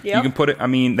dog. Yeah. you Yep. can put it. I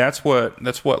mean, that's what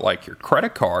like your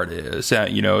credit card is.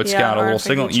 You know, it's Yeah, got a little RFID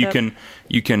signal. chip.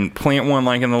 You can plant one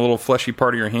like in the little fleshy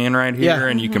part of your hand right here, Yeah.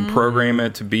 and you can program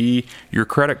it to be your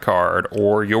credit card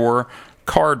or your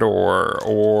car door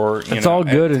or It's all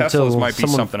good Tesla's until might be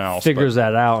someone something else. figures but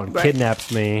that out and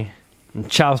kidnaps me. and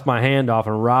chops my hand off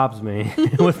and robs me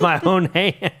with my own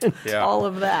hand. Yeah. All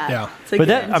of that. Yeah. To But get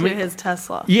that- I into mean- his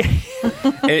Tesla.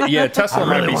 Yeah. Tesla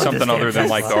might be want something this other damn than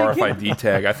like the RFID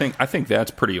tag. I think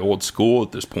that's pretty old school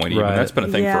at this point. Even Right. that's been a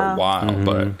thing for Yeah. a while,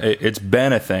 but it's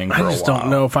been a thing for a I while. just don't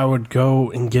know if I would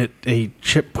go and get a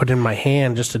chip put in my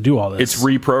hand just to do all this. It's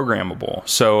reprogrammable,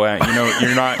 so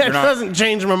you're not. It doesn't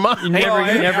change my mind. Never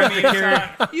have to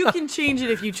carry. You can change it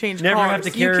if you change Never cars. have to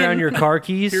You carry can- around your car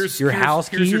keys, your house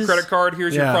keys. Here's your credit card.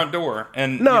 Here's your Yeah. front door.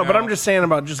 And No, but I'm just saying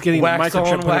about just getting Wax the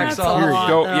microchip on, put wax in. off. Period.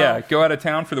 Though. Go out of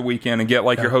town for the weekend and get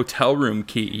like your hotel room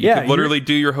key. You Yeah, could literally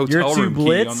do your hotel room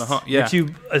key on the Yeah.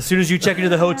 As soon as you check into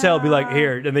the hotel, be like,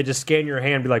 here, and they just scan your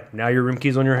hand, be like, now your room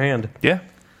key's on your hand. Yeah.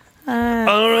 I don't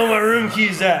know where my room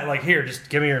key's at. Like, here, just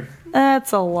give me your.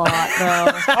 That's a lot,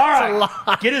 though. All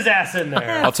right, get his ass in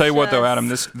there. I'll tell you what though, Adam.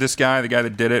 This guy, the guy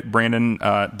that did it, Brandon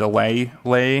Delay,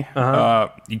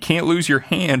 you can't lose your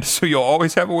hand, so you'll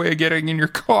always have a way of getting in your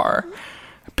car.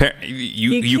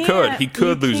 He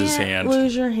could lose his hand.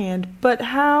 Lose your hand, but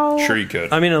how? Sure, you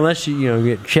could. I mean, unless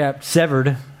you get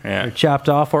severed, Yeah. or chopped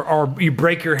off, or you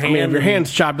break your hand. I mean, if your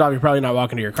hand's chopped off, you're probably not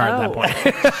walking to your car at that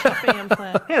point.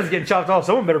 Implant. hand's getting chopped off,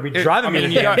 someone better be driving I mean,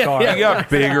 me you in that car. got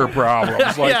bigger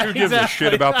problems. Like, Yeah, who gives a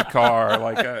shit about the car?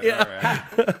 Like, all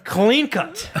right. Clean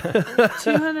cut.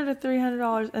 $200 to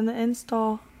 $300, and the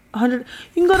install 100.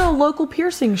 You can go to a local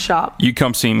piercing shop. You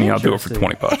come see me, I'll do it for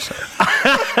Interesting.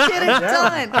 $20. Get it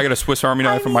done. I got a Swiss Army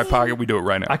knife in my pocket. We do it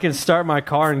right now. I can start my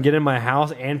car and get in my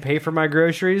house and pay for my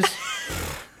groceries.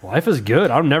 Life is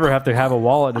good. I'll never have to have a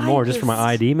wallet anymore, just for my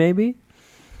ID, maybe.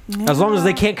 As long as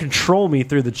they can't control me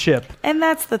through the chip. And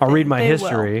that's the thing. I'll read my They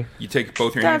history. You take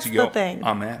both your hands That's and go, the thing.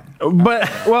 I'm that. But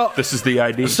well, This is the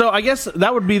ID. so I guess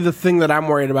that would be the thing that I'm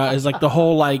worried about is like the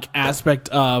whole like aspect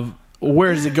of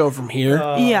where does it go from here?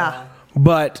 will. Yeah.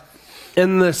 But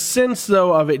in the sense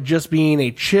though of it just being a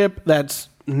chip that's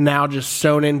now just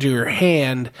sewn into your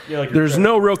hand, like your there's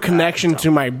no real connection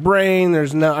to my brain.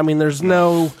 There's no,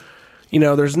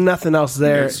 there's nothing else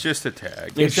there. It's just a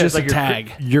tag. It's just a your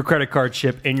tag. Your credit card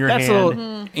chip in your That's hand. a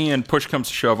little, And push comes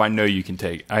to shove, I know you can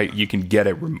you can get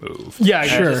it removed. Yeah,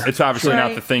 Sure. It's obviously not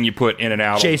Right. the thing you put in and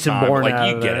out. Jason all the time, Bourne but, like out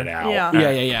you of get there. it out.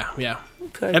 Yeah. yeah.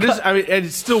 Good. It is. I mean,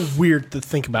 it's still weird to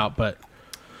think about, but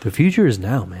The future is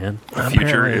now, man. The future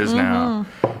Apparently. is now.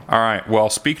 All right. Well,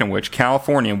 speaking of which,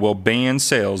 California will ban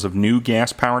sales of new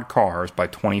gas-powered cars by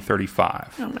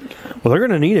 2035. Well, they're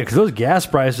going to need it because those gas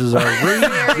prices are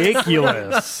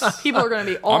ridiculous. People are going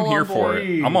to be all I'm here on for board.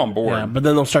 it. I'm on board. yeah. But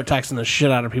then they'll start taxing the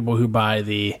shit out of people who buy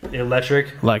the Electric?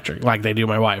 electric, like they do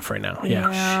my wife right now.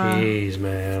 Yeah. Jeez,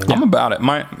 man. I'm about it.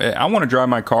 I want to drive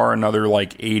my car another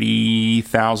like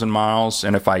 80,000 miles,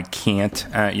 and if I can't,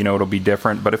 it'll be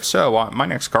different. But if so, my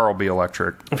next car will be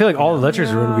electric. I feel like all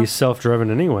electrics are going to be self-driven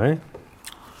anyway.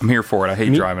 I'm here for it. I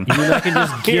hate driving. You mean I can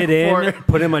just get for in, it.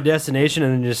 put in my destination,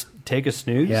 and then just take a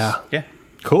snooze? Yeah. Yeah.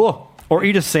 Cool. Or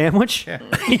eat a sandwich? Yeah.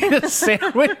 Eat a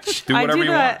sandwich. Do I whatever do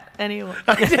you want. that anyway.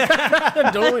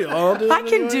 Don't we all do? I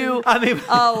can do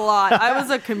a lot. I was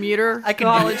a commuter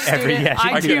college student. yeah, she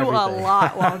I can do do a everything.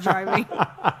 lot while driving.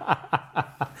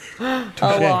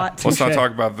 A lot. Let's not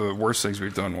talk about the worst things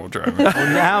we've done while driving.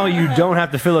 Now you don't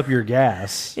have to fill up your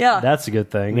gas. Yeah. That's a good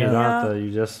thing. You don't have Yeah. to,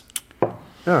 you just...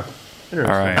 Yeah. All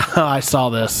right. Oh, I saw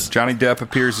this. Johnny Depp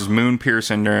appears as Moon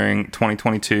Pearson during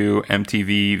 2022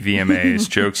 MTV VMAs.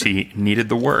 Jokes he needed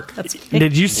the work.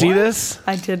 Did you see this?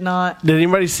 I did not. Did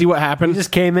anybody see what happened? He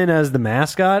just came in as the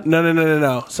mascot?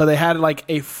 No. So they had like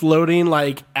a floating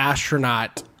like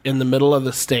astronaut in the middle of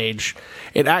the stage.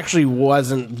 It actually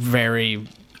wasn't very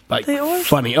like They always-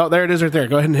 funny. Oh, there it is right there.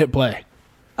 Go ahead and hit play.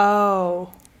 Oh,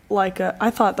 I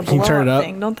thought the Can you blow turn it up up?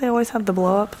 thing. Don't they always have the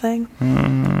blow up thing?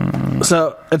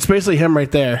 So it's basically him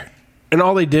right there. And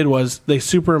all they did was they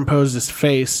superimposed his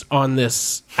face on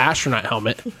this astronaut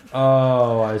helmet.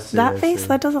 Oh, I see. That face,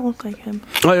 that doesn't look like him.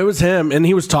 Oh, it was him, and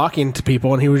he was talking to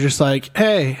people, and he was just like,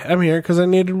 "Hey, I'm here because I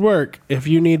needed work. If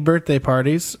you need birthday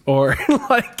parties or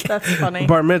like That's funny.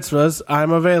 bar mitzvahs,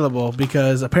 I'm available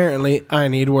because apparently I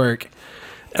need work."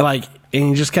 And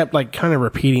he just kept like kind of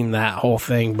repeating that whole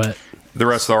thing, but The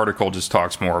rest of the article just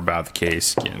talks more about the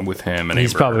case with him and He's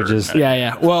Amber probably Heard. just-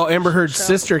 yeah. Well, Amber Heard's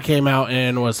sister came out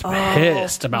and was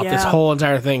pissed about this yeah. whole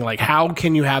entire thing. Like, how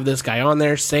can you have this guy on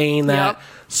there saying that? Yep.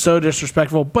 So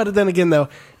disrespectful. But then again, though,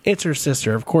 it's her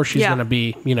sister. Of course, she's Yeah. going to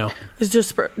be, It's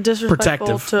just disrespectful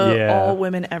Protective. to Yeah. all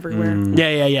women everywhere.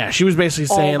 Yeah. She was basically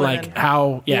All saying women. like,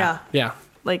 how, yeah.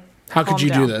 Like, How could calm you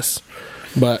down. do this?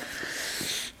 But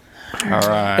All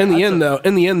right. in the end,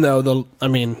 though,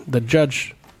 the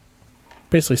judge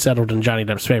basically settled in Johnny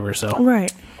Depp's favor. So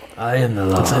Right. I am the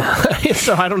law.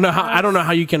 So I don't know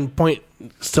how you can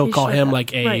call him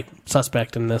like a Right.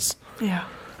 suspect in this. Yeah.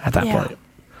 At that point.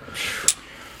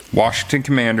 Washington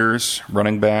Commanders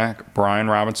running back Brian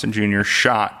Robinson Jr.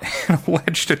 shot in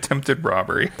alleged attempted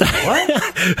robbery.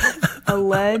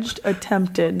 Alleged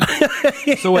attempted.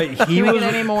 So wait, he was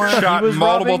any more? Shot was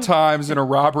multiple robbing? times in a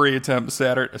robbery attempt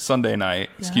Sunday night.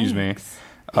 Excuse me.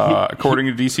 According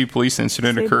to DC police, the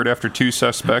incident occurred after two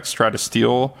suspects tried to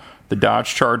steal the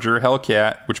Dodge Charger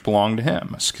Hellcat, which belonged to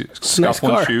him. A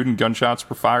scuffle ensued and gunshots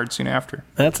were fired soon after.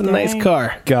 That's a nice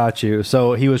car. Got you.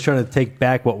 So he was trying to take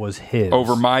back what was his.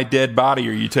 Over my dead body,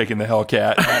 are you taking the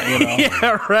Hellcat?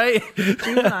 Yeah, right.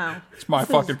 Juvenile. It's my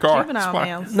fucking car. Juvenile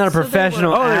males. Not a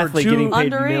professional they were athlete two getting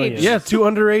paid underage. millions. Yeah, two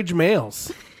underage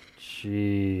males.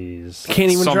 Jeez.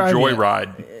 Can't even Some drive yet.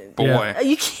 joyride. Boy. Yeah.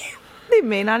 You can't. They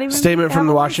may not even. Statement from have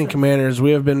the a Washington license. Commanders.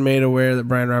 We have been made aware that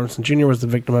Brian Robinson Jr. was the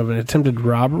victim of an attempted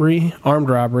robbery, armed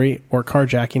robbery, or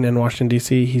carjacking in Washington,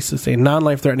 D.C. He sustained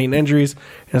non-life-threatening injuries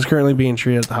and is currently being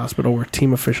treated at the hospital where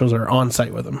team officials are on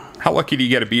site with him. How lucky do you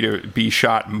get to be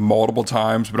shot multiple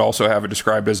times, but also have it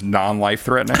described as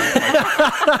non-life-threatening?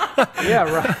 Yeah,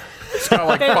 right. It's got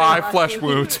like 5 flesh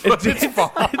wounds, but it's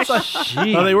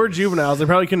fine. Oh, they were juveniles. They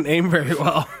probably couldn't aim very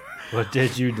well. But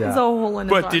did you die? There's a hole in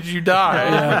his But arm. did you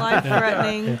die? Life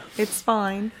threatening. It's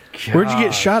fine. Where'd you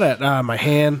get shot at? My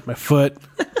hand, my foot.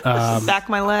 Back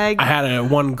my leg. I had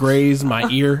one graze my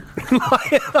ear.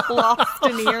 Lost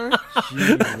an ear.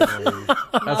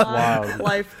 That's wild.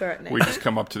 Life threatening. We just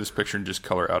come up to this picture and just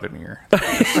color out an ear.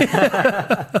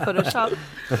 Photoshop.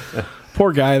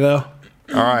 Poor guy, though.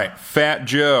 All right. Fat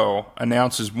Joe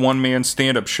announces one-man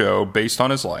stand-up show based on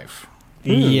his life.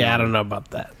 Yeah, I don't know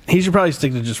about that. He should probably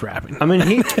stick to just rapping. I mean,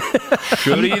 he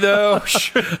Should he, though?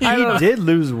 Should he? did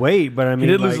lose weight, but I mean, He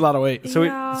did lose a lot of weight. So,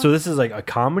 Yeah. so this is like a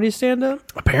comedy stand-up.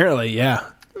 Apparently, yeah.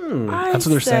 That's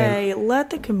what they're saying.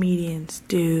 Let the comedians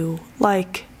do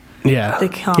like. Yeah. They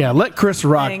come. Yeah, let Chris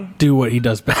Rock Thing. do what he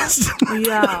does best.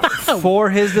 Yeah. For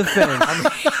his defense,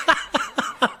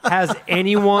 has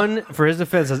anyone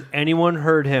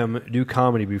heard him do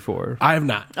comedy before? I have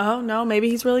not. Oh no, maybe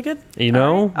he's really good. You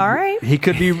know, All right. He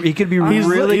could be He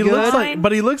really good. looks like,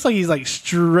 but he looks like he's like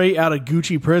straight out of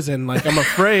Gucci prison. Like I'm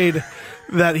afraid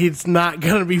that he's not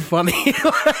gonna be funny.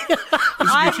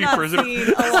 I've Gucci not prison. seen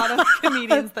a lot of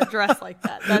comedians that dress like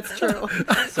that. That's true.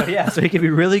 So he could be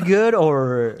really good,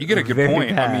 or You get a good very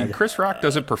point. bad. I mean, Chris Rock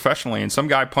does it professionally, and some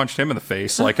guy punched him in the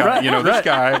face. Like, this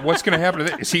guy, what's going to happen to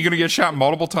this? Is he going to get shot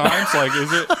multiple times? Like,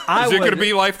 is it going to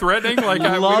be life-threatening? Like, we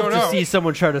love don't to know. see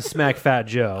someone try to smack Fat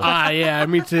Joe. Yeah,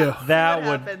 me too. That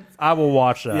would happens? I will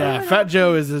watch that. Yeah, Fat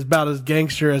Joe is about as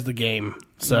gangster as the game.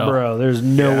 So Bro, there's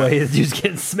no way this dude's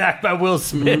getting smacked by Will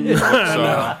Smith.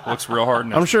 So, looks real hard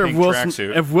in a I'm sure pink if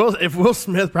tracksuit. Will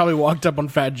Smith probably walked up on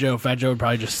Fat Joe would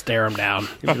probably just stare him down.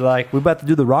 He'd be like, we about to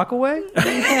do the Rockaway?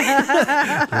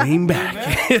 Lean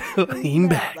back, lean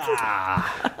back.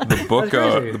 The book,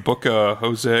 crazy.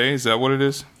 Jose, is that what it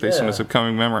is? Based on his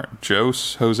upcoming memoir.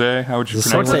 Jose, how would you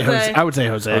I would pronounce say it? Jose. I would say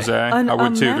Jose. Jose, I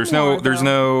would too. There's memoir,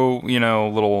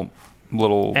 no,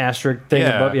 little Asterisk thing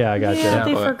Yeah. above. Yeah, I got Yeah, you.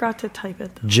 they but- forgot to type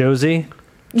it. Josie.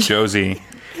 Josie.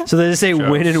 So they just say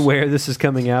when and where this is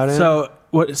coming out in? So,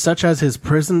 such as his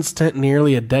prison stint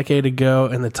nearly a decade ago,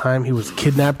 and the time he was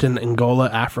kidnapped in Angola,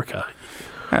 Africa.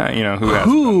 Who has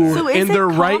Who So is in it their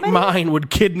right comedy? mind would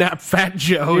kidnap Fat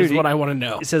Joe? Is Dude, what I want to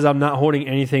know. It says, I'm not holding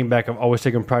anything back. I've always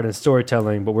taken pride in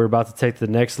storytelling, but we're about to take the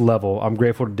next level. I'm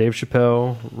grateful to Dave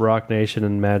Chappelle, Rock Nation,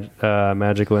 and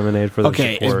Magic Lemonade for the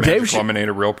Okay, support. is Dave Magic Lemonade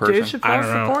a real person? Dave I Chappelle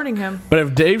don't know. supporting him. But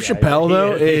if Dave Chappelle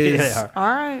though is, All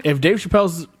right. if Dave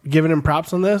Chappelle's giving him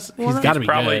props on this, he's got to be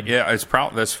Probably, good. yeah, it's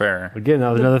probably that's fair. Again,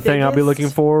 another thing I'll be looking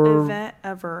Biggest for. Event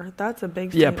ever. That's a big.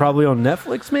 Yeah, statement. probably on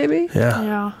Netflix, maybe? Yeah.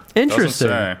 Yeah. Interesting. Doesn't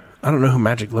say. I don't know who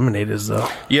Magic Lemonade is though.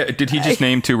 Yeah, did he just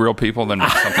name two real people then make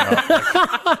something up?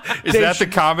 Is Dave that the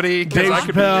comedy? 'Cause Dave I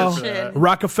could be here for Chappelle, that.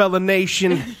 Rockefeller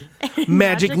Nation,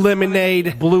 Magic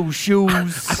Lemonade, Blue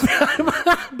shoes.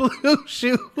 Blue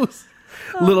Shoes,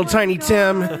 Little Tiny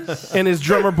Tim, and his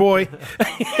drummer boy.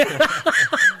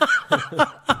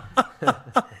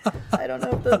 I don't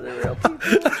know if those are real people.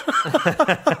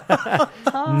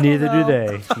 Neither do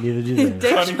they. Neither do they.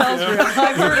 Dave Chappelle's real.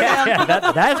 I've heard of him.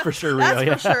 Yeah, that's for sure real. That's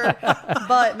yeah. for sure.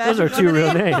 But Those are Magic two real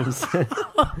Lemonade- names.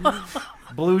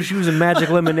 Blue shoes and Magic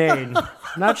Lemonade.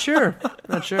 Not sure.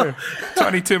 Not sure.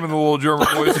 Tiny Tim and the Little Drummer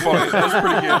Boy is funny.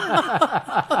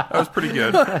 That was pretty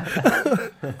good.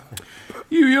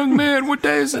 You young man, what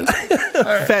day is this?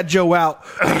 Fat Joe out.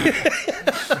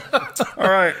 All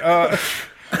right.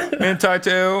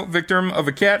 Manti-Te'o, victim of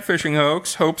a catfishing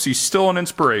hoax, hopes he's still an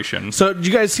inspiration. So, did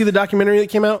you guys see the documentary that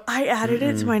came out? I added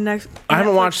it to my next. I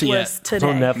haven't Netflix watched it yet. list It's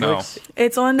on today. Netflix.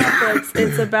 It's on Netflix.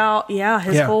 It's about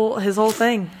his whole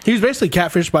thing. He was basically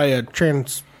catfished by a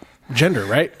transgender,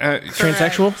 right?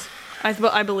 Transsexual.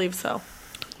 I believe so.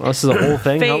 Well, this is a whole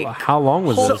thing. Fake. How long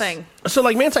was Whole this? thing. So,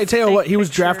 like Manti-Te'o, Fake he was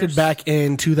pictures. drafted back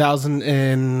in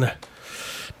 2010,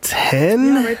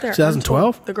 Yeah, right there.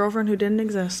 2012. The girlfriend who didn't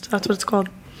exist. That's what it's called.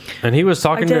 And he was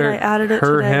talking I added to it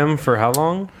her, today. him for how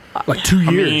long? Like 2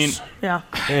 years. mean, Yeah.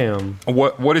 Damn.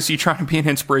 What is he trying to be an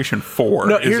inspiration for?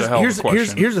 No, is a hell of a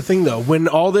question. here's the thing though. When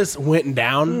all this went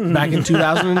down back in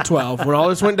 2012,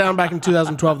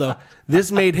 though,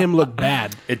 this made him look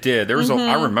bad. It did. There was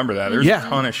I remember that. There's Yeah. a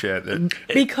ton of shit.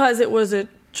 Because it was a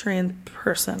trans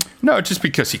person. No, just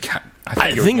because he got.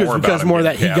 I think it was because more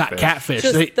that he got catfished.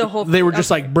 Just the whole They were thing. just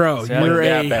like, bro, See, I you're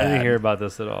didn't bad. hear about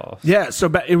this at all. Yeah, so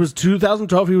it was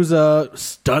 2012. He was a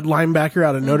stud linebacker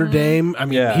out of Notre Dame. I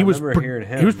mean, Yeah, he I was remember hearing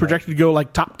him, he was projected to go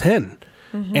like top 10,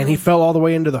 and he fell all the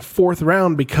way into the 4th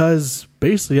round because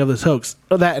basically of this hoax.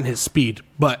 Oh, that and his speed,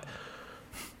 but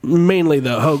mainly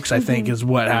the hoax, I think, is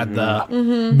what had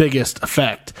the biggest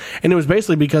effect. And it was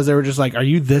basically because they were just like, "Are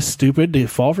you this stupid to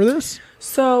fall for this?"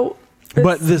 So.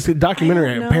 But this documentary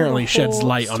I don't know apparently the sheds whole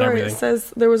light on story. everything. It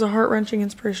says there was a heart-wrenching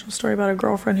inspirational story about a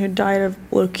girlfriend who died of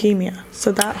leukemia.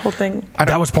 So that whole thing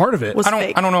That was part of it. was I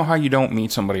fake. don't know how you don't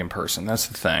meet somebody in person. That's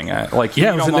the thing. Like, Yeah, you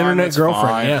it was don't an mind, internet that's girlfriend,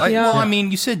 fine. yeah. Like, Yeah. well, I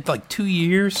mean, you said like 2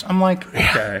 years. I'm like,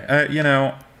 okay,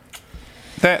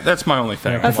 that's my only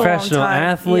thing. That's a long Professional time.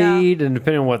 athlete, and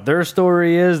depending on what their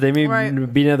story is, they may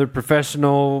Right. be another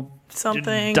professional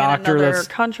something doctor in another that's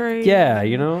country. Yeah,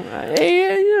 you know,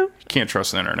 Can't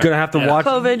trust the internet. gonna have to watch.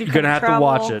 COVID, you you're gonna have couldn't to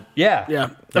watch travel. it. Yeah, Yeah.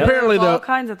 Yep. Apparently, All though,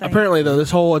 kinds of things.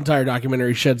 this whole entire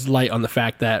documentary sheds light on the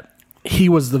fact that he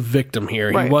was the victim here.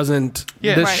 He Right. wasn't.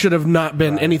 Yeah. This Right. should have not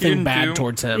been He anything didn't bad do-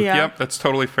 towards him. Yeah. Yep, that's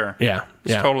totally fair. Yeah.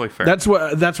 It's totally fair. That's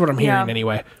what I'm hearing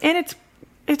anyway. And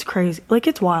it's crazy. Like,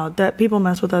 it's wild that people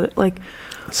mess with other, like,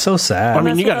 It's so sad. I mean,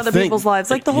 mess you with gotta other think- people's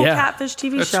lives. Like the whole Yeah. Catfish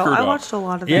TV That's show. screwed I up. watched a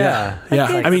lot of that. Yeah. Yeah,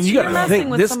 Like, I mean, you you're got to messing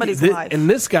think with somebody's life. in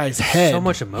this guy's head. So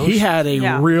much emotion. He had a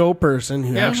Yeah. real person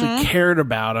who Yeah. actually cared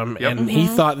about him, Yep. and he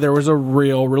thought there was a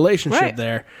real relationship Right.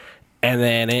 there. And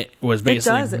then it was It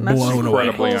basically does. It messes blown with away.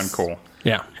 Incredibly People's uncool.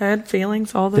 Yeah. Head,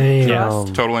 feelings, all the Damn.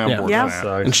 trust. Totally on Yeah. board Yeah. with that.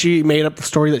 Sucks. And she made up the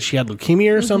story that she had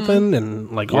leukemia or something, and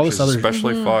like all Which this is other.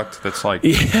 especially fucked. That's like,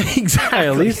 Yeah, exactly. Hey,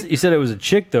 at least you said it was a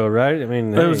chick, though, right? I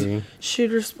mean, It was- hey.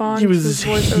 She'd respond He to was his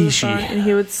voice he, over the she. phone, and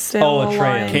he would stay Oh, on a the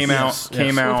trans. line. came Yes. out With her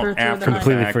after through the the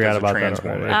Completely fact forgot as a about that trans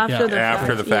already. woman. After the After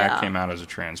fact, the fact yeah. came out as a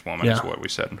trans woman Yeah. is what we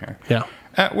said in here. Yeah.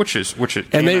 Which it And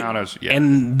came they out as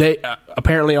and they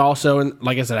apparently also, and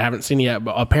like I said, I haven't seen it yet,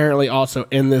 but apparently also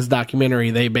in this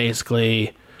documentary, they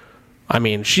basically, I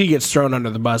mean, she gets thrown under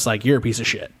the bus like you're a piece of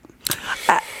shit.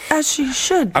 As she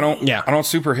should. I don't Yeah.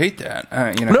 super hate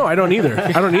that. You know, No, I don't either.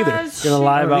 I don't either. As Gonna she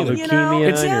lie would, about you leukemia know?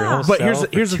 and your whole But self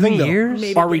here's for the thing 2 though. years?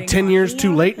 Maybe Are we getting 10 years lucky too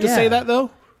on late to it. say Yeah. that though?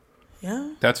 Yeah.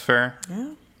 that's fair. Yeah.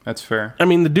 That's fair. I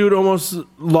mean, the dude almost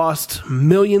lost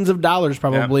millions of dollars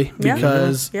probably Yeah.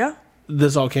 because Yeah.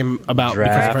 this all came about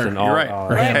Draft because of and her. all. You're right.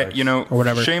 Or him. Hey, you know, Or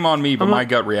whatever. shame on me, but my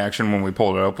gut reaction when we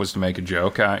pulled it up was to make a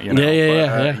joke. You know,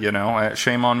 Yeah. You know,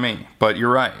 shame on me. But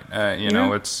you're right. You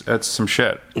know, it's some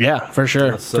shit. Yeah, for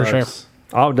sure. For sure. Sucks.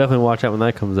 I'll definitely watch that when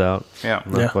that comes out. Yeah.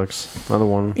 Netflix. Another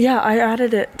one. Yeah, I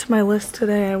added it to my list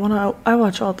today. I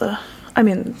watch all the, I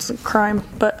mean, it's a crime,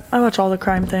 but I watch all the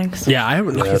crime things. Yeah, I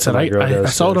haven't. Like I that's said, what my girl I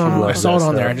does, saw it too. She on. I loves saw it that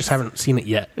on there. I stuff. just haven't seen it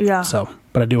yet. Yeah. So,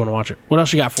 but I do want to watch it. What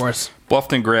else you got for us?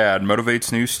 Bluffton grad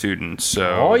motivates new students.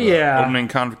 So, Oh, yeah. the opening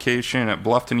convocation at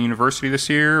Bluffton University this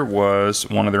year was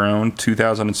one of their own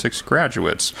 2006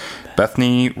 graduates,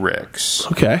 Bethany Ricks.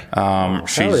 Okay.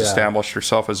 She's hell yeah. established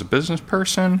herself as a business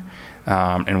person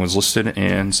and was listed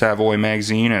in Savoy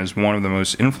magazine as one of the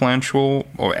most influential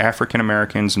African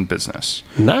Americans in business.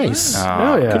 Nice.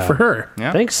 Oh, yeah. Good for her.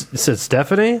 Yeah. Thanks. It said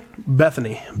Stephanie?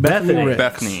 Bethany. Bethany. Ricks.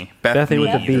 Bethany Bethany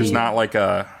with the B. There's not like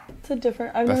a It's a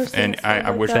different, I've never seen and it spelled I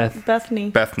like wish- that. Bethany.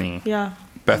 Bethany. Yeah.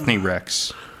 Bethany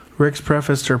Ricks. Ricks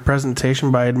prefaced her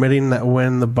presentation by admitting that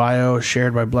when the bio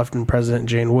shared by Bluffton President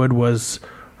Jane Wood was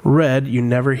read, you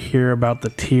never hear about the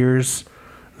tears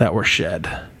that were shed.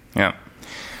 Yeah.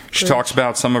 She talks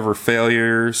about some of her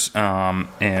failures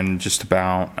and just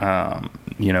about,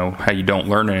 you know, how you don't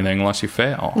learn anything unless you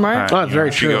fail. Right. Oh, that's you very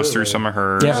know, she true. goes through some of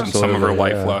hers Yeah. and some of her Absolutely,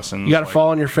 life yeah. lessons. You got to like- fall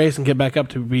on your face and get back up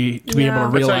to be Yeah. able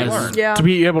to That's how you realize learn. Yeah. to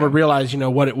be able to realize, you know,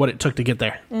 what it took to get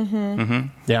there. Mm-hmm.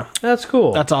 Yeah. That's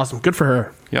cool. That's awesome. Good for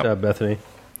her. Yep. Yeah, Bethany.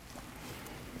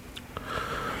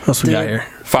 What else we got here?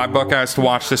 5 Buckeyes to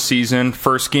watch this season.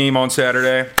 First game on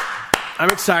Saturday. I'm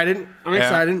excited. I'm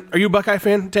excited. Are you a Buckeye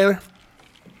fan, Taylor?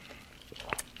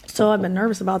 So I've been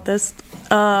nervous about this.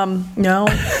 No.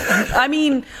 I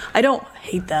mean, I don't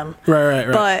hate them.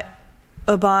 Right. But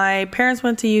my parents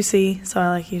went to UC, so I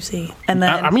like UC. And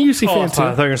then I'm a UC fan, I too. thought you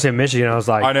were going to say Michigan. I was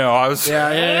like, I know. I was.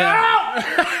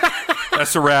 Yeah.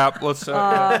 That's a wrap. Let's.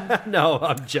 no,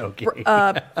 I'm joking.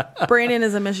 Brandon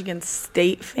is a Michigan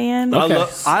State fan.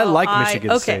 I like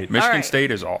Michigan State. Michigan right. State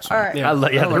is awesome. All right.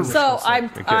 Yeah, So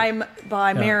I'm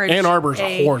by marriage. Ann Arbor's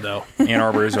a whore, though. Ann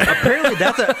Arbor is awesome. Apparently,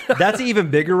 that's an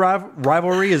even bigger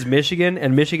rivalry is Michigan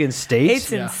and Michigan State.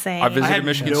 It's insane. I visited had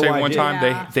Michigan no State one idea. time.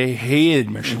 Yeah. They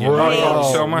hated Michigan.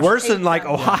 So much. Worse than like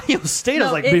Ohio State. I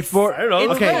was like, Before, I don't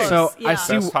know. okay, close. so Yeah. I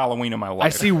see Best Halloween of my life. I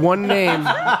see one name.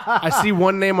 I see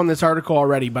one name on this article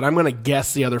already, but I'm going to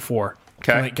guess the other four.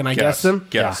 Okay. Can I guess them?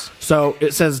 Guess. So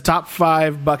it says top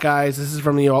 5 Buckeyes. This is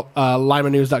from the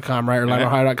LimaNews.com, right? Or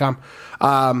LimaOhio.com.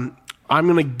 I'm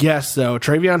going to guess, though,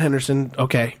 Travion Henderson.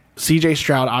 Okay. CJ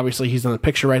Stroud, obviously, he's in the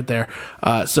picture right there.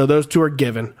 So those 2 are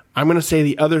given. I'm going to say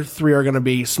the other 3 are going to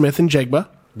be Smith and Jigba.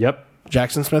 Yep.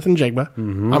 Jackson Smith and Jigba.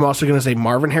 Mm-hmm. I'm also going to say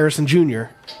Marvin Harrison Jr.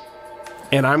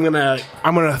 And I'm gonna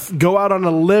go out on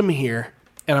a limb here,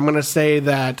 and I'm gonna say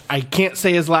that I can't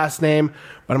say his last name,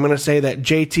 but I'm gonna say that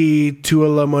JT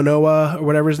Tuilamonoa or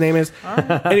whatever his name is.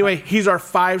 Anyway, he's our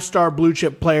 5-star blue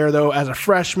chip player though. As a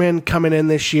freshman coming in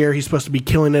this year, he's supposed to be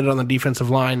killing it on the defensive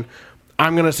line.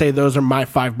 I'm gonna say those are my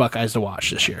 5 Buckeyes to watch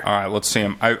this year. All right, let's see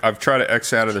him. I've tried to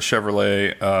X out of the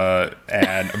Chevrolet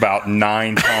ad about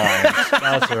 9 times.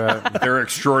 That's right. They're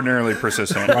extraordinarily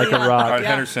persistent. Like a rock. All right,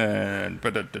 Henderson.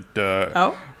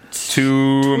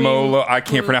 Tumolo. I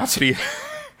can't pronounce it either.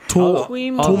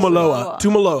 Tumaloa.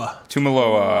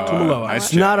 Tumaloa. Nice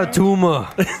It's not a tumor.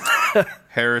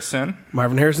 Harrison.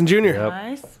 Marvin Harrison Jr.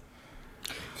 Nice.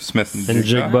 Smith and And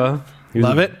Jigba.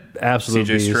 Love it. Absolute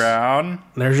CJ beast. Stroud.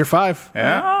 There's your 5.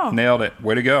 Yeah, nailed it.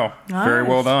 Way to go. Very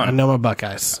well I done. know my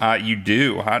Buckeyes. You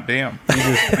do. Hot damn.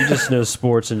 You just know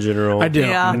sports in general. I do.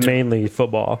 Yeah. Mainly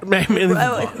football.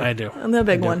 I do. I'm the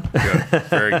big one. Good.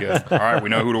 Very good. All right, we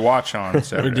know who to watch on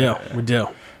Saturday. We do.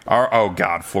 Oh,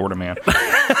 God, Florida man.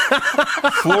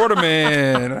 Florida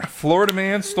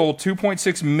man stole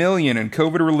 $2.6 million in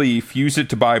COVID relief, used it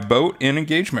to buy boat and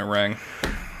engagement ring.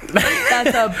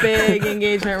 That's a big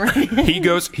engagement ring.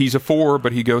 He's a 4,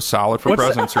 but he goes solid for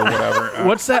presents or whatever.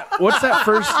 What's that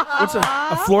first? What's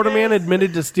a Florida man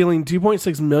admitted to stealing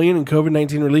 $2.6 million in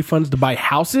COVID-19 relief funds to buy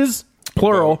houses,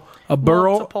 plural, a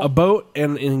burrow, Multiple. a boat,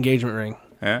 and an engagement ring.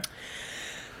 Yeah.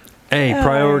 Hey,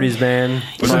 priorities, man.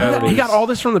 He got all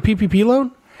this from the PPP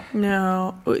loan?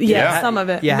 No. Yeah. Some of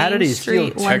it. Yeah, how Main did he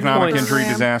Street steal One Economic program. injury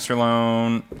disaster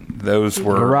loan. Those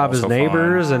were To rob his also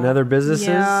neighbors fine. and other businesses.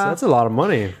 Yeah. That's a lot of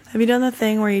money. Have you done the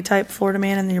thing where you type Florida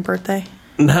man in your birthday?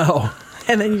 No.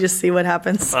 And then you just see what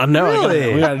happens? No.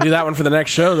 Really? We got to do that one for the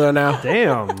next show, though, now.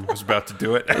 Damn. I was about to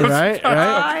do it.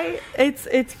 Right?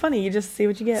 It's funny. You just see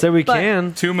what you get. So we But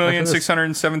can.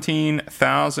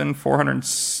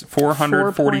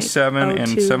 2,617,447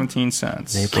 and 17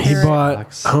 cents. He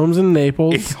bought homes in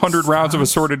Naples. 800 rounds of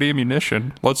assorted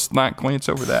ammunition. Let's not glance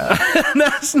over that.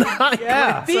 That's not.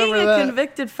 Yeah. Being a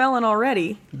convicted felon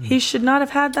already, he should not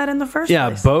have had that in the first Yeah,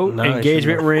 place. boat, No, he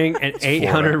engagement shouldn't. ring, and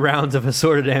 800 rounds of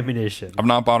assorted ammunition. I've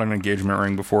not bought an engagement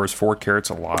ring before. Is 4 carats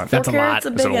a lot? That's a lot. Carats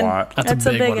Is it a lot? That's a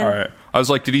big one. All right. I was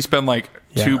like, did he spend like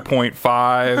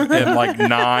 2.5 and like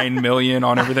 9 million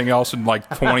on everything else and like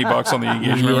 $20 on the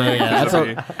engagement ring?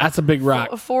 That's a big rock.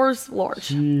 4's large.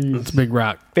 That's a big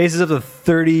rock. Faces up to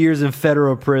 30 years in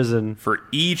federal prison. For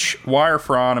each wire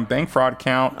fraud and bank fraud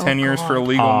count, 10 years for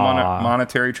illegal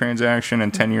monetary transaction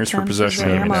and 10 years for 10 possession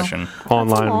of ammo. ammunition.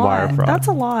 Online wire fraud. That's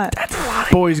a lot.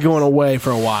 Boy's going away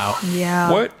for a while. Yeah.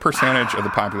 What percentage of the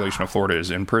population of Florida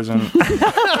is in prison?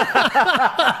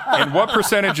 And what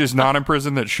percentage is not in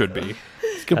prison that should be?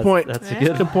 Good point. That's a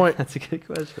good point. That's a good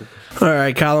question. All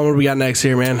right, Colin, what do we got next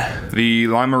here, man? The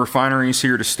Lima refinery is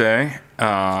here to stay.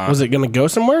 Was it going to go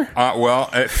somewhere?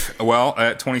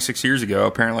 At 26 years ago,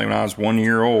 apparently when I was 1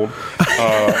 year old,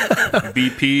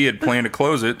 BP had planned to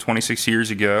close it 26 years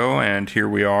ago, and here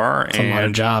we are. That's a lot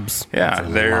of jobs. Yeah,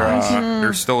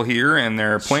 they're still here, and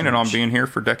they're planning on being here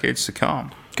for decades to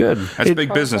come. Good. That's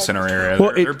big business in our area.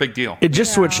 Well, They're a big deal. It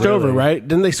just switched over, right?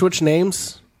 Didn't they switch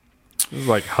names? It was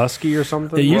like Husky or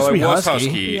something. It used to be it was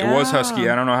Husky. It was Husky.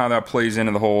 I don't know how that plays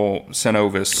into the whole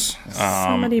Synovus.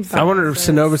 Somebody I wonder if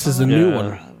Synovus is the new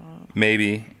one.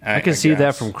 maybe. I can see that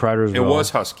guess. from Kreider's. It was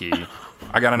Husky.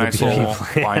 I got a nice little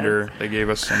binder they gave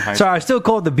us in high school. Sorry, I still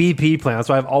call it the BP plant. That's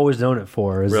what I've always known it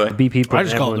for. Is Really? the BP plant. I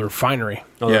just call it the refinery.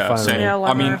 Oh, the Yeah, refinery. same. Yeah,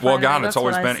 I mean, well, refinery, God, it's that's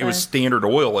always what I been. It was say. Standard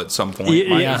Oil at some point. Yeah, It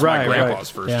was my right. grandpa's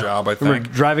first job, I I remember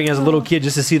think. driving as a little kid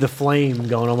just to see the flame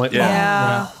going. I'm like,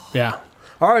 Yeah. Yeah. Yeah.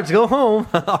 all right, let's go home.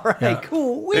 All right, Yeah.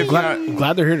 cool. They've got, I'm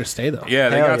glad they're here to stay, though. yeah,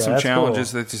 they Hell got yeah, some that's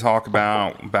challenges cool. that to talk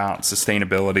about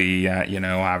sustainability.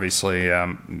 Obviously,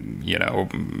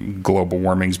 global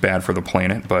warming's bad for the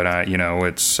planet, but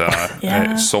it's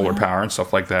solar power and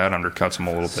stuff like that undercuts them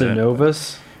a little bit.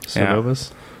 Synovus.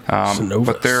 Synovus.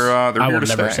 But they're I here would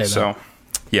to never stay. say So, that.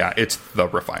 yeah, it's the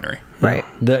refinery. Right.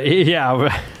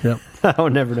 Yep. I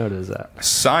would never notice that.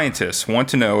 Scientists want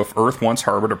to know if Earth once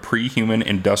harbored a pre-human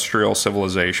industrial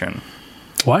civilization.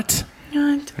 What?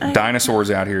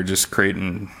 Dinosaurs out here just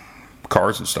creating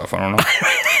cars and stuff. I don't know.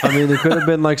 I mean, there could have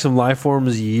been like some life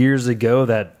forms years ago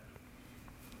that,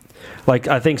 like,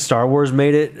 I think Star Wars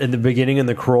made it in the beginning in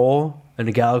the Kroll in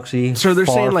the galaxy. So they're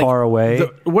far, saying, like, far away.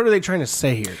 What are they trying to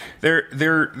say here? They're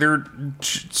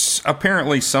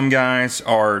apparently some guys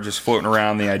are just floating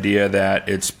around the idea that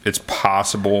it's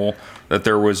possible that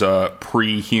there was a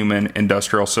pre-human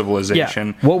industrial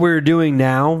civilization, What we're doing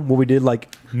now, what we did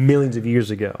like millions of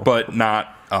years ago. but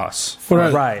not us. What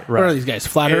are, Right. What are these guys?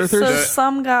 Flat It's- earthers? So The-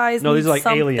 some guys No, need these are like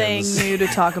something aliens. new to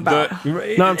talk about. No,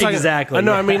 I'm talking exactly.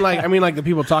 No, I mean like the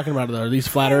people talking about it. Though. Are these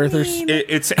flat earthers?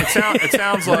 It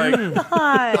sounds like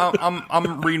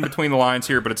I'm reading between the lines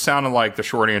here, but it sounded like the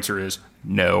short answer is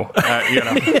no.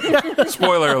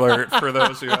 Spoiler alert for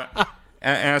those who.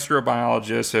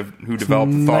 Astrobiologists who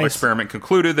developed the thought experiment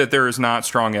concluded that there is not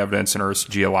strong evidence in Earth's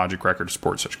geologic record to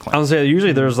support such I claims. was say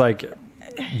usually there's like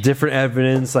different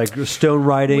evidence, like stone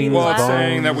writing. Well, it's Bones.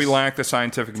 saying that we lack the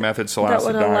scientific methods to allow That us to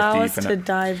would dive allow deep us in to it.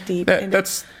 dive deep.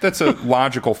 That's a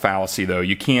logical fallacy, though.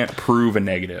 You can't prove a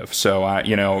negative. So,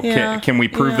 can we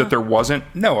prove that there wasn't?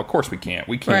 No, of course we can't.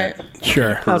 We can't. Right.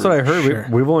 Sure. That's what I heard. Sure.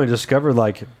 We've only discovered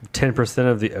like 10%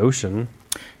 of the ocean,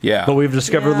 Yeah. but we've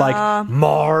discovered like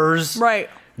Mars, Right.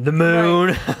 the moon.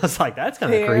 I was like, that's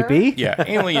kind of Fair. creepy. Yeah,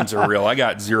 aliens are real. I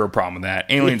got zero problem with that.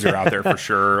 Aliens are out there for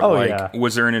sure. Oh, yeah.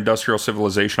 Was there an industrial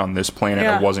civilization on this planet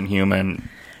Yeah. that wasn't human?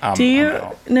 Do you I'm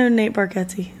out. know Nate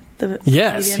Bargatze? The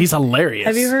Yes, comedian? he's hilarious.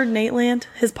 Have you heard Nate Land,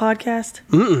 his podcast?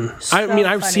 I mean,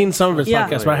 I've funny. seen some of his Yeah.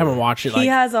 podcasts, but I haven't watched it. He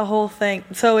has a whole thing.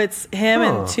 So it's him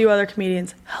and two other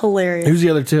comedians. Hilarious. Who's the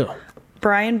other two?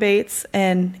 Brian Bates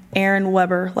and Aaron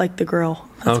Weber, like the grill.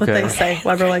 That's what Okay. they say.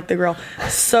 Weber, like the grill.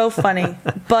 So funny.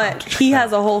 But he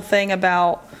has a whole thing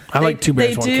about. I like Two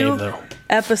Bears, they One do Cave, though.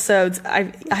 Episodes.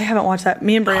 I haven't watched that.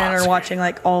 Me and Brandon are watching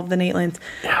like all of the Nate Lands.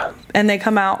 Yeah. And they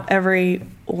come out every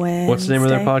Wednesday. What's the name of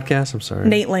their podcast? I'm sorry.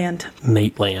 Nate Land.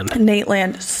 Nate Land. Nate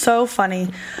Land. So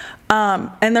funny.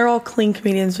 And they're all clean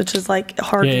comedians, which is like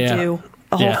hard Yeah, to yeah. do.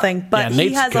 A whole Yeah. thing. But Yeah, he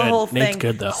Nate's has good. a whole thing. Nate's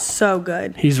good, though. So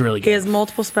good. He's really He good. has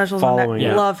multiple specials on Following.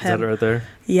 there. Yeah. Love Is that him. right there?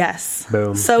 Yes.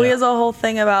 Boom. So he Yeah. has a whole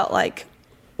thing about like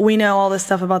we know all this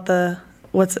stuff about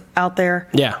what's out there.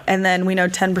 Yeah. And then we know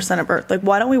 10% of Earth. Like,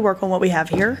 why don't we work on what we have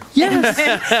here? Yes.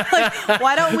 Like,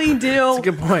 why don't we do? a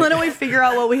good point. Why don't we figure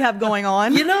out what we have going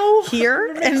on?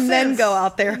 Here and then go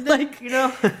out there. Like,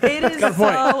 it is got a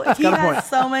so. point. He Got a has point.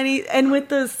 so many, and with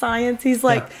the science, he's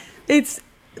like, it's.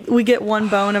 We get one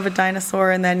bone of a dinosaur,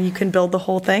 and then you can build the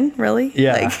whole thing. Really?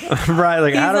 Yeah. Like, Right.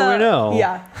 Like, how do he's we know?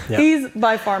 Yeah. He's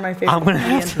by far my favorite. I'm going to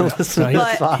have to comedian. listen to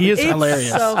he's- But he is it's hilarious.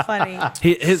 So funny.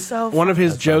 One of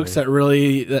his jokes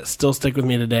that still stick with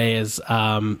me today is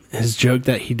his joke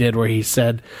that he did where he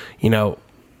said,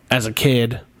 as a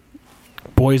kid,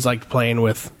 boys liked playing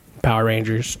with Power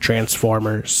Rangers,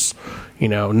 Transformers,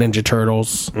 Ninja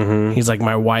Turtles. Mm-hmm. He's like,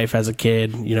 my wife as a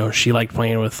kid, she liked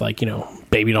playing with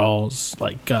baby dolls,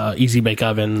 like Easy Bake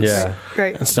Ovens,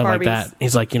 Great. and stuff like Barbies. that.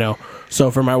 He's like, so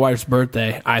for my wife's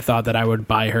birthday, I thought that I would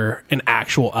buy her an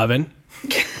actual oven.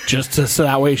 Just so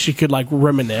that way she could like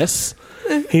reminisce.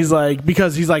 He's like,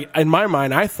 because he's like, in my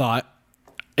mind, I thought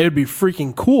it would be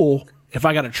freaking cool if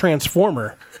I got a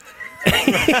transformer.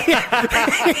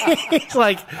 It's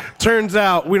like, turns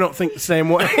out we don't think the same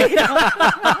way.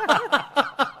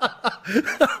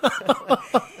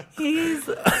 He's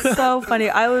so funny.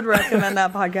 I would recommend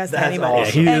that podcast to anybody.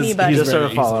 awesome. Yeah, Anybody. Just sort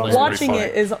of follow him. Watching funny.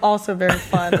 it is also very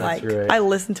fun. Like great. I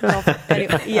listen to it all.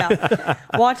 Anyway, yeah,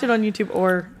 watch it on YouTube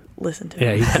or listen to it.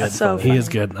 Yeah, he's good. So he is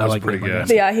funny. good. I like pretty him. good.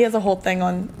 But yeah, he has a whole thing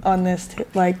on this.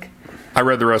 Like, I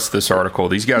read the rest of this article.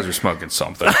 These guys are smoking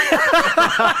something. see,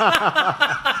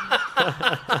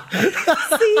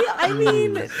 I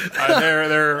mean, They're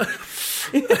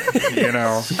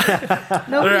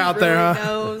nobody They're out there, really huh?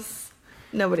 knows.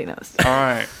 Nobody knows. All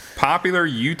right. Popular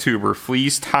YouTuber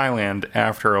flees Thailand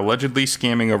after allegedly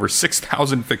scamming over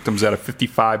 6,000 victims out of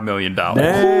 $55 million.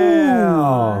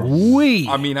 Damn. Wee.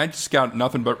 I mean, I just got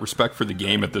nothing but respect for the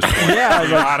game at this point.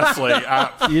 Yeah, honestly.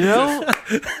 You know,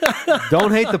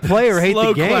 don't hate the player, hate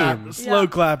the game. Slow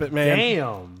clap it, man.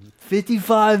 Damn.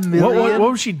 55 million.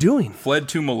 What was she doing? Fled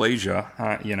to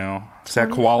Malaysia, you know. Is that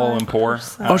Kuala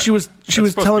Lumpur? She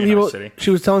was telling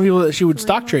people that she would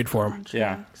stock trade for them.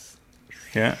 Yeah.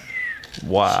 Yeah.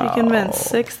 Wow. She convinced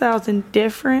 6,000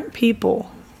 different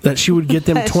people that she would get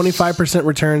them 25%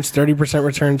 returns, 30%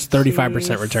 returns,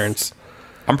 35% returns.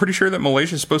 I'm pretty sure that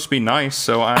Malaysia is supposed to be nice,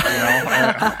 so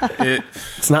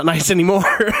it's not nice anymore.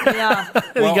 Yeah,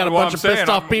 you got a bunch of pissed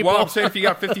off people. Well, I'm saying if you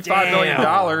got $55 million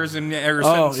and ever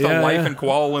since life in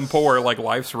Kuala Lumpur, like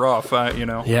life's rough, you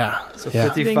know. Yeah, so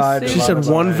 55. She said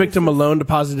one victim alone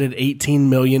deposited $18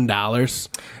 million.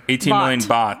 18 million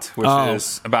baht, which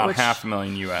is about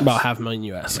 $500,000 US. About $500,000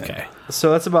 US. Okay,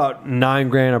 so that's about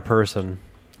 $9,000 a person.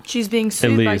 She's being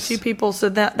sued by 2 people, so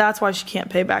that's why she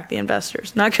can't pay back the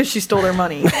investors. Not because she stole their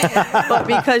money, but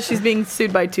because she's being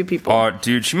sued by 2 people. Oh,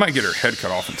 dude, she might get her head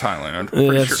cut off in Thailand. I'm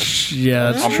pretty sure.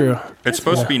 Yeah, that's true. It's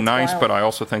supposed to be nice, but I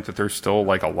also think that there's still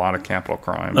like a lot of capital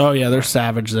crime. Oh yeah, they're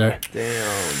savage there. Damn,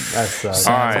 that sucks.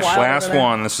 All right, last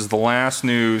one. This is the last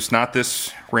news. Not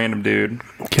this random dude.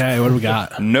 Okay, what do we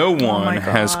got? No one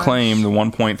has claimed the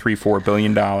 $1.34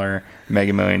 billion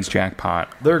Mega Millions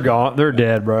jackpot. They're gone. They're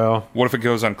dead, bro. What if it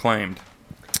goes unclaimed?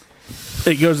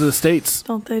 It goes to the states.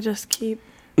 Don't they just keep?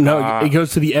 No, it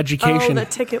goes to the education. Oh, the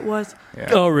ticket was.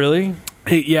 Yeah. Oh, really?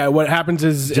 Yeah. What happens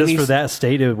is just for that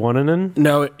state it won it in?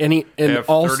 No, in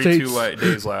all 32 states.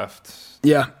 days left.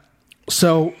 Yeah.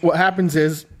 So what happens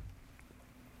is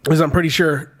I'm pretty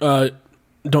sure.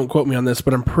 Don't quote me on this,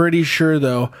 but I'm pretty sure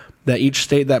though that each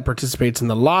state that participates in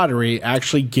the lottery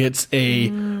actually gets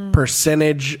a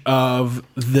percentage of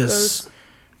this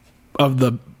of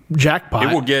the jackpot.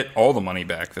 It will get all the money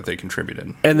back that they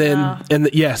contributed. And then and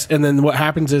then what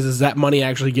happens is that money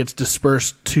actually gets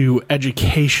dispersed to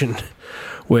education,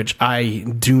 which I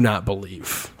do not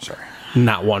believe. Sorry.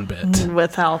 Not one bit.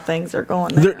 With how things are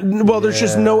going. There's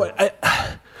just no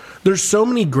there's so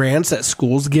many grants that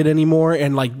schools get anymore,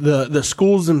 and like the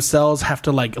schools themselves have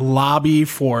to like lobby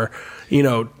for, you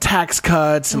know, tax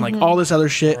cuts and like all this other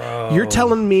shit. Bro. You're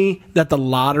telling me that the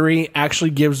lottery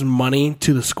actually gives money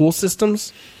to the school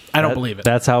systems? I don't believe it.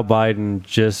 That's how Biden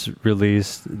just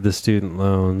released the student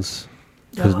loans.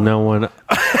 Because no one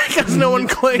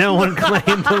claimed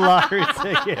the lottery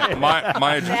ticket.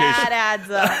 My education, that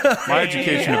adds up. My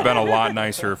education would have been a lot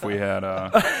nicer if we had.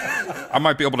 I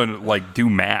might be able to like do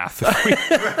math.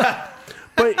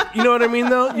 But you know what I mean,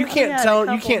 though. You can't tell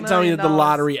me that the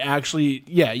lottery actually.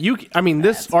 Yeah,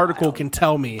 this article can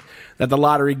tell me that the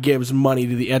lottery gives money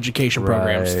to the education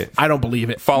programs. I don't believe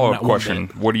it. Follow-up question: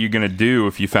 what are you going to do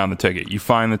if you found the ticket? You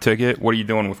find the ticket. What are you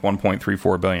doing with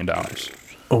 $1.34 billion?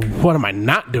 What am I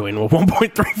not doing with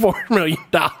 $1.34 million?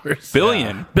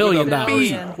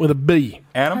 Billion. With a B.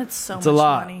 Adam? That's so it's much a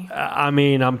lot. money. I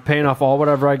mean, I'm paying off all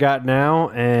whatever I got now,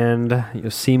 and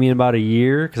you'll see me in about a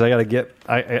year because I got to get.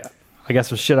 I got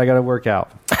some shit I got to work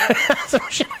out.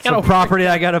 Some property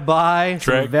I got to buy.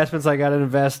 Some investments I got to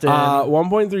invest in.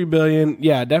 $1.3 billion.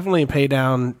 Yeah, definitely pay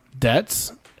down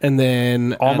debts, and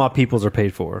then all my peoples are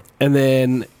paid for, and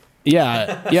then.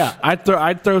 Yeah. I'd throw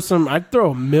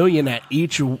 $1 million at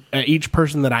each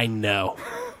person that I know.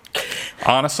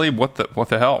 Honestly, what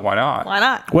the hell? Why not? Why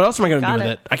not? What else am I going to do with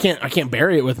it? I can't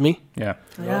bury it with me. Yeah.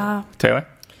 Taylor?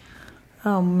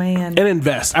 Oh man. And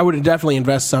invest. I would definitely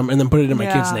invest some and then put it in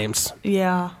my kids' names.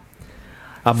 Yeah.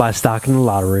 I'll buy stock in the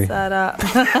lottery. Set up.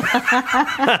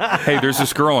 Hey, there's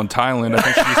this girl in Thailand. I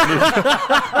think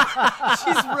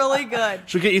she's really good.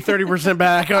 She'll get you 30%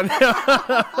 back on.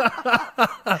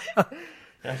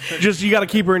 Just you got to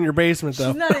keep her in your basement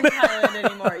though. She's not in Thailand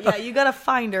anymore. Yeah, you got to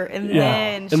find her and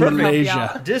then she'll in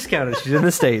Malaysia. Discounted. She's in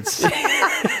the States.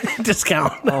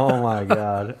 Discount. Oh my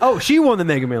god. Oh, she won the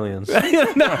Mega Millions.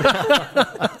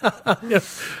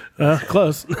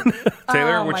 Close.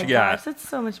 Taylor, what you got? Gosh, that's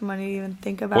so much money to even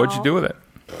think about. What'd you do with it?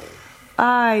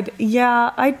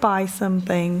 I'd buy some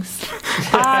things.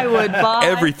 I would buy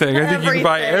everything. I think you can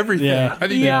buy everything. Yeah. I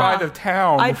think you can buy the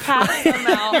town. I'd pass them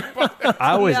out.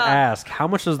 I always ask, how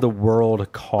much does the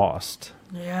world cost?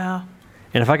 Yeah.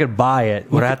 And if I could buy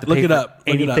it, would I have to pay for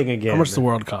anything again? How much does the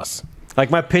world cost? Like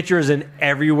my picture is in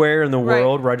everywhere in the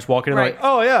world where I just walk in and like,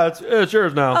 oh yeah, it's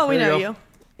yours now. Oh, we know you.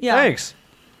 Yeah. Thanks.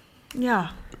 Yeah.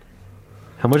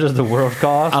 How much does the world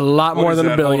cost? A lot more than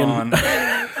 $1 billion.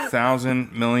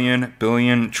 1,000, million,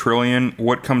 billion, trillion.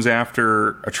 What comes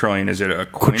after a trillion? Is it a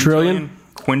quintillion?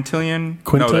 Quintillion? No,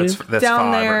 Quintillion? that's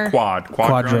Down 5. there. Or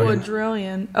quadrillion.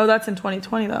 Quadrillion. Oh, that's in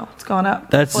 2020 though. It's gone up.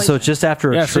 That's Inflation. so it's just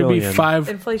after a Yeah, so it'd be trillion.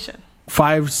 Inflation.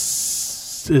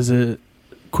 Is it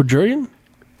quadrillion?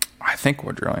 I think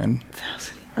quadrillion.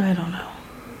 I don't know.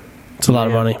 It's a lot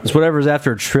of money. It's whatever's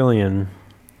after a trillion.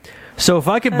 So if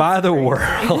I could buy the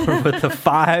world with the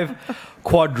 $5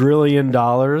 quadrillion,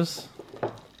 am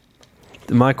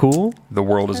I cool? The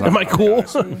world is not. Am I cool?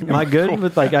 Am I good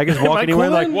with I can just walk I anywhere?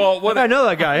 cool Like, then? Well, what I know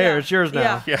that guy here. It's yours now.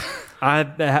 Yeah. Yeah. I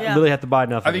really have to buy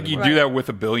nothing. I think you anymore. do that with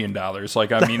 $1 billion.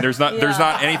 Like, I mean, there's not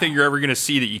anything you're ever going to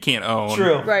see that you can't own.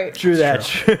 Right. True that.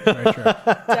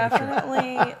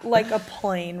 Definitely like a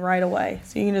plane right away.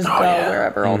 So you can just go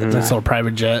wherever all the time. Nice little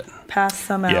private jet. Pass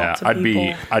some out Yeah, to I'd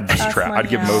people. just try. I'd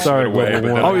give money most out. of it away, but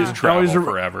then Always- I'd travel always-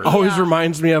 forever. Always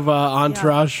reminds me of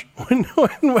Entourage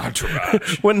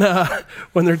when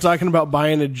they're talking about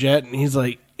buying a jet, and he's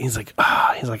like,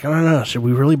 I don't know, should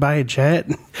we really buy a jet?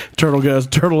 Turtle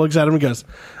looks at him and goes,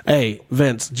 hey,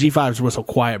 Vince, G5s whistle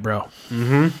quiet, bro.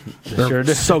 They're Sure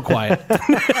do. so quiet.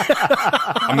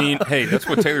 I mean, hey, that's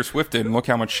what Taylor Swift did, and look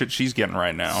how much shit she's getting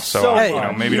right now. So, Hey,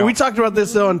 maybe we don't. talked about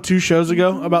this though on 2 shows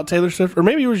ago about Taylor Swift, or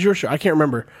maybe it was your show. I can't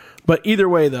remember. But either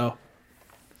way, though,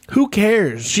 who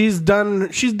cares? She's done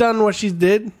what she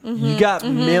did. You got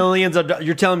millions of.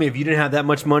 You're telling me if you didn't have that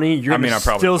much money, you're I gonna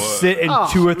probably still would. sit in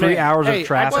 2 or 3 hours Hey, of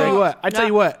traffic. I tell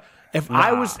you what. If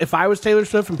I was Taylor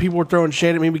Swift and people were throwing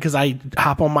shade at me because I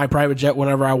hop on my private jet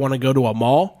whenever I want to go to a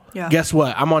mall, Yeah. guess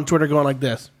what? I'm on Twitter going like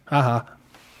this. Haha.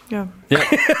 Yeah.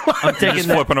 I'm taking Just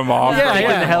the, flipping them off. Yeah, taking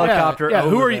the helicopter. Yeah.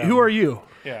 Who over are you? them. Who are you?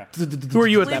 Yeah. Who are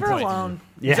you at Leave that her point? alone.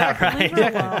 Yeah, right.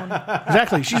 Leave her alone.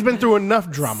 Exactly. She's been through enough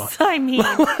drama. I mean,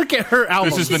 Look at her album.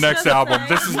 This is the next album.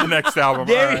 This is the next album.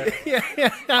 All right.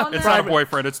 It's not a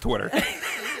boyfriend. It's Twitter.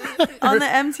 on the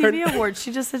MTV Awards,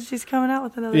 she just said she's coming out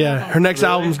with another Yeah, album. her next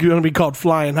album's going to be called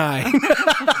Flying High. In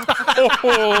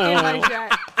my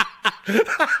jet.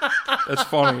 That's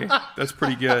funny. That's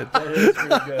pretty good.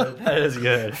 That is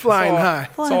good. Flying High.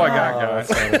 That's all I got,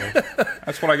 guys.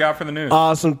 That's what I got for the news.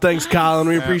 Awesome. Thanks, Colin.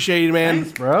 We appreciate you, man.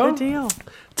 Bro. Good deal.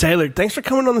 Taylor, thanks for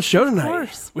coming on the show tonight.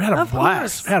 course. We had a Of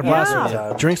blast. course. We had a blast. Yeah.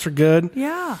 with it. Drinks were good.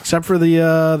 Yeah. Except for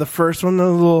the first one, the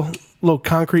little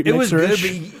concrete It was mixer-ish.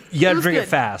 good, but you got to was drink good. it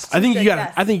fast. I think you Good, got.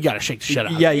 yes. I think you got to shake the shit out.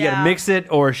 of it. Yeah, you got Yeah. to mix it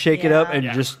or shake it up and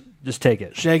Yeah. just take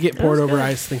it. Shake it, pour it was over good.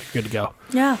 ice. I think you're good to go.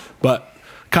 Yeah. But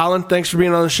Colin, thanks for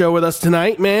being on the show with us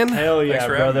tonight, man. Hell yeah, Thanks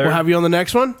for having me. brother. We'll have you on the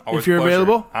next one Always if you're a pleasure.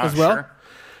 available as well. Sure.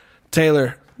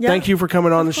 Taylor, Yeah, thank you for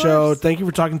coming on the of show. course. Thank you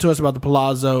for talking to us about the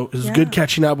Palazzo. It was Yeah. good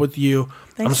catching up with you.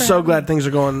 Thanks I'm for so having glad me. things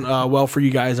are going well for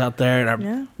you guys out there, and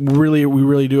Yeah. we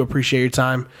really do appreciate your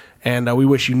time. And we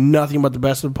wish you nothing but the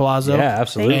best of the Palazzo. Yeah,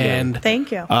 absolutely. And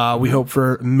Thank you. we hope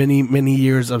for many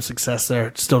years of success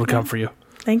there still to come for you.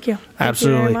 Thank you.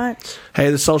 Absolutely. Thank you very much.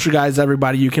 Hey, the social guys,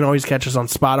 everybody, you can always catch us on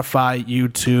Spotify,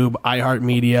 YouTube,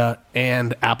 iHeartMedia,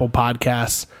 and Apple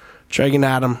Podcasts. Treg and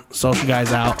Adam, social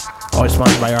guys out. Always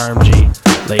sponsored by RMG.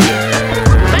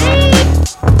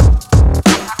 Later.